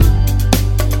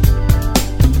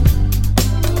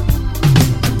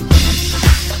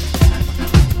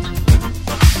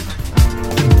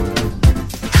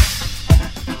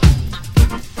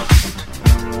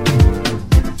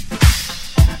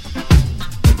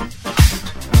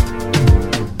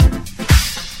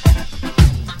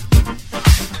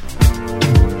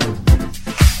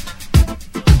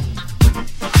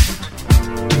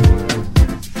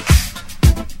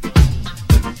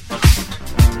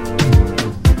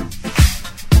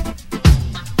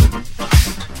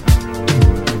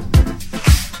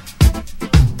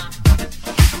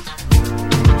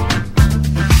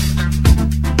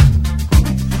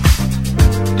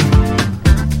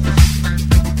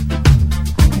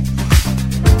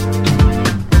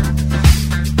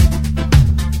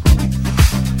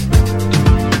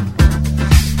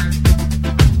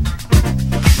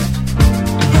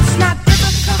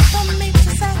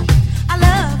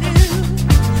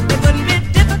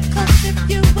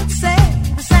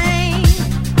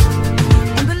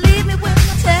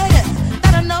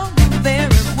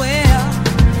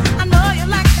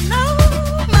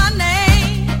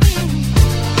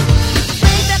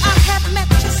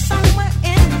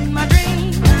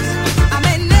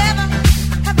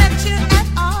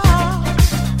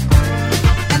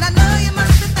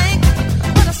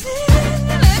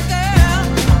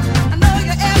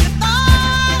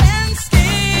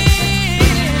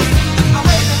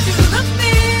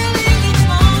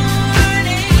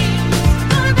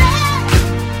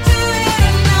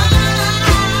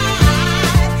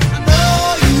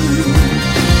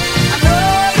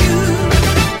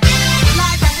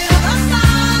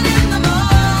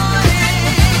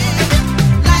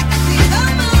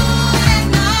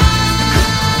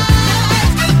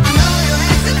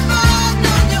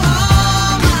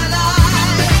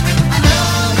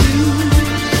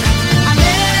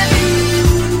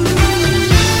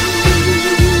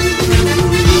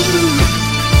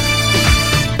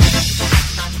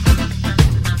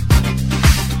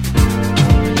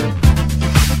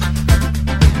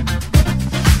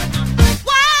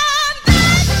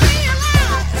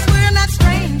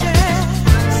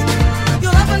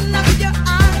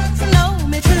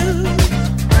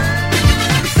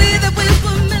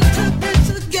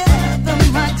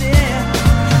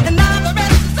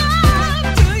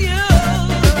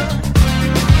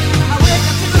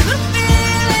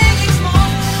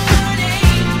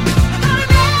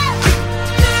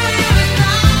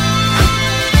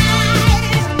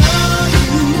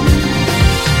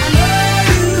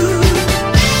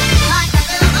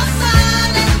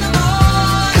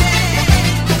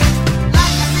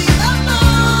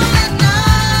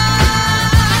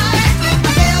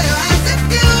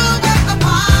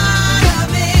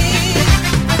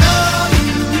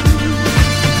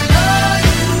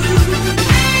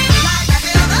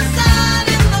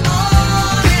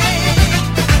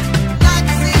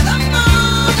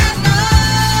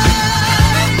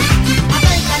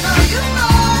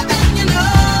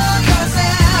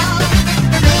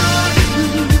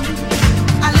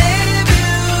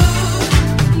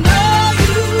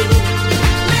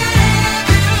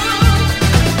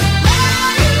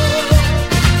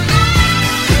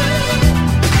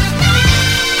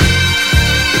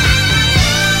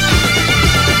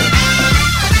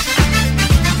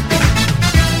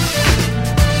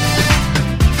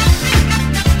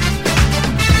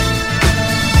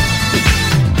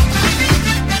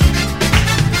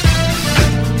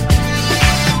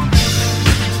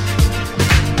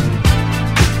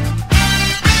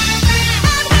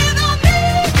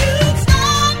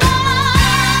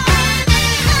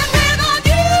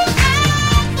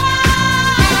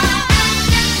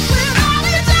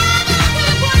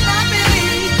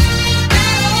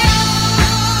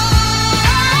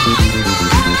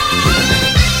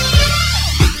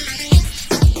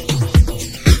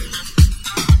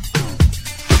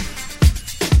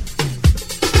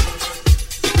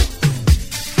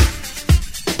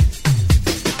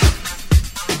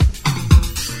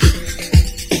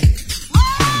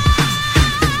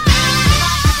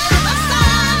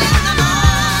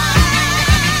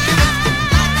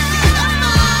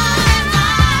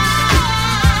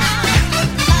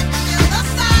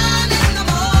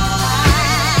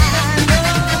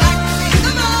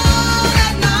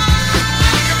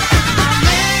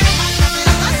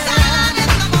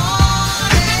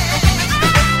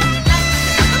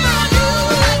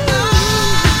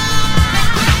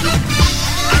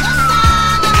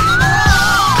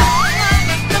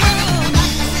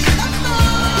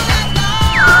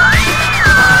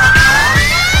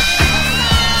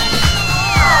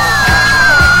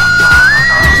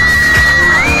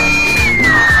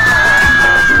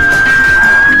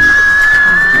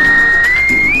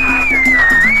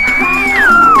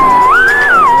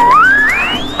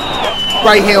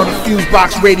 right here on the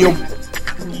Fusebox Radio.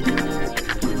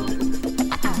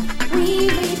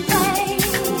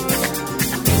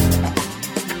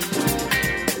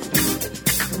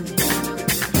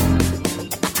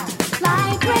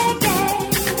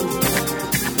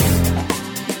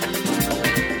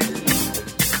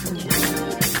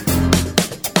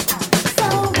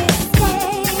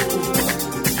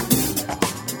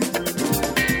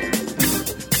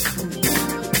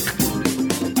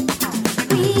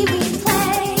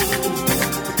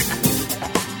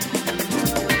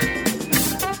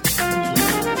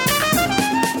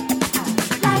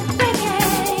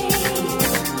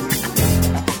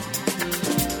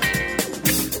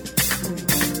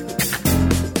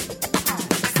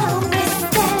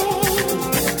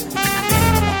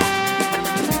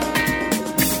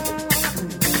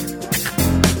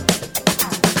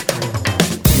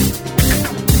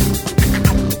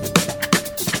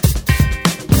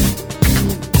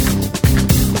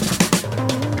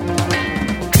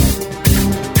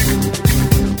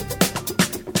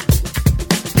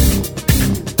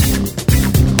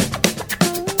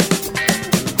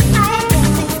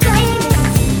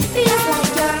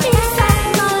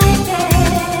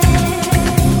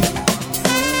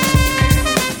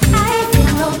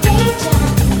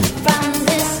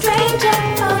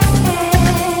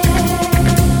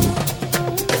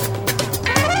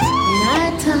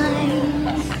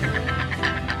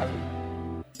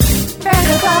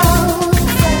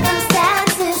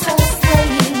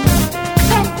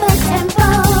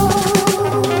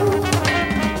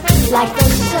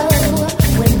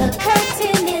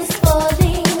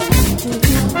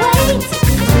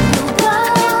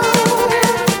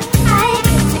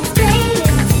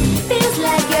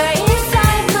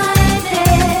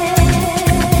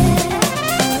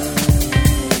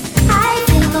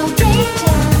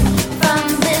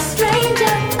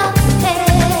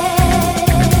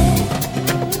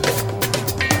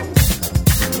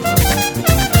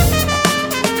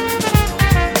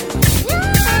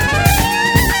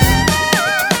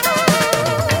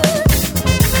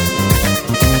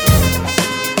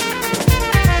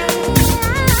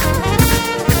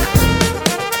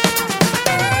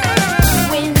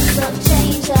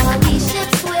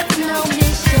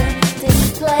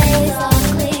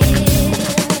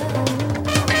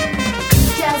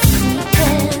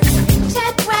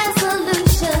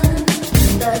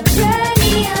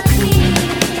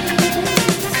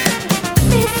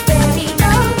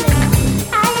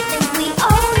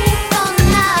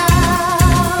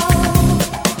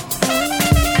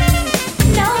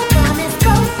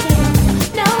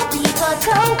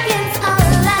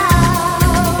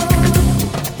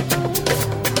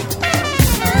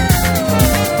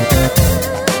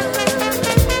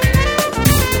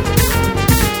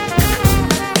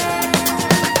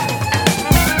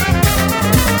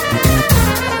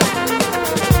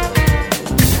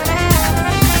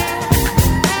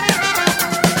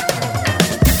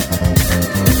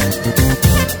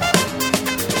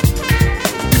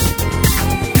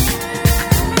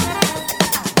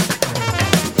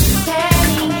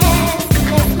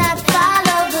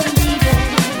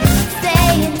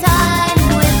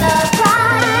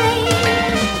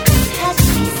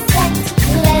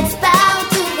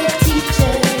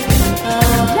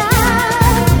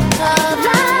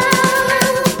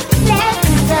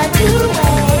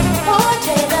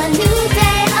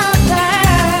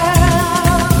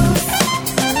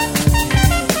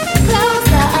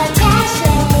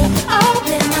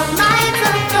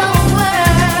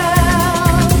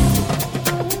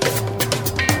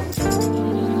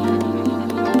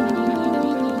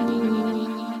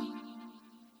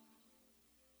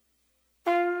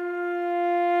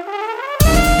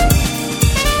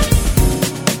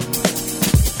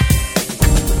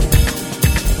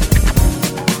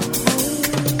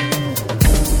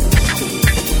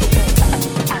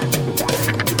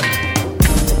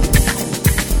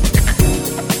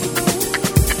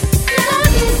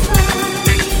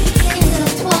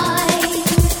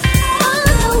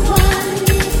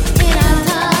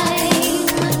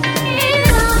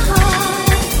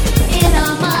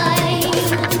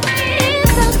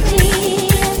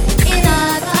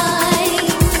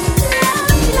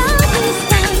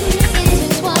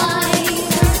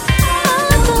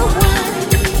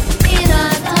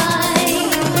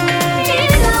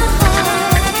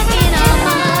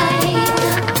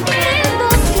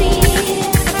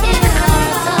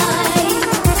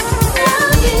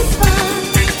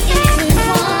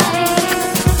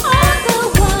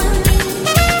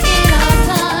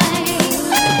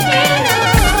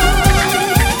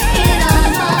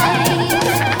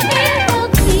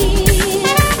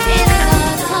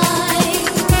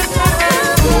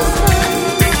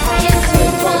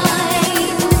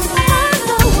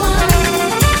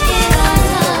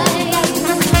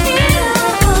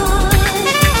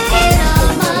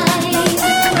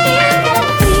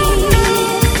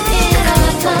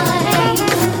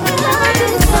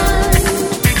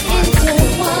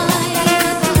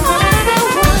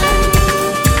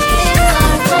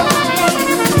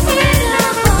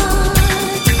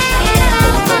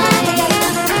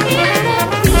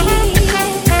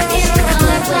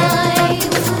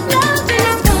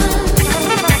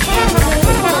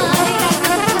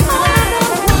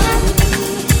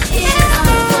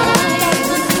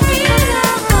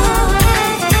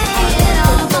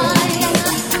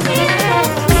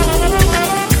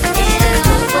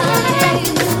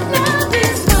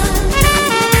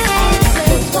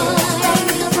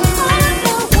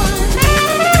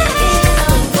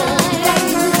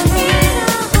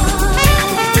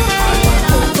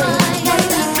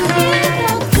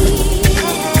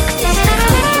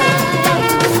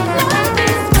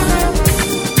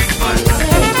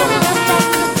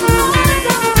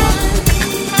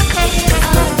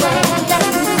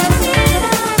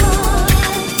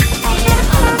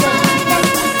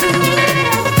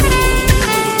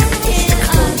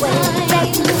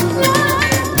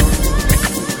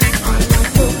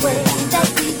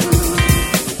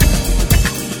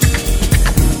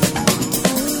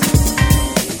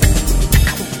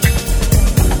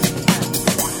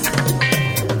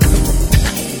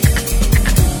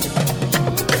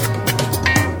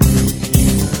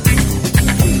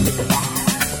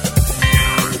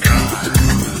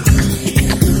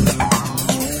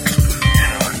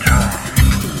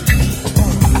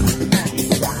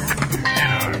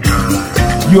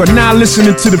 You are now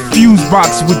listening to the Fuse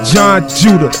Box with John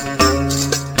Judah.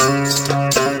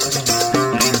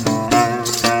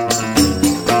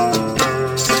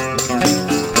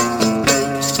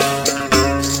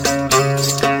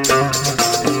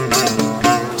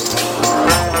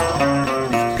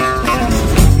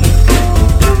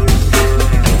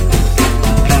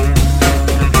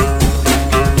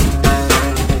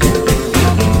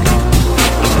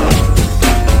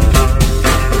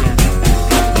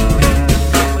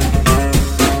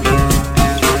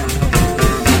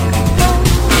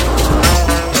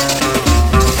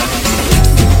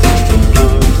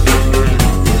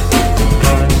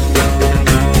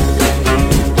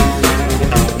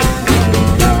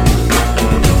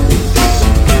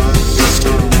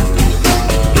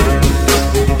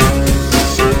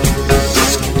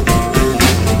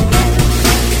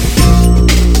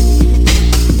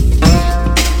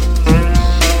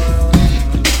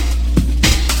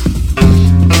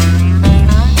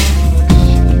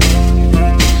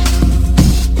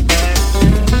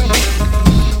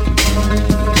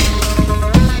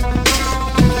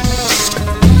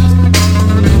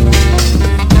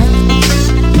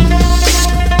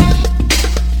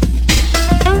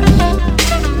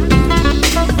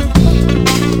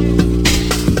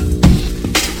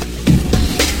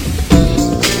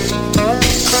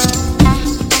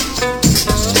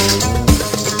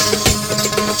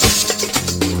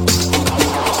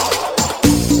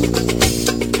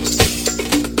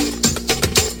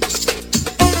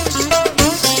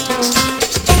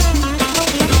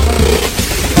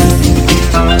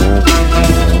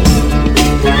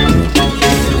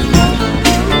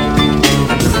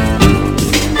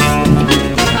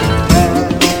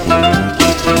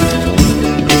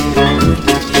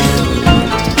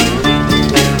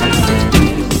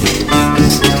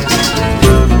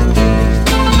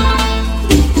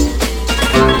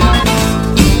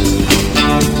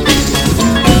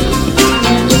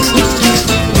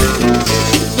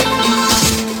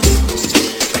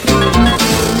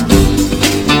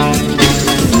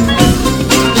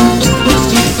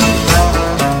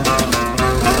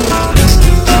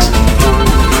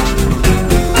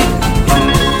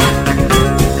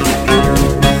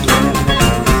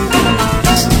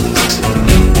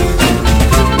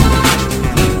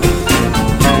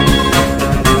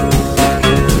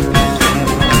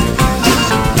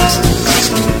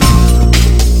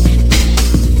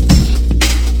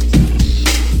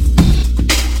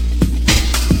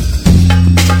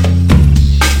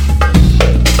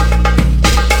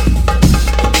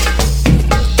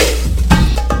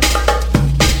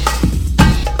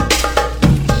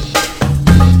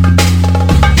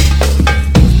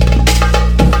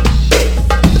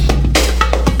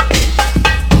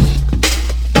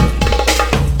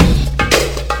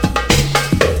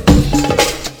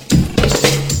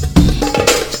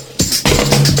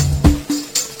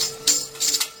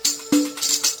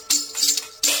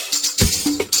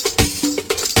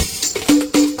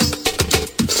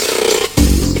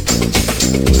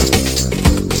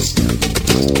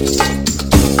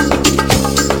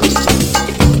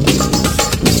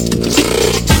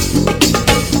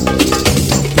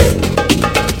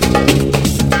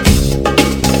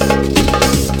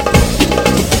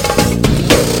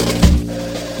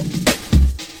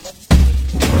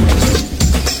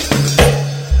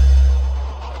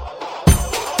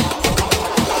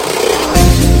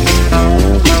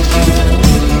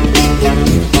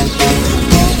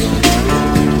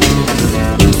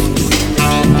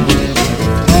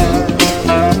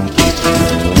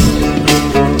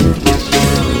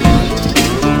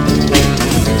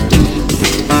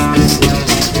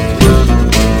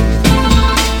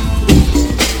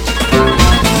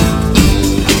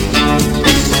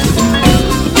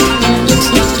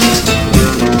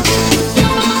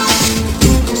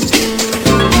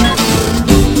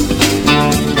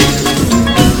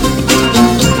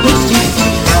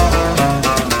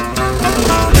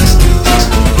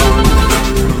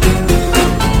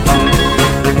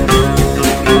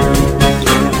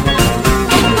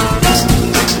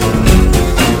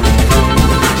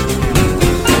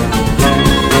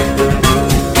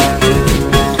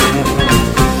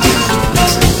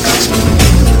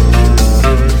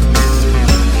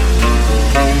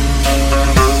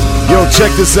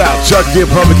 Check this out, Chuck D,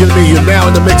 Public Enemy. You're now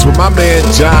in the mix with my man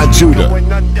John Judah.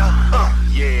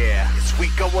 Yeah, is we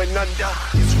going under?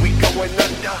 Is we going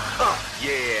under?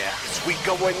 Yeah, is we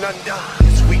going under?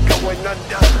 Is we going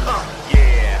under?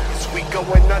 Yeah, is we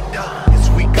going under?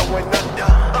 Is we going under?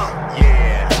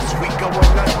 Yeah, is we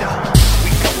going under?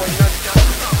 We going under?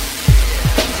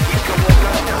 Is we going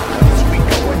under? Is we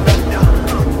going under?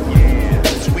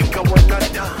 Yeah, is we going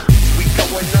under? Is we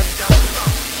going under?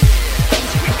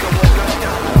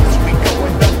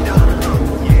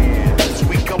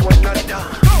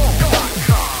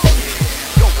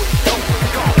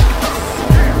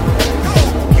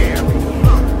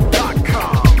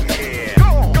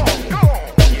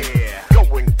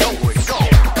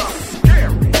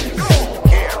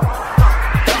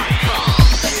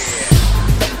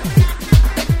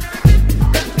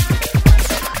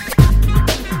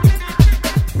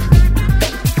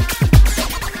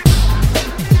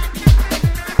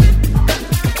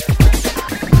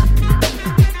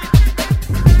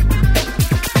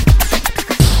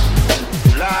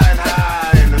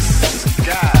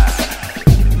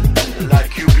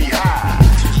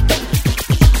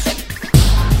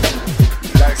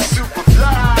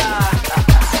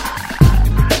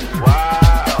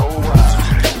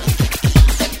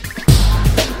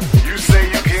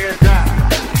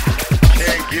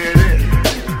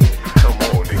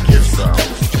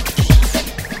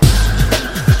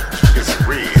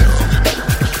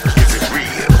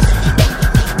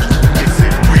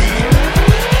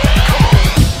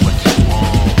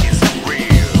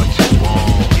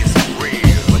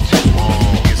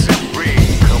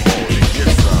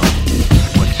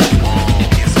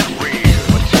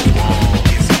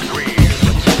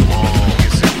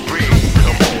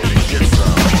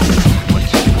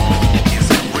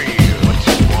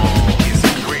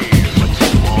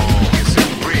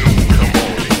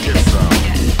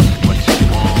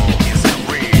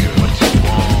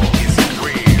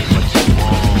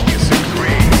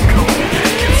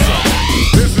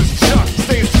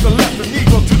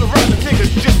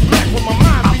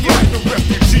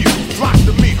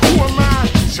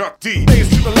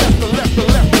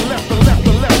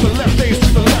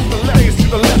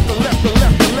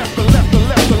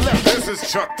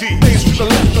 D. Bass to the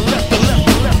left, the left, the left, the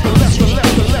left, the left, the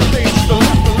left, the left. Bass to the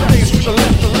left, the left, bass to the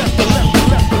left, the left, the left, the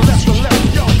left, the left, the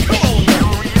left. Yo, come on now.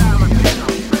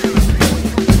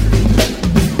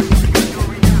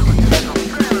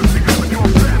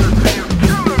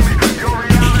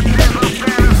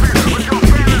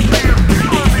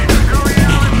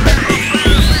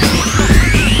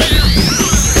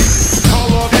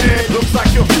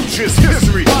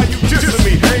 History. Why you dissing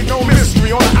me? Ain't no mystery.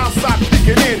 On the outside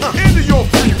peeking into your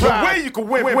free ride. Where you can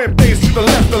win bass to the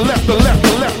left, the left, the left,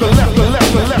 the left, the left, the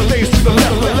left, the left, bass to the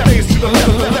left, the left, bass to the left,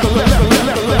 the left, the left, the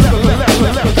left, the left, the left, the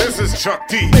left. This is Chuck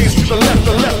D. Bass to the left,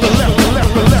 the left, the left, the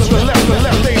left, the left, the left, the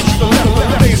left, bass to the left, the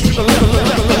left, bass to the left, the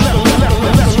left, the left, the left,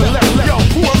 the left, the left. Yo,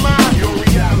 who am I? Your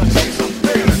reality's a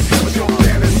fantasy, but your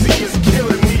fantasy is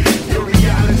killing me. Your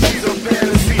reality's a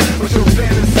fantasy, but your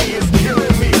fantasy is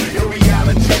killing me. Your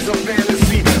reality's a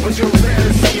fantasy, but your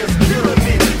fantasy is killing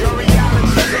me. Your reality's a fantasy, but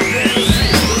your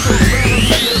fantasy is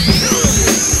killing me.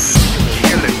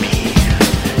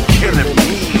 Killing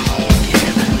me,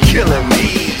 killing me,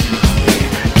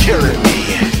 killing me, killing me.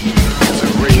 Is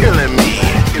it real? Killing me,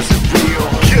 is it real?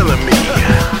 Killing me,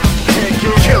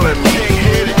 killing me,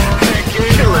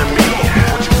 killing me.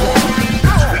 What you want?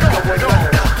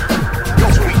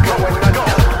 This week going under.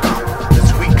 This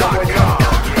week going under.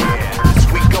 This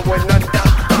week going under.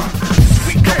 This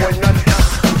week going under.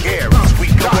 Yeah, this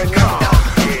week going under.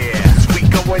 Yeah, this week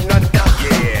going under.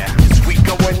 Yeah, this week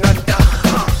going under.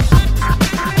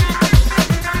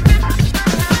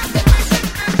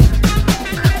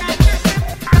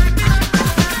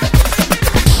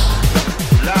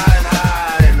 Flying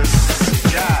high in the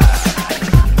sky,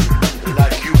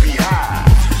 like you be high.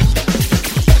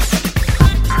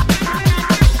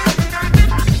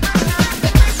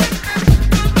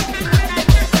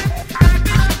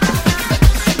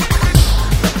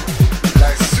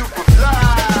 Like Superfly.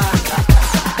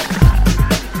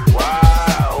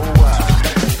 Wow, wow.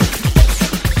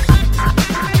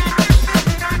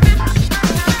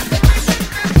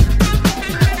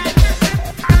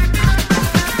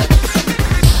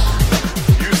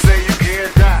 You say you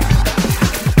can't die,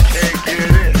 can't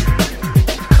get it.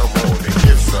 Come on and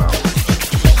get some.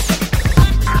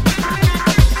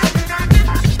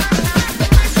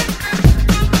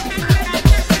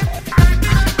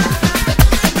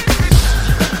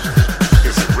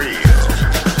 Is it real?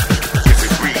 Is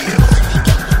it real?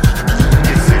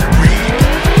 Is it real?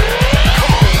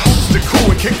 Come on, boost the crew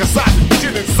and kick aside the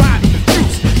shit inside the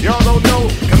juice. Y'all don't know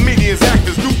comedians,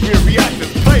 actors, nuclear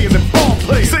reactors, players and ball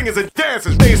players, singers and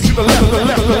dancers. Bass to the left, the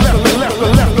left, the left, the left, the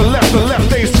left, the left, the left.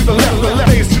 Bass to the left, the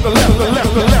left, bass to the left, the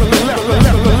left, the left, the left, the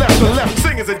left, the left, the left.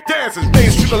 Singers and dancers.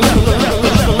 Bass to the left, the left, the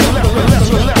left, the left, the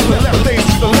left, the left, the left. Bass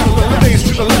to the left, the left, bass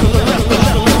to the left, the left, the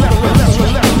left, the left, the left, the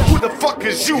left. Who the fuck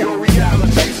is you? Your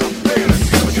reality's a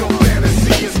fantasy, but your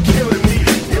fantasy is killing me.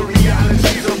 Your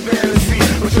reality's a fantasy,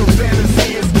 but your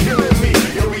fantasy is killing me.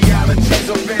 Your reality's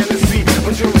a fantasy,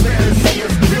 but your fantasy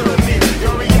is killing me.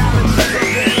 Your reality's a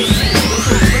fantasy, but your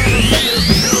fantasy is killing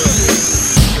me.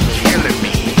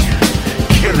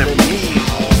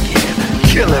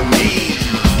 Killing me, killing me,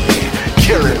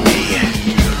 killing me.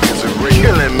 Is it real?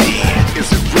 Killing me, is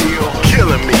it real?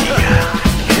 Killing me,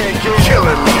 killing me,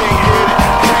 killing me.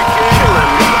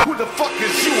 Who the fuck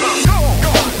is you? Go,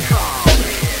 go, go,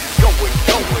 going,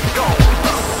 going, go.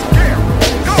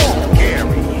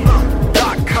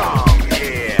 Gary.com,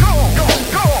 yeah. Go, go,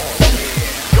 go,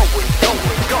 going,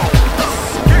 going, go.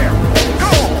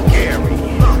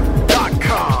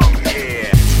 Gary.com,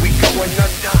 yeah. We going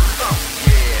under, yeah.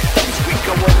 We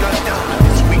going under,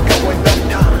 we going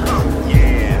under,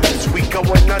 yeah. We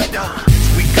going under,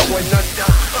 we going under,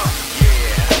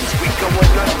 yeah. We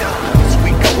going under, we going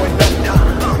under,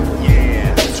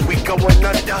 yeah. We going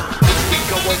under, we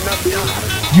going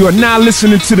under. You are now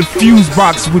listening to the Fuse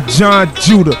Box with John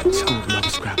Judah. Scoop lover,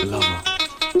 scrap lover,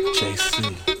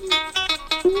 JC,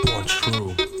 Born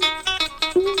True,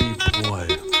 B-Boy,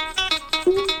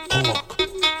 Hawk.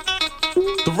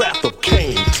 The wrath of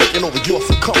Cain, taking over your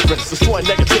circumference, destroying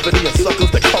negativity and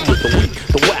suckers that come with the weak,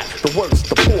 the whack, the worst,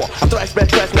 the poor. I thrash back,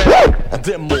 and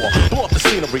then more. Blow up the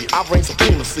scenery, I reign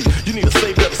supremacy. You need a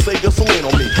savior to save your lean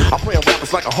on me. I pray on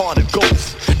rappers like a haunted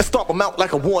ghost and stomp them out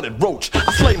like a wanted roach.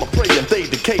 I slay my prey and they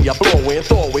decay. I blow away and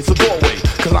throw away, so go away,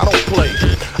 cause I don't play.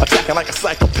 Attacking like a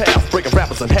psychopath, breaking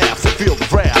rappers in half, so feel the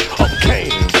wrath of Cain.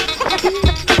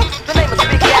 The name is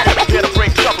Big Daddy. Here to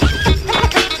bring trouble.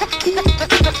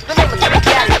 The name is Big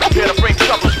Daddy. Here to bring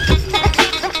trouble.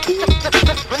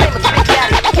 The name is Big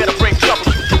Daddy. Here to bring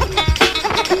trouble.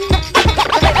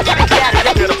 The name is Big Daddy.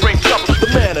 Here to bring trouble. The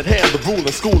man at hand, the rule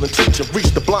in school and teacher,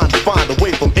 reach the blind to find a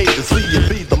way from A to Z and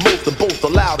be the most and both the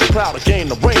loud and proud. proud to gain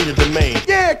the reign in the main.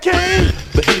 Yeah, King!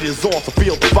 The heat is on, so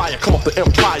feel the fire. Come up the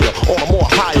empire on a more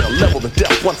higher level than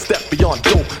death. One step beyond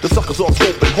dope. The suckers all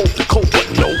scope and hope to cope, but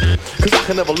no. Cause I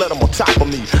can never let them on top of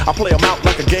me. I play them out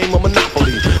like a game of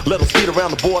Monopoly. Let them speed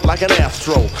around the board like an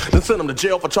Astro. Then send them to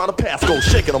jail for trying to pass go.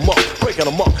 Shaking them up, breaking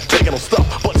them up, taking them stuff,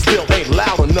 but still ain't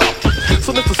loud enough.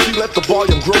 So Mr. C, let the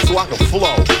volume grow so I can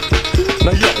flow.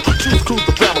 Now yo, choose cruise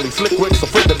the family. Slick Rick's a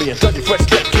friend of me, and Dougie Fresh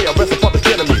get care, rest a public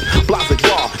enemy. Blase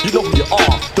Bar, you know who you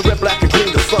are. The red, black, and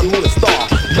green, the sun, moon, and star.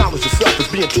 Knowledge yourself is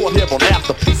being taught here on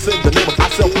After. Peace in the name of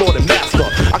myself, Lord and Master.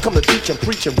 I come to teach and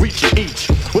preach and reach you each.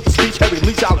 With the speech, every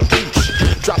leech I'll impeach.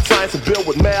 Drop science and build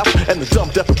with math, and the dumb,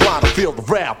 deaf, and blind will feel the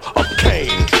rap of Cain.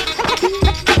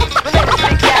 Here to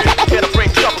bring trouble. Here to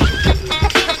bring trouble.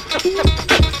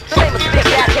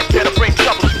 Here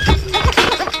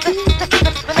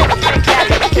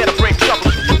to bring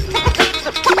trouble.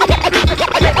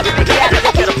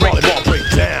 Volleyball break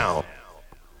down.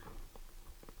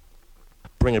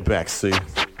 Bring it back, see.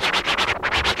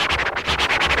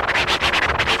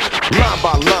 Line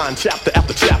by line, chapter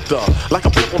after chapter. Like a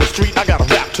pimp on the street, I got a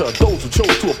raptor. Those who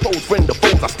chose to oppose friend or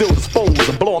foes, I still dispose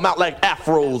and blow them out like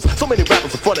afros. So many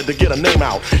rappers are fronted to get a name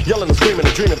out. Yelling and screaming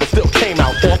and dreaming, but still came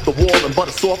out. Off the wall and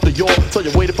butter soft to yaw. So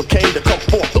you waited for Cain to come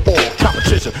forth to all.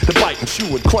 Competition, to bite and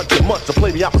chew and crunch and munch to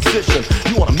play the opposition.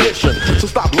 You on a mission, so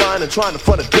stop lying and trying to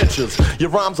front adventures.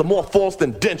 Your rhymes are more false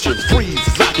than dentures. Freeze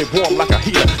as I get warm like a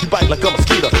heater. You bite like a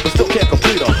mosquito, but still can't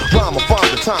complete a rhyme or find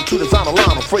the time to design a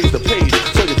line or phrase the page.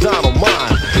 So you die on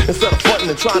mine. Instead of fronting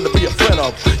and trying to be a friend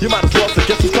of, you might as well say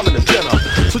guess who's coming to dinner.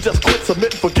 So just quit,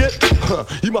 submit, and forget.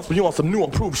 You must be on some new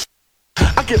improved shit.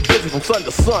 I get busy from sun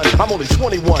to sun. I'm only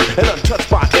 21 and untouched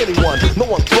by anyone. No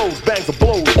one throws, bangs, or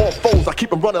blows. All foes, I keep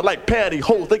them running like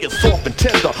pantyhose. They get soft and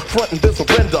tender, front and then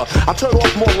surrender. I turn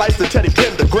off more lights than Teddy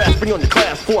Bender, grasping on your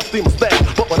class, force, steam, and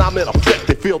staff. But when I'm in effect,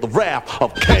 they feel the wrath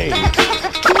of Cain.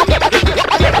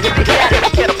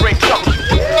 Here to bring trouble.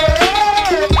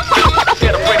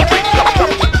 Here to bring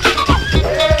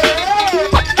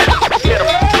trouble.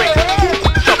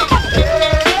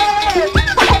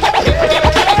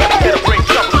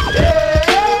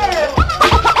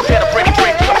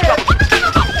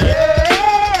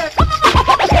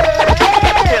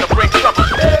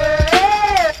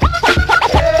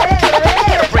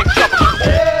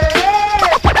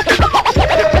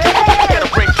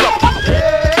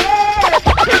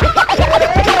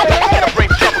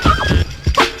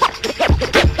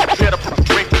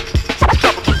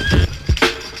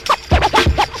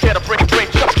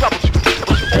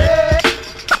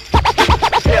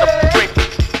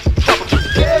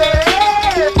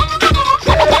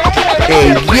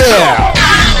 Yeah,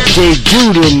 J.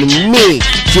 Jude in the mix,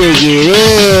 dig it in.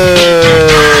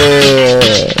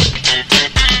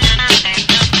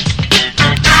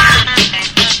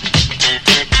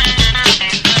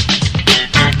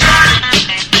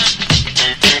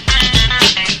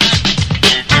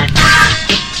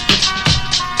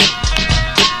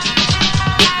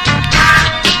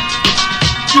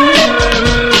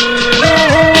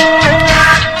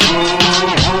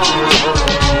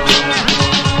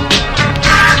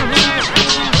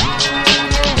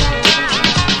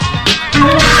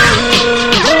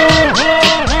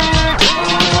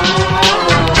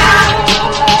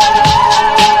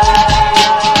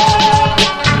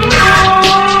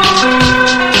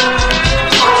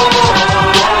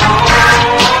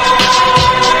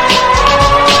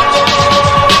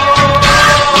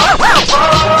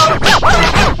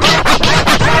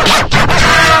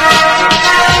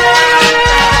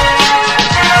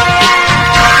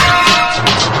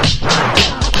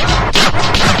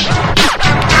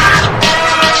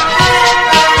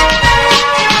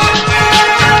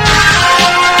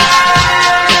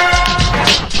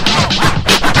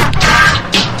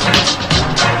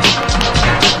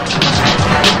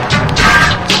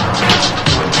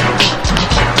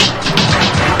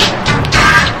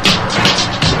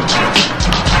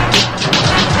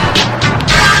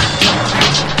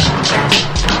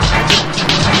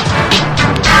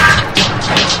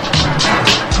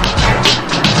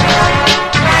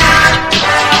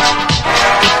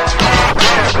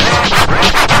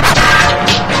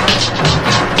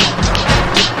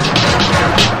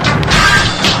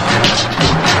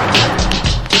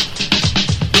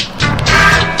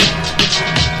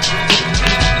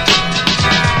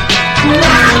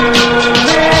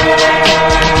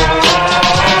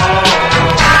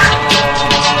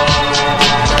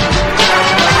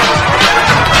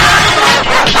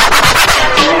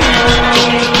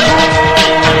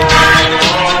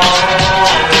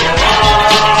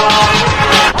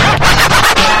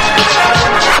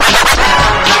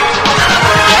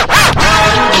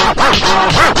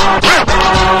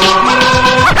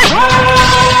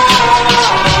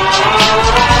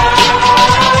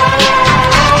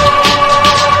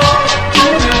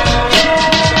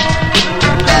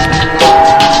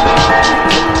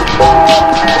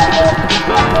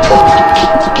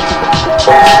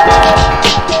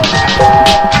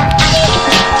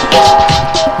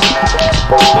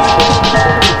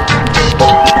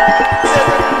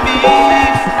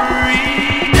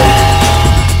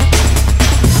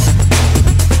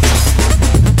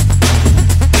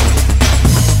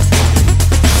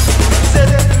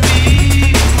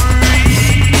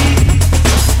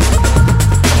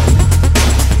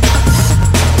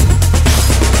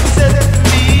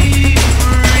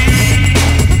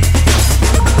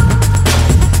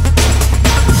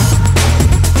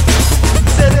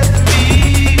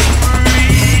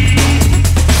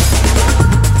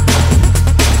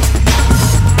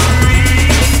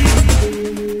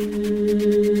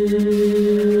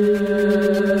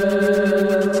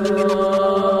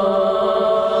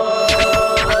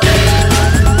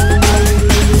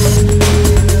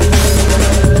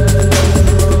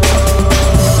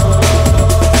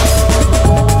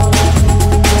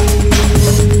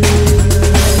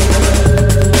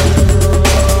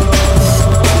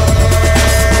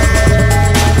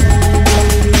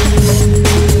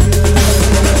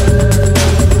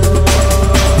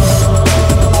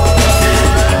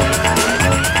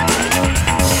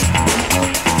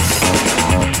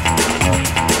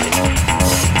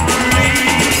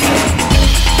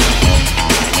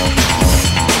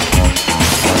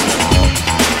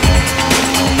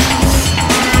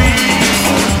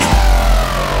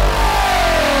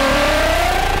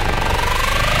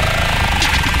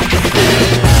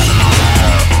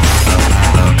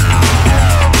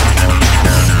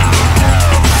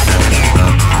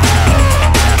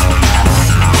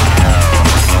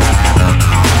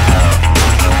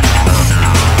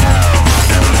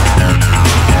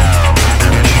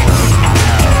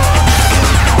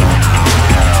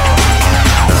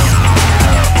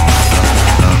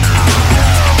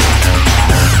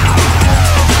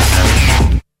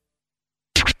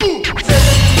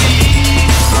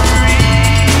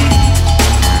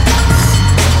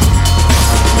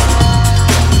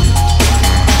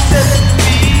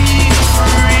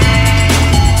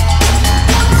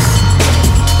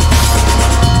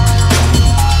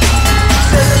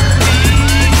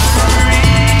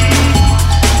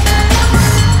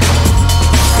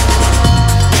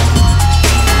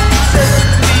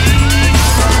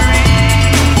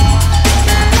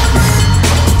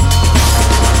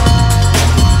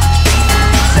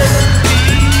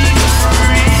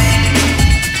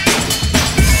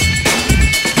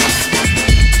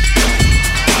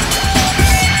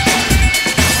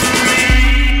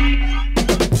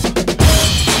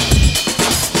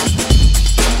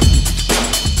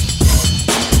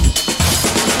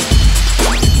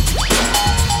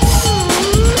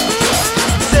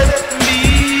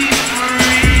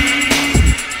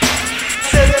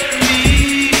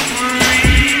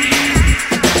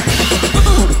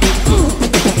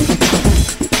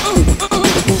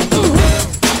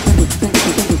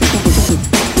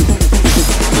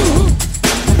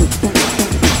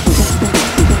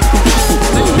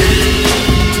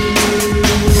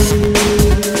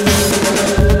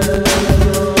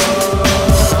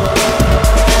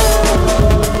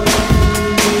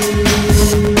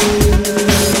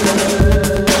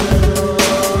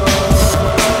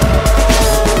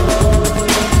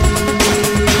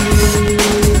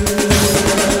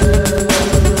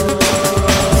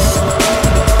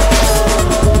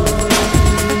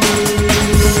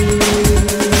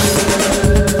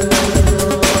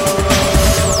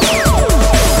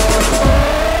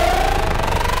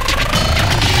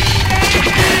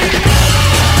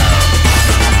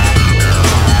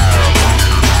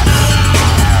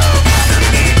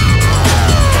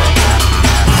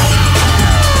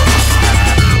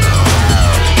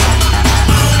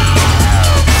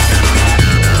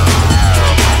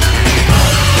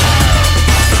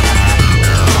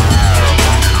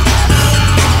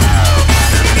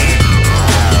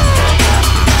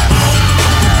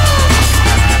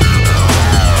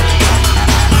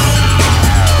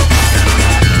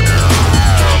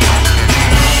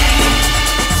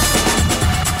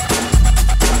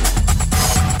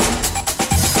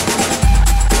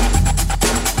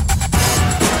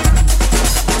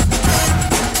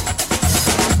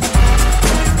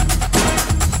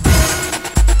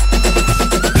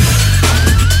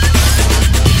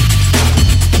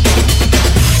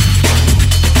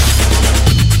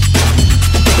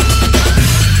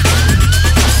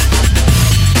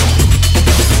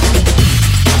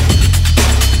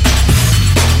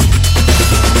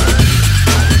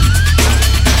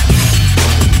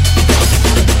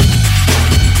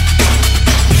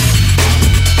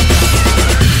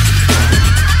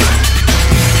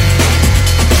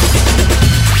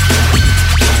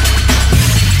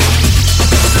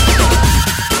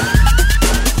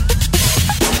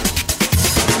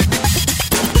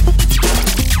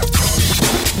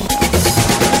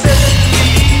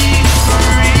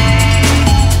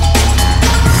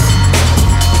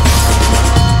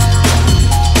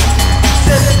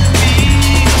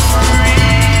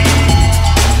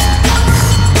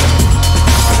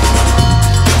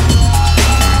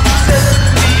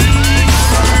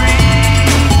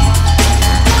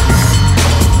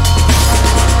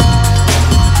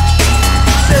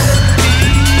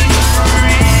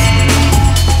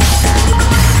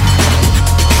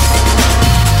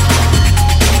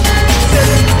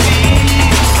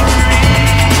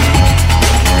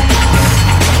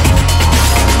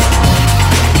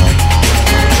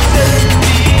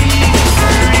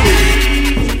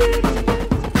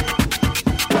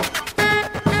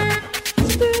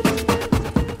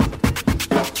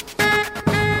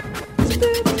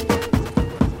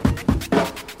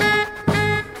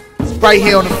 Right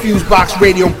here on the Fusebox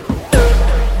Radio.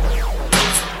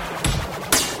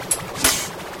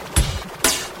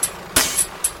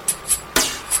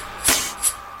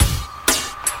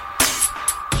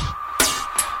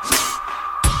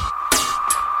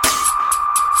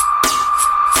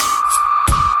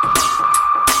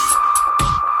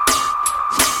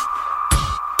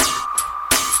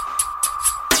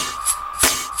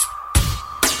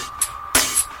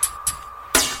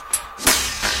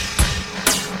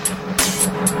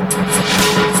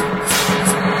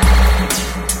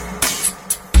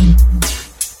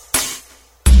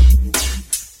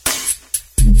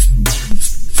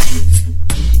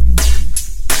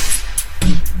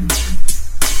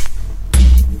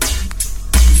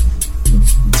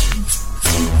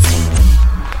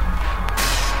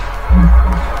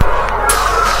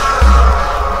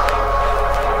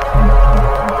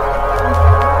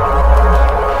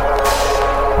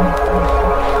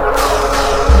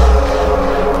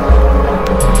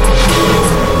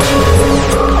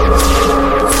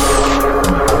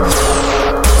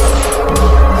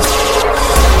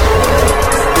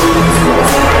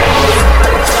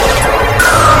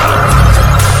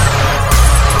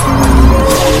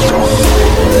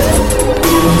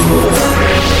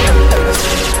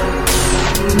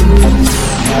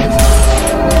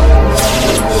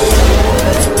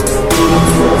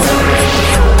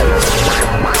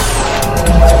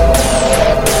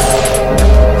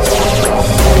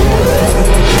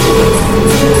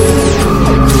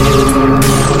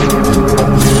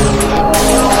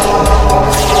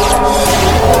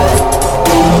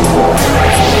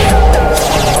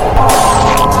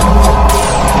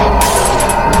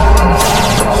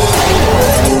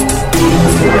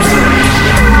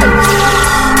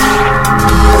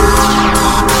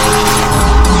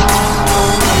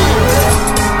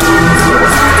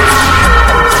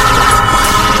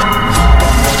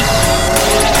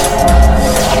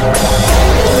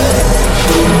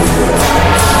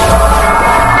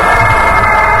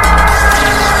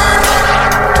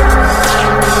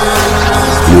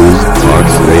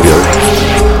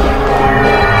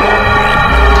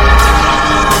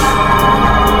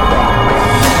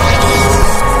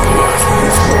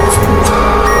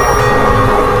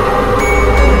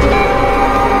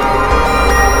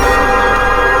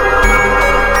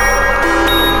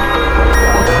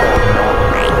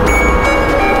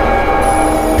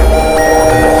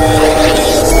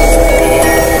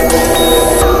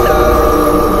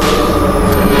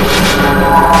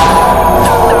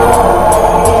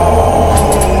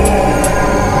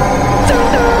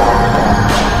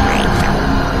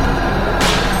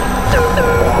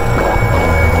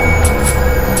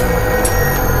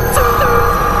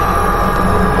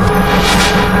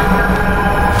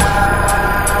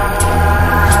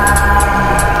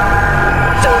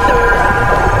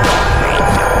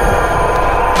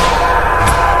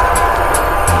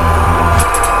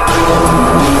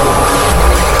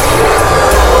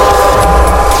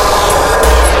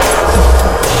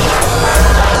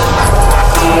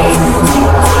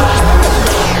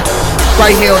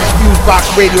 Right here on the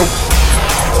Fusebox Radio.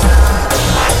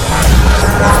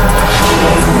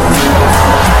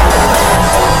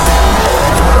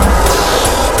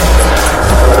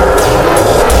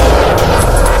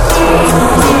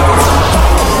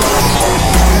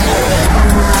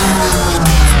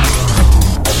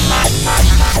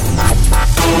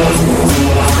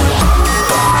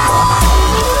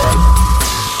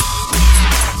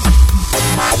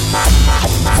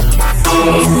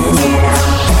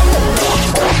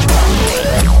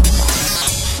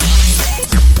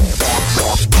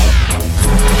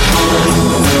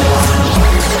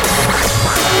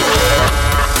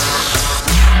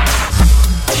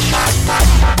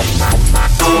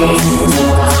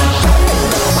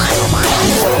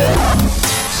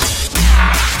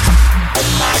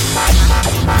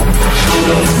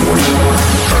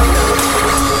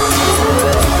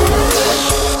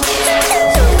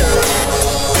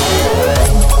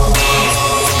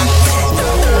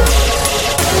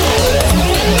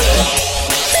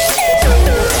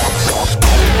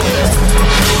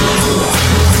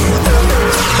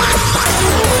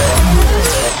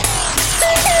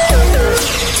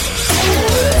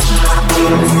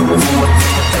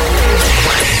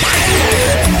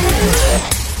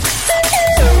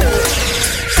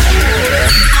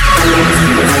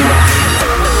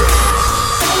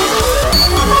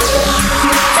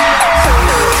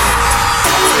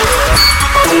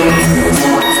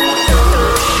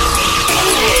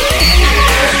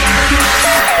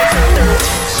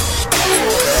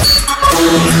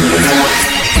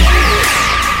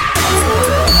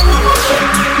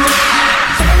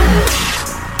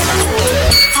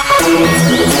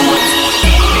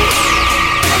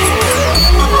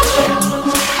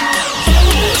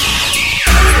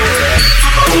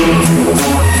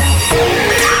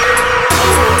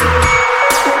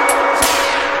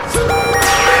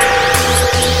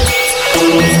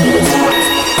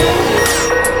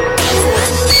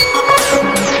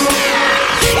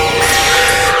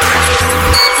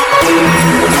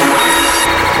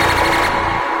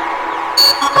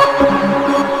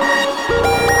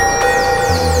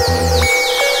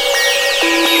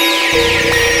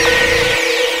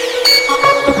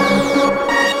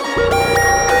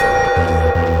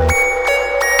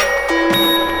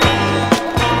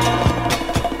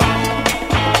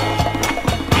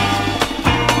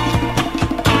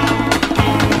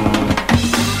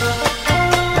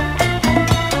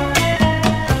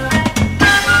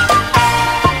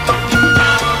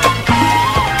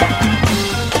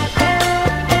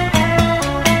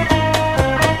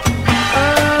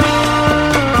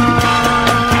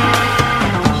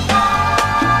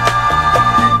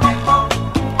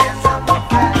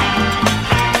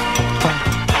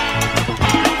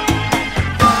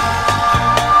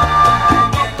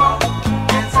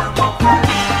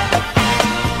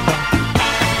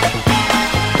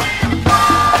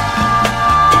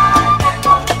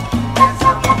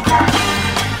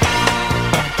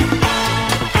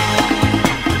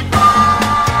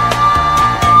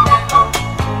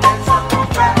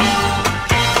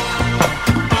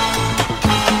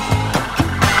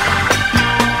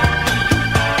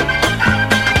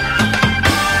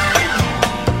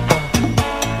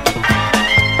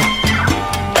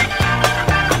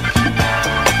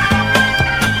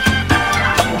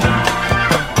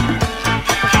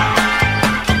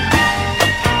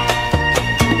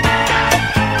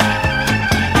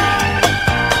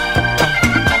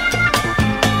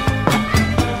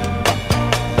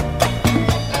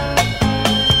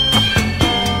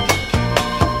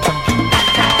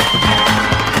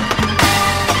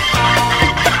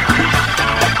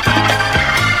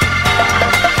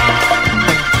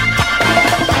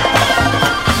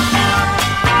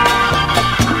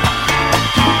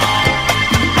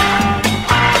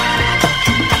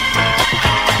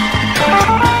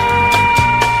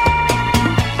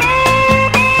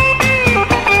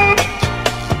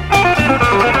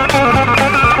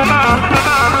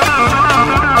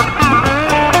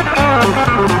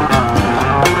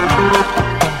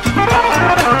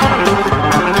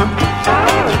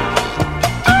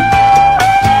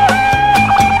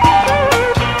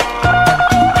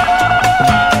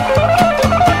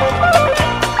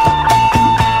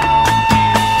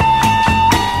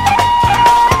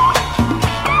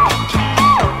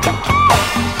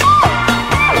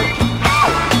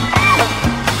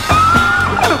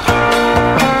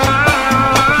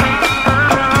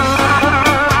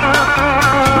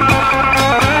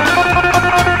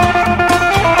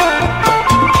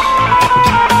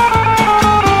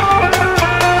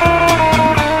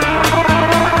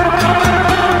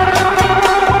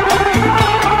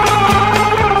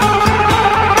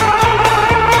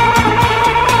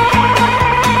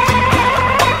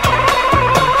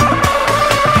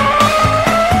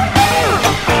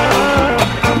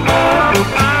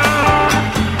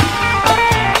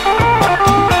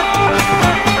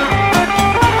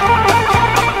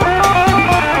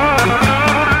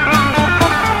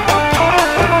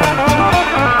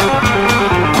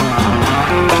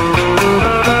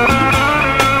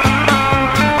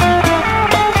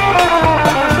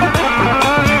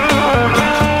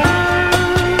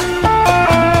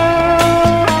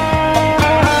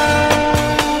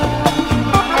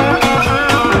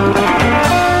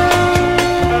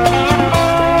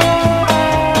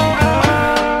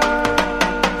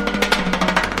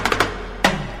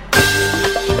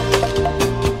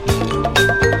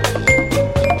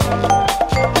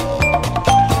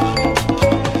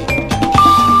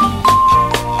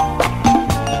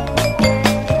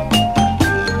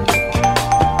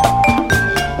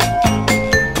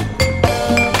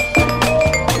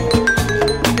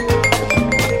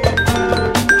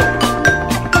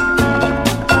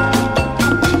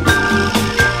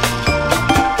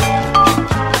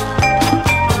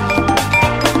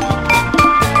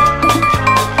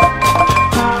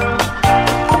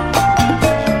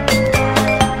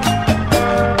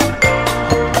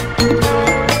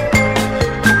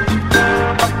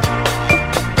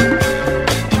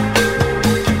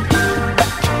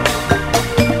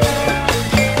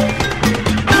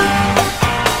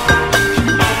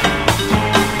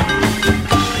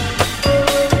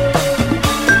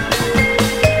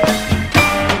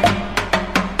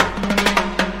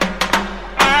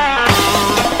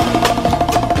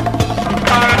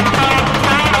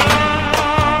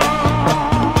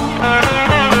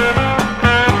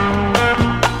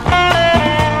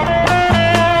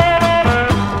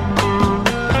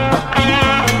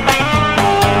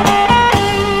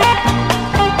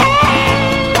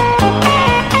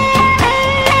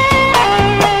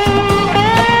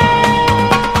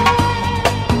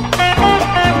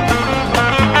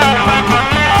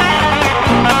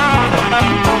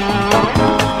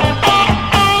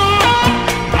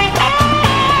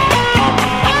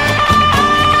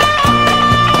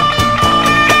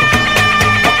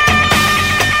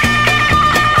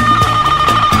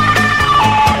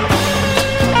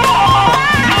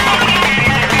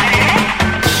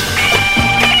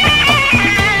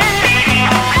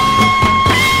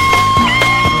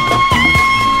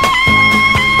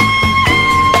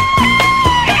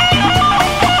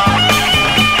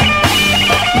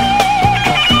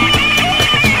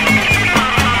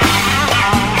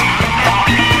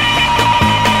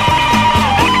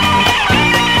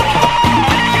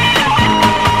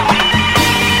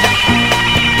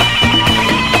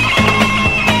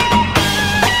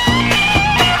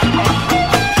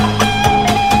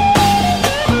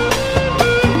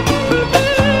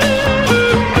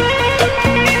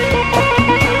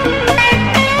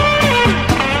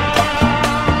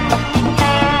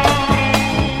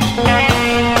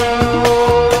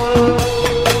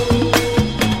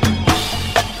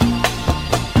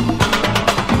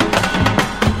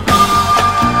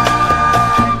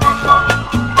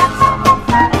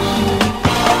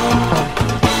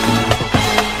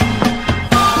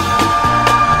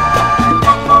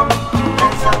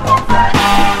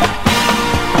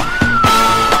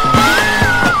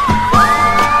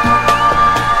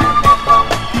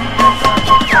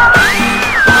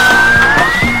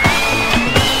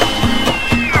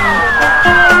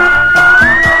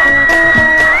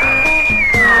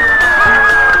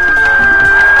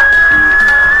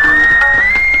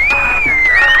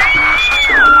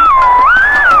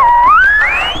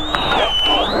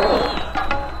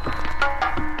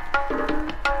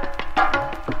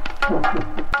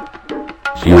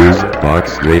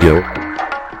 Box Radio.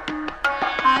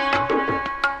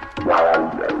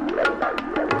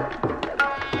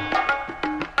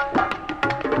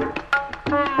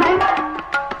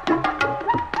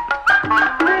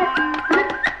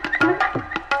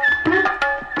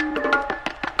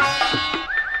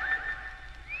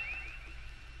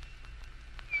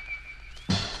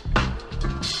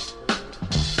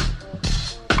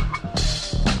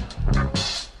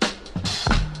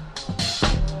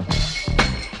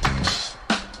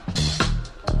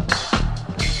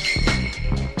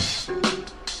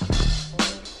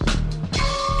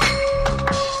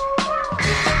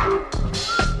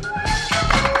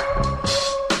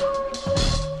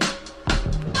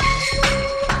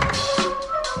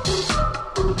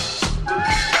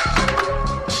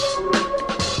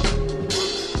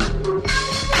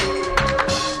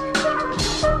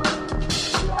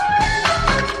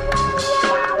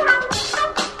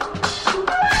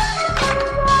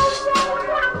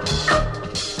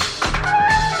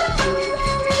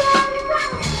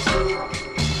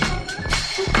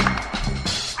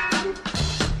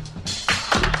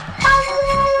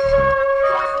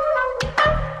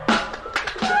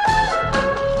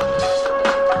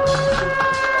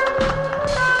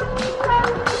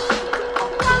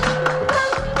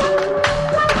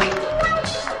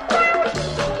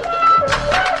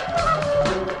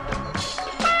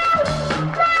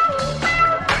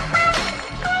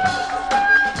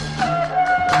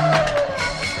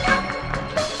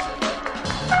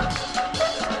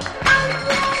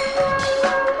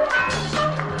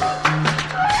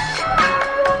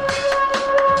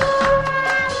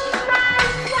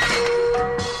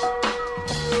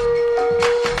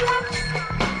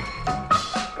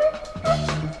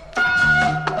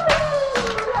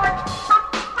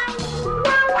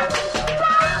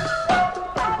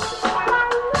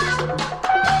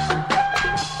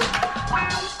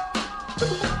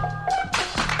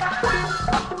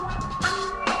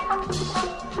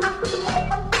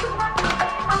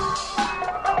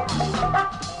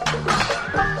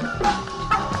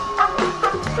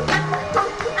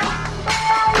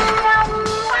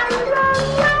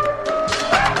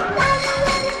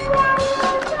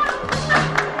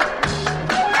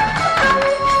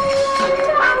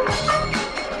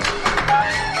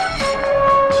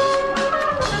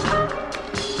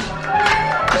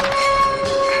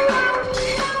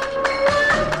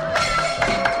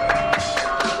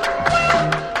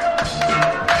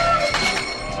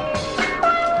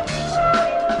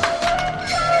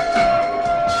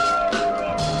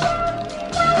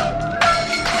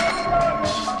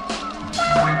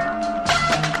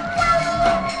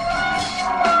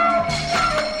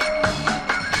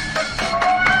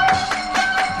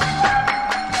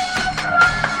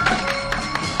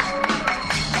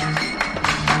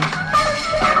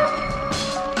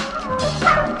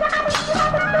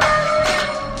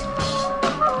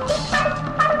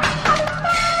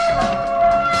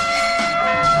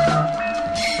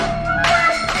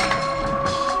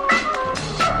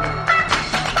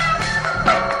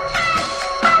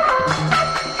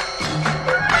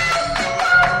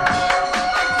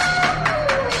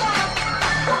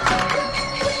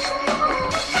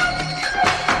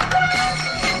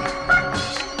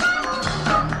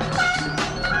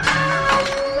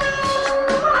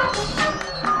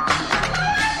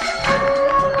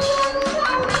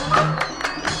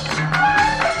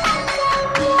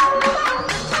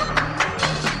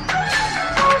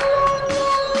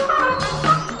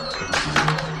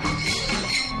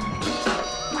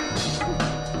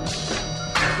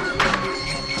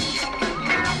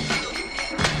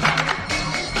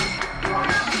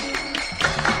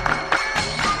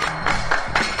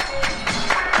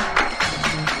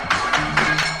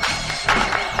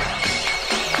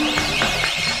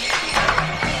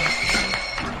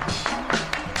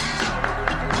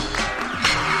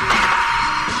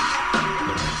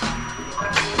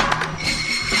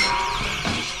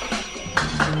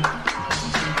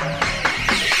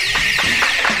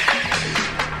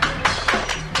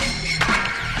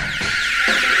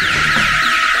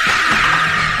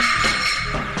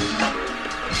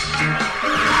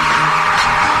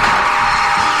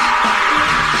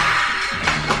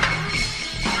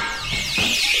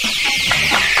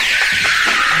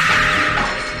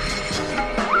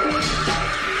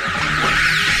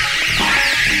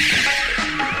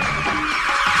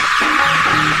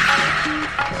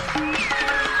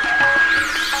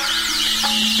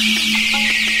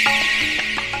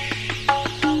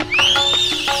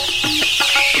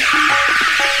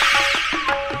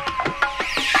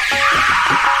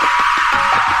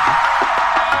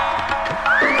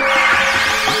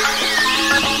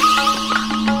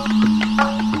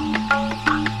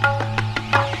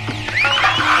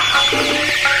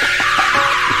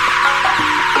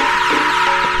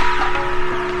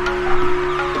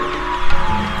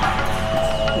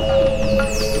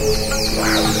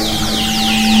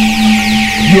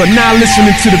 are now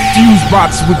listening to the Fuse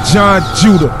Box with John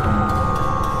Judah.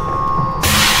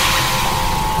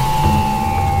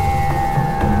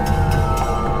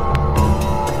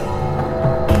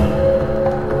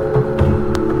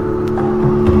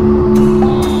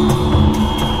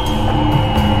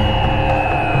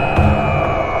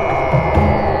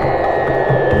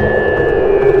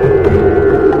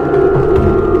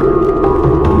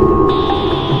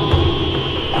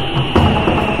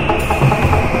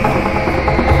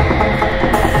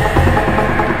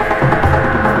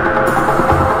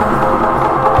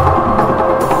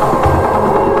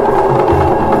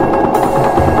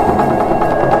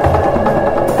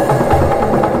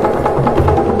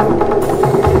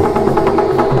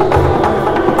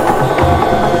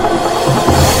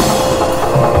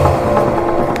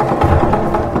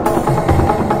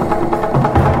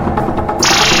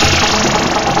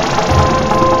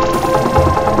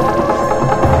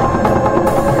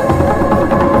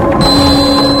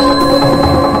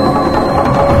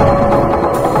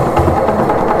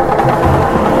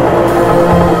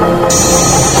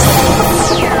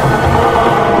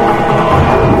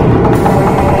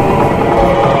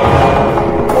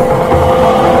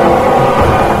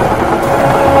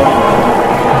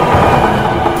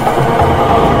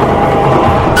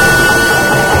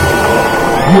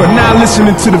 You are now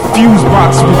listening to the Fuse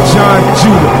Box with John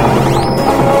Judah.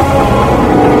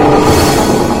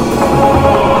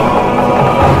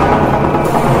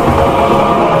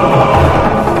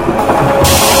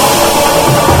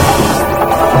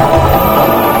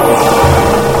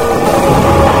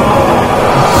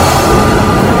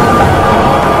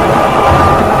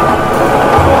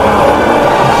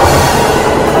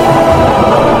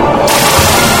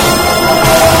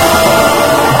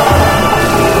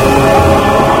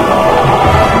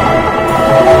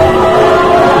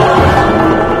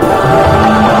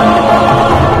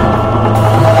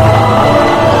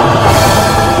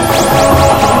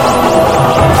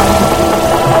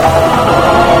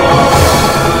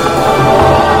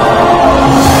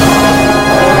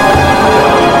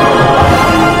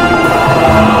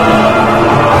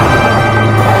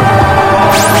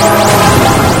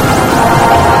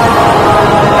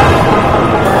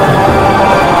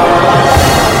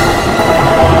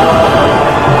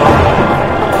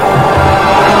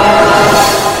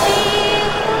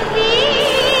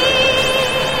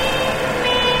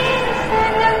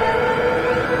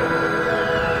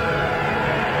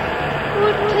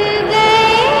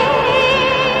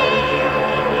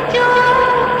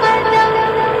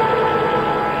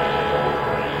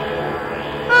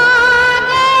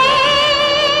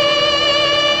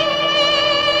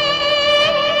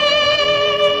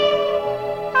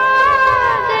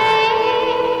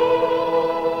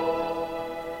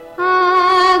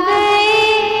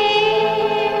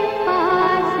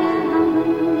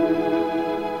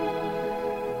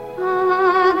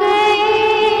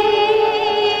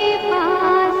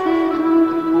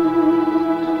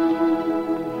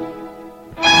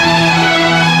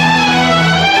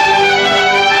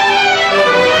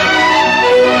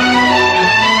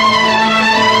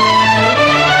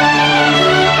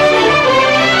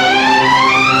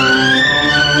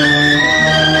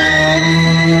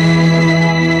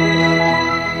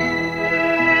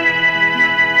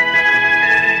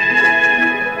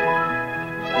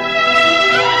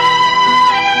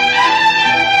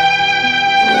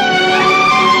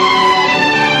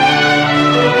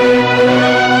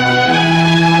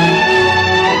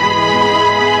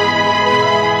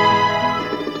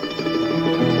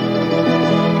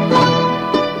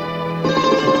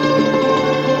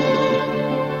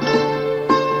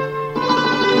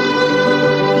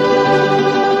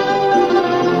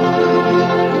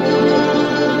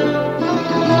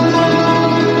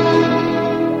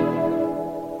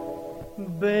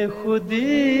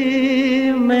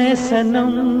 बेखुदी में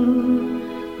सनम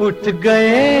उठ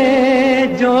गए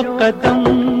जो कदम,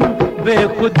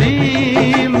 बेखुदी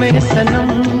में सनम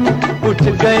उठ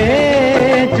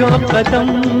गए जो कदम,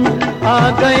 आ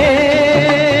गए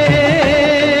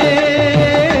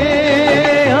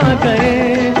आ गए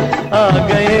आ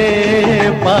गए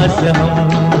पास हम,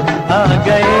 आ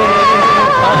गए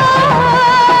पास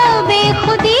हम।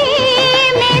 बेखुदी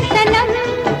में सनम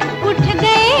उठ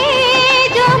गए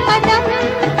जो कदम,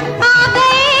 आ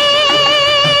गए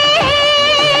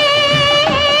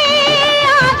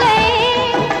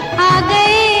आ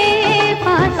गए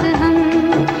पास हम,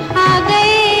 आ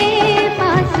गए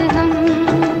पास हम।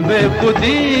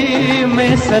 बेखुदी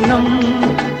में सनम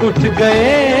उठ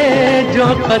गए जो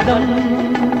कदम।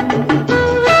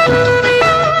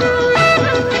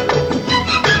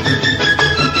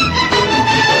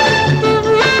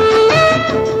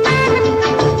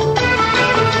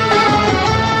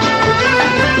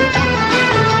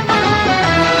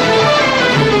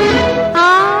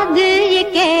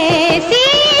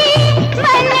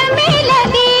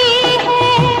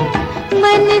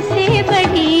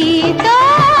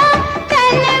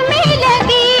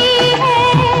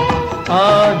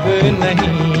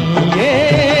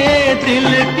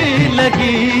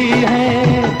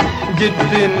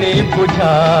 जितनी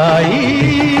बुझाई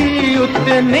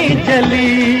उतनी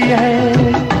जली है।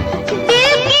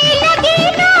 दिल की लगी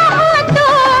ना हो तो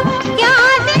क्या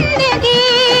जिंदगी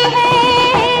है।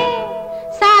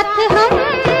 साथ हम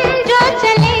जो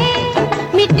चले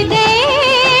मिट गए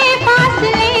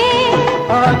फासले।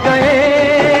 आ गए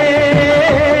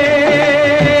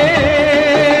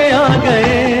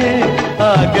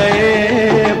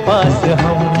पास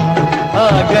हम, आ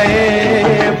गए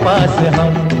पास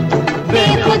हम।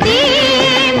 बेखुदी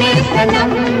में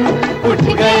सनम उठ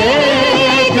गए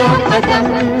जो कदम।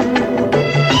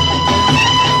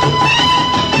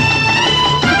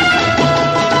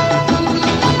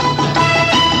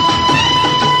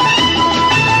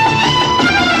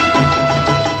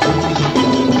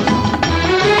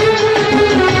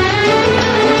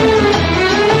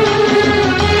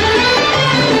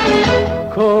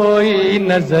 कोई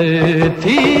नजर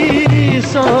थी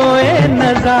सोए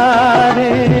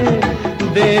नजारे,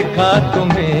 देखा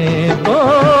तुम्हें तो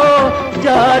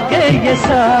जागे ये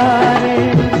सारे।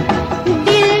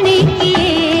 दिल ने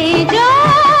किए जो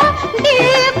दिल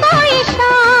को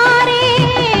इशारे,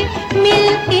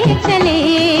 मिलके चले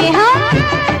हम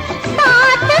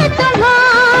साथ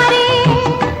तुम्हारे।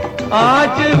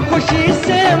 आज खुशी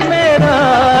से मेरा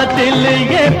दिल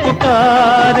ये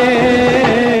पुकारे,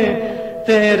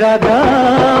 तेरा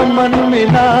दामन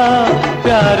मिला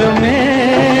प्यार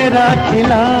मेरा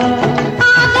खिला। आ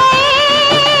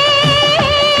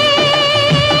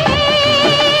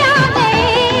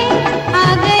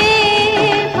गए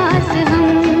पास हम,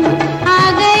 आ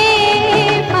गए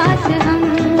पास हम।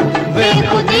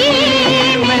 बेखुदी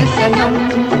में सनम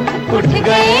उठ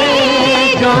गए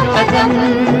जो कदम।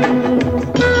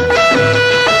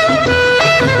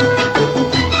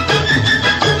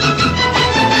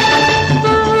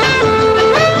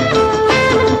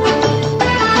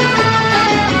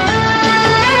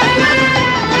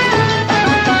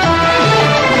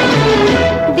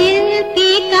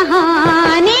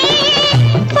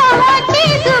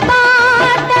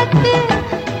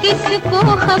 किसको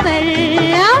खबर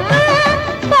अब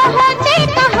पहुँचे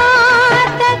कहाँ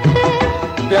तक।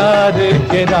 प्यार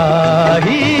के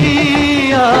राही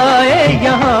आए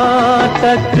यहाँ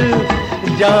तक,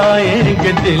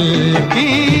 जाएंगे दिल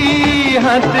की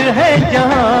हद है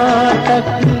जहाँ तक।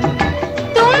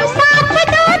 तुम साथ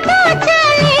दो तो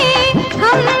चले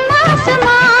हम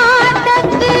आसमां तक।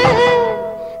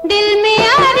 दिल में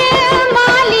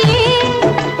अरमां लिए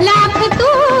लाख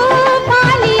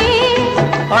तूफान लिए।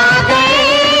 आ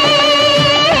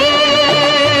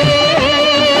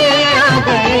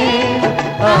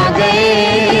गए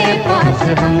पास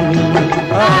हम,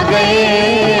 आ गए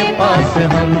पास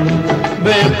हम।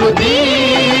 बेखुदी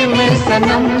में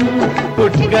सनम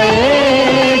उठ गए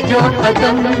जो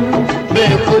कदम।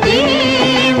 बेखुदी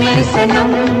में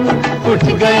सनम उठ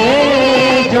गए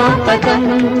जो कदम।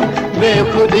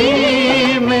 बेखुदी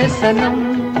में सनम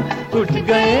उठ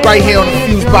गए। Right here on the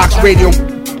Fusebox Radio.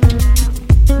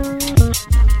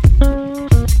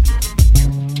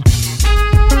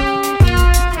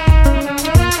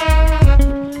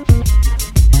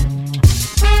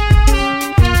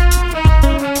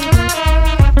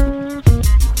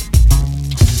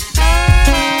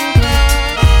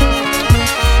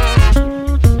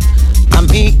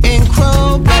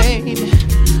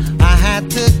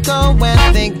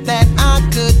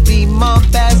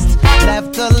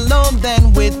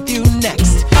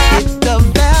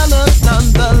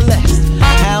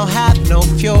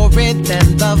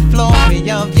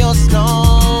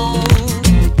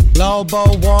 Global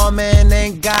warming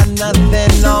ain't got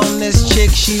nothing on this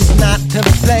chick. She's not to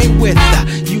play with.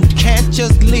 You can't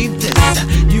just leave this.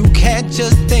 You can't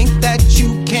just think that you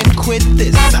can quit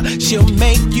this. She'll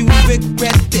make you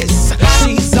regret this.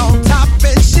 She's on top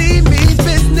and she means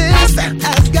business.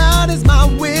 As God is my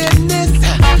witness,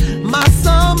 my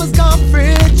summer's gone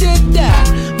frigid.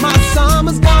 My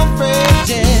summer's gone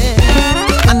frigid.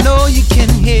 I know you can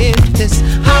hear this.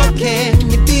 How can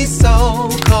you be so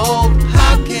cold?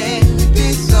 How can you be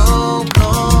so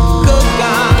cold? Good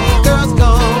God, the girl's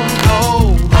gone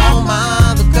cold. Oh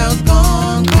my, the girl's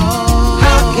gone cold.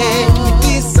 How can you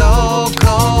be so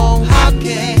cold? How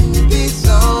can you be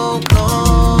so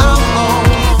cold? I'm on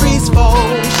freeze for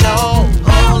show.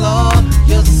 Oh Lord,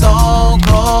 you're so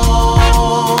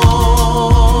cold.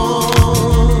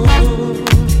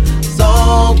 So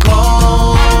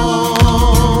cold.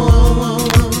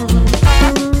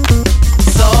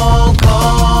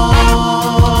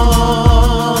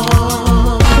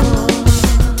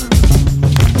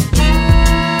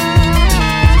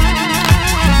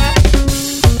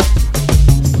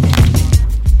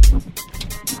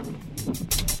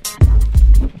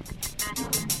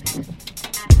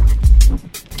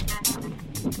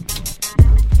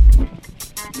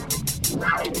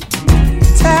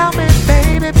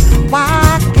 why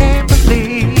I can't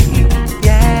believe,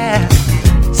 yeah,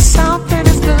 something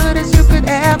as good as you could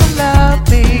ever love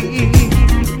me.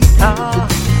 Oh,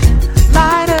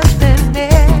 lighter than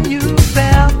air, you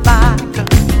felt like a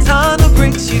ton of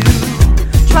bricks you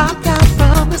dropped down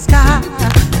from the sky,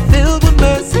 filled with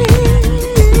mercy.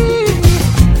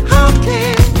 How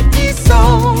can you be so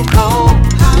cold?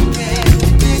 How can you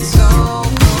be so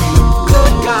cold?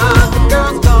 Good God, the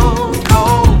girl's gone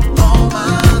cold. Oh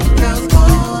my, the girl's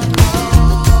gone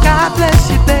cold. God bless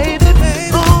you, baby.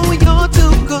 Oh, you're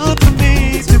too good for me,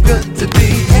 too good to be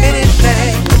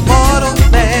anything a mortal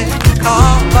man can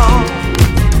call on.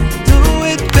 Do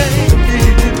it, baby.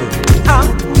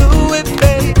 I'll do it,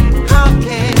 baby. How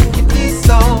can you be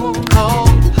so cold?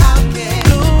 How can you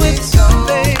do it, so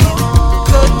baby?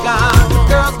 Good God, the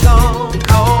girl's gone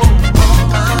cold. Oh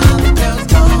my, the girl's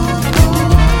gone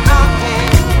cold. How can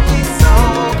you be so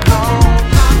cold?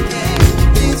 How can you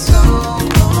be so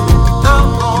cold? I'm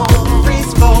on the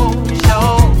freeze cold show.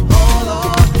 Oh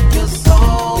Lord, you're so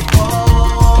cold.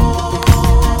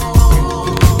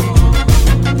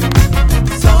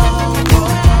 So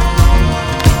cold.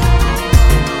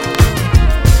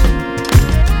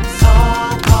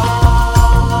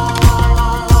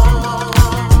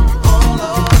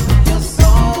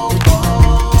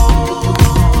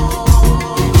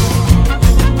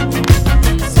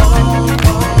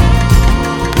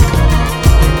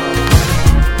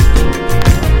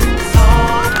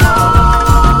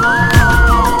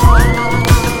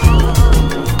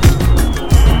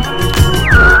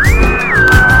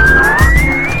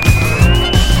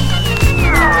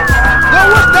 Yo,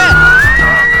 what's that?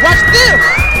 Watch this.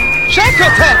 Shake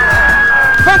attack.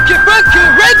 Funky, funky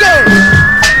reggae.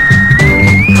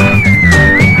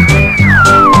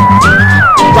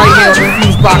 Right here on the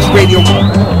Fusebox Radio.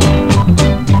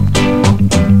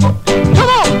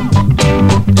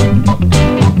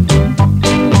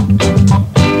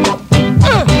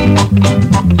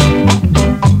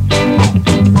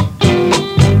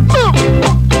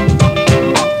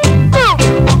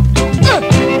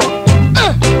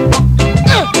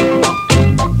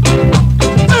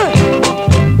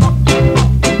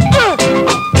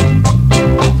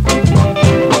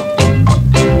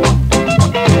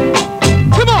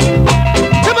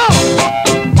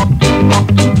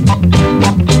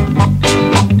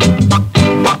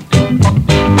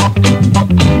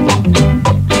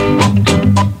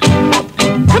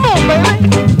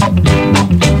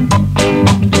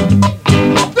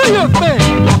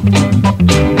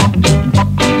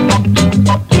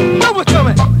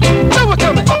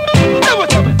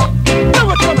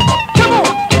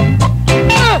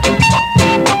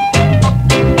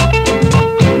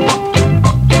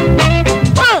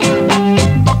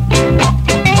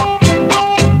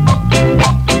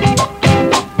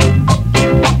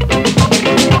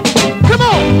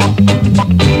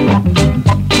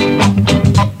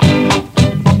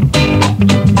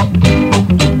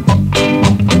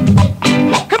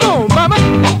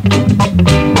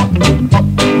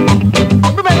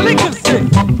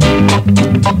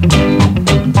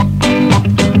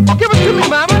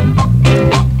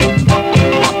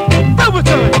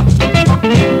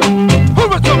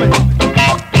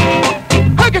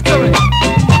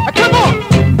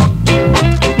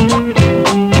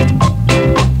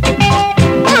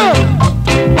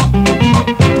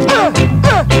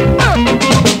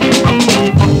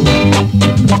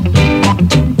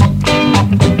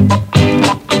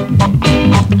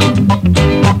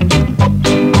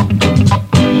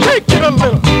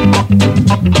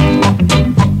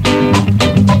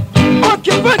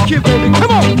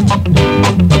 Come on.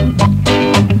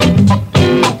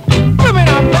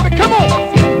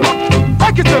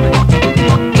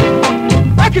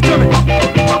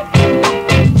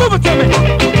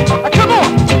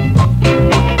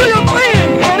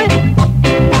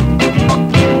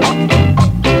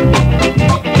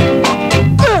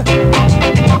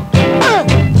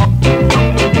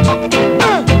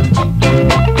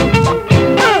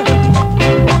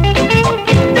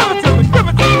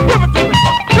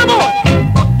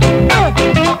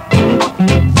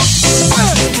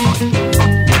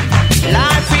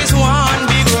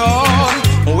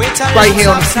 Right here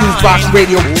on the Fusebox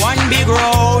Radio. One big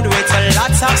road with a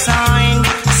lots of sign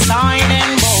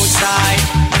in both sides.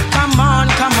 Come on,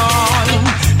 come on.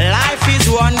 Life is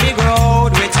one big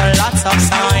road with a lots of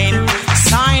sign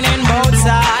in both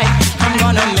sides. I'm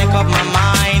gonna make up my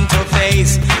mind to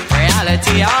face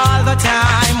reality all the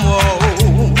time.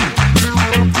 Whoa.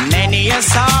 Many a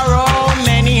sorrow,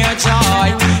 many a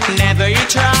joy. Never you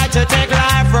try to take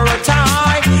life for a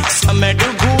toy. Some may do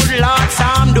good, Lord,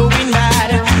 some doing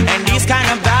bad. And these kind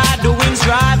of bad doings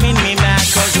driving me mad.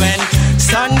 Cause when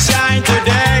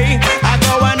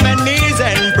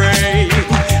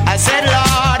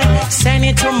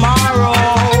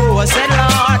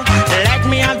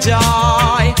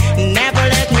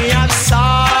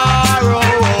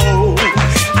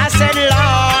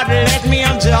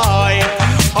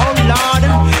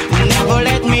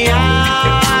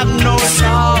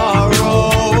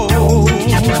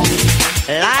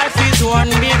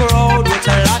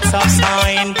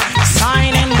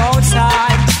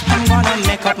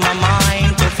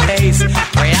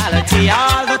reality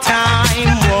all the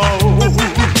time. Whoa,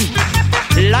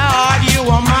 Lord, you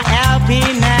are my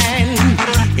helping hand.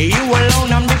 You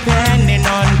alone I'm depending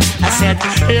on. I said,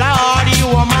 Lord, you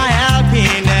are my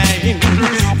helping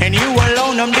hand, and you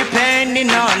alone I'm depending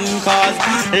on. Cause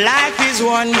life is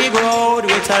one big road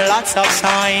with a lots of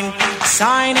sign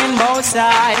in both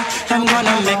sides. I'm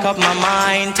gonna make up my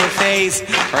mind to face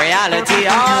reality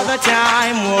all the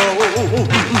time. Whoa,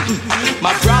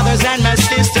 my brothers and my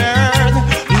sisters,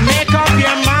 make up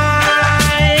your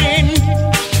mind.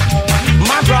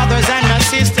 My brothers and my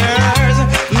sisters,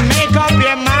 make up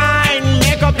your mind,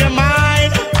 make up your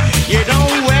mind. You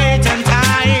don't wait on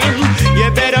time, you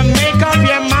better make up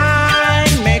your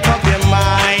mind, make up your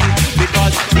mind.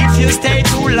 Because if you stay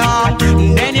too long,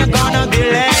 then you're gonna be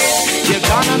late, you're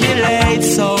gonna be late.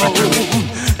 So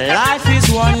life is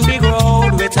one big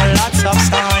road with a lots of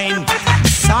sign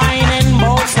in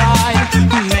both sides.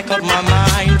 Make up my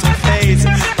mind to face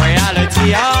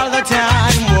reality all the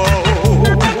time.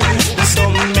 Whoa, so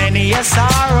many a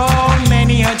sorrow,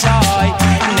 many a joy.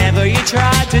 Never you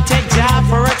try to take job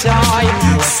for a toy.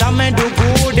 Some may do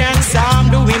good and some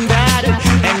doing bad,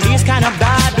 and these kind of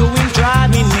bad doing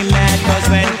driving me mad. Cause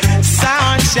when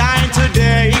sun shine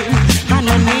today, on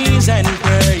the knees and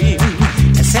pray.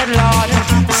 I said, Lord,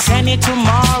 send it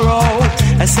tomorrow.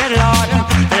 I said, Lord,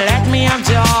 let me have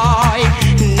joy,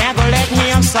 never let me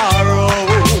have sorrow.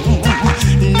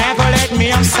 Never let me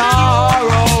have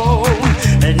sorrow.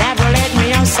 Never let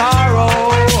me have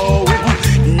sorrow.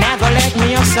 Never let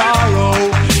me have sorrow.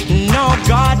 No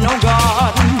God, no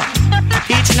God.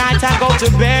 Each night I go to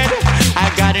bed, I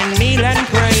gotta kneel and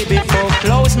pray before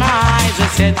close my eyes. I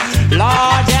said,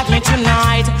 Lord, help me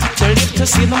tonight to live to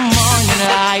see the morning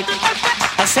light.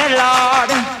 I said,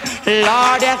 Lord,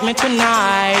 help me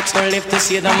tonight to live to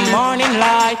see the morning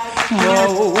light.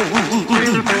 Whoa,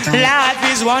 life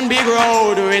is one big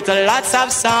road with lots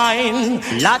of sign.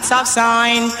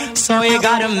 So you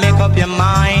gotta make up your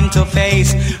mind to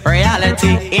face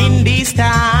reality in this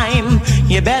time.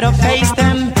 You better face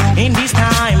them in this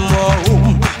time.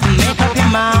 Whoa, make up your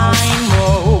mind.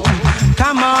 Whoa,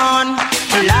 come on.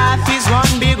 Life is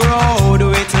one big road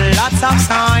with lots of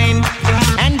sign,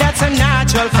 and that's a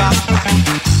natural fact.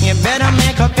 You better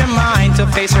make up your mind to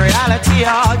face reality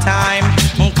all time.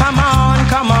 Come on,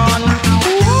 come on.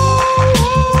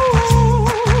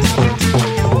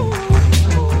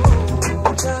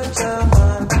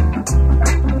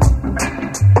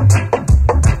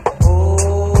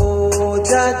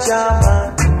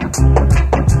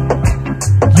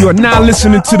 You are now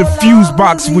listening to the Fuse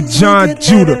Box with John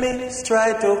Judah.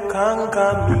 Try to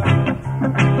conquer me.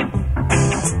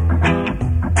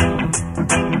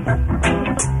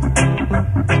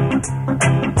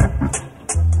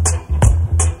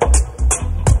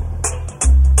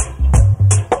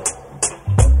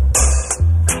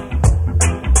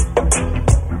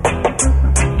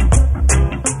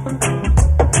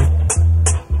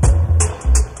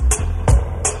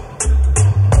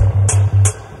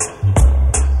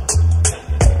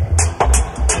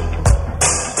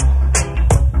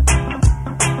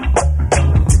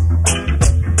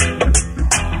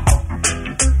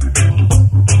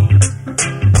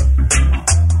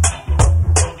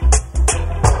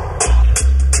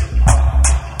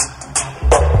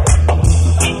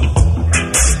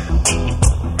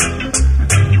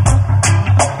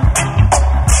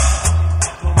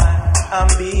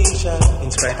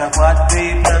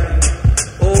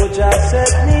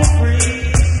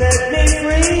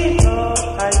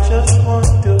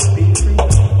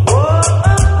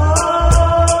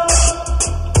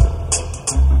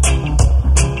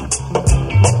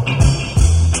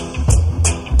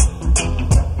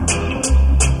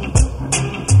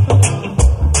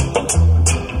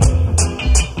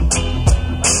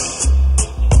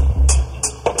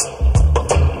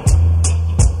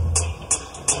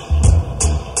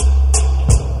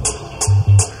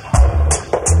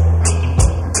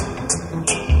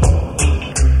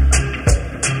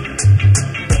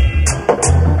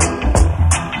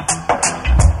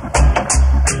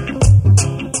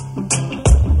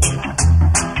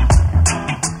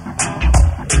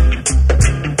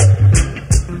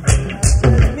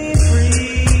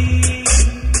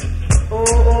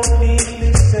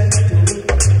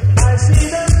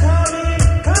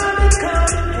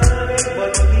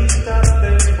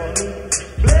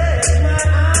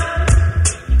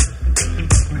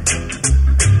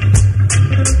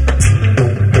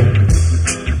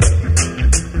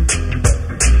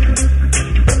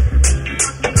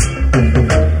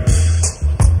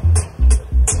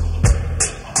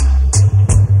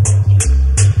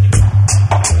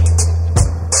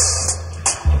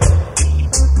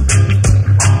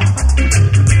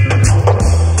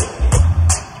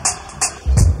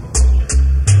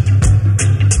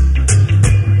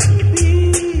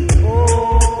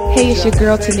 It's your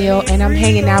girl Tennille, and I'm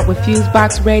hanging out with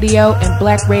Fusebox Radio and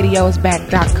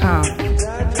BlackRadiosBack.com.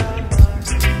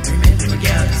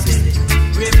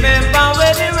 Remember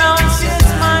when the round 6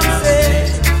 months say,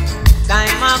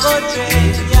 time I go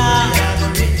train, yeah.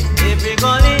 Every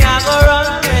gully I go run,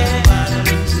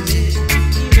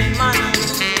 even man.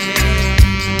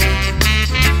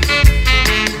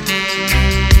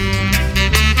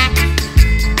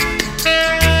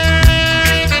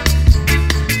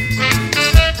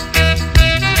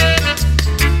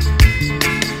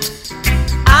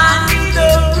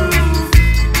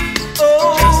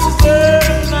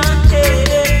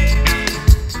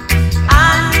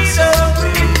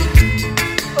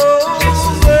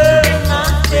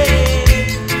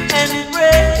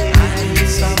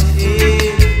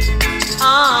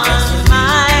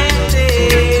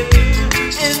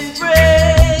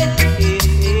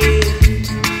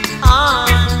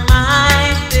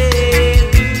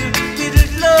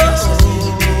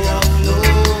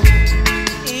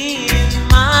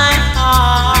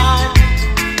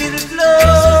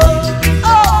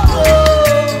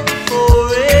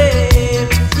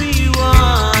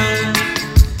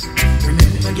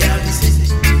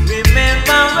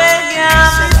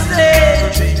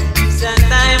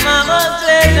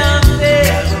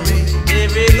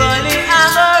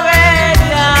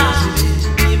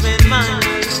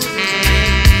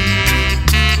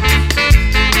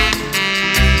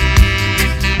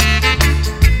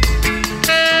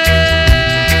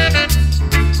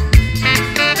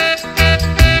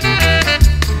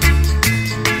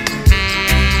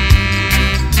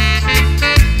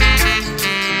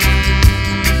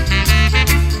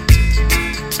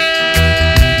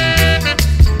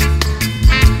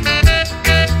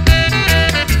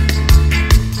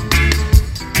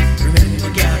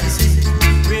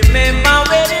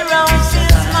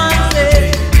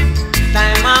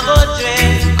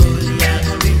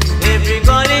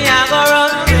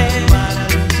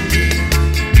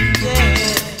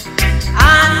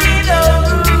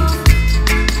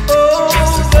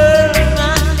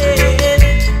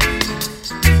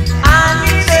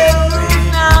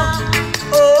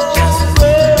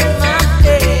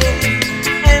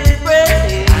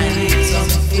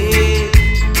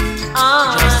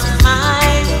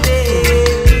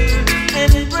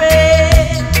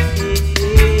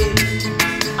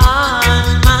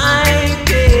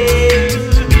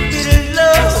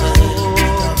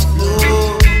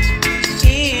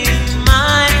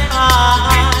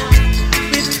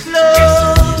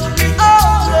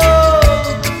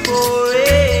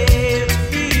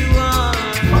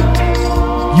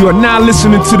 You are now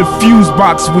listening to the Fuse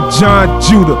Box with John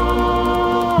Judah.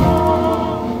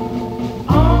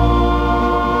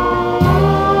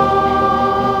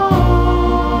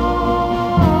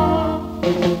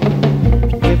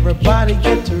 Everybody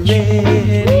get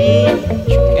ready.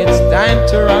 It's time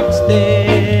to rock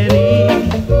steady.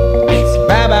 It's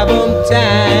Baba Boom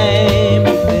time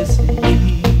this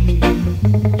year.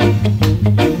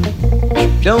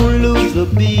 Don't lose the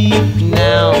beat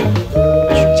now.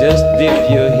 Just dip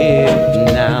your head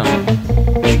now.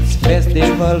 It's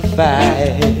Festival 5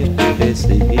 this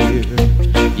year.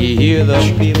 You hear the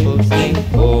people sing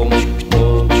boom,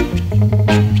 boom,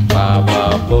 ba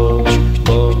ba boom,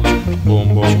 boom,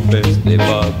 boom boom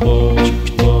festival boom,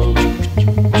 boom,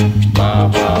 ba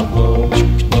ba boom,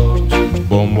 boom,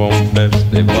 boom boom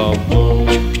festival boom,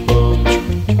 boom,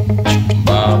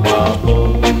 ba ba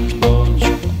boom, boom,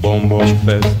 boom boom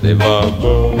festival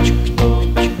boom.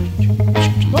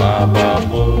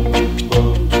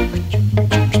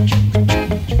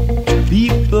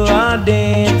 People are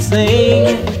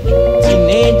dancing,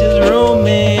 teenagers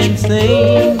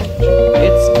romancing.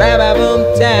 It's Baba Boom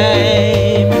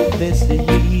time this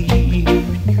year.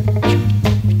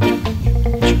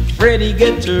 Freddie,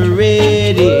 get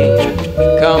ready,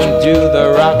 come to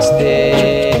the rock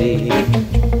steady.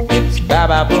 It's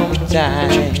Baba Boom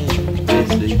time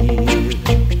this year.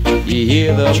 You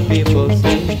hear the people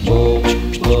sing boom,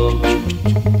 boom,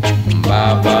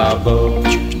 ba ba boom,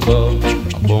 boom,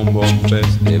 boom boom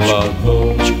festival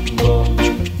boom, boom,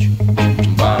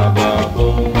 ba ba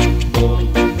boom, boom,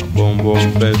 boom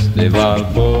boom festival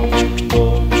boom,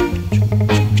 boom,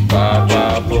 ba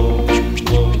ba boom,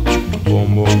 boom,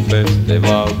 boom boom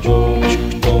festival boom,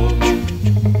 boom,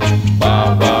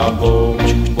 ba ba boom,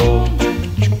 boom.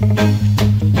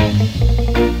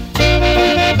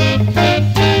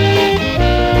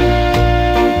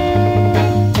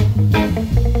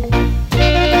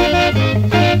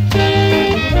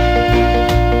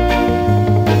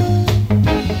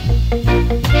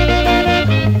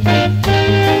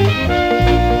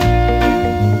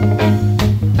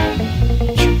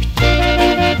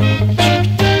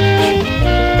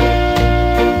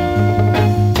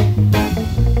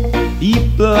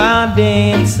 are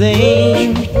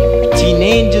dancing,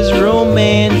 teenagers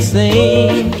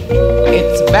romancing.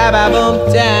 It's ba-ba-boom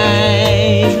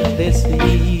time this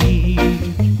eve.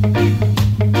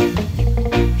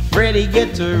 Freddie,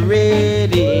 get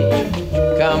ready,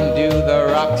 come do the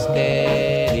rock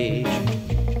steady.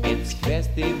 It's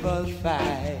Festival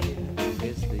 5.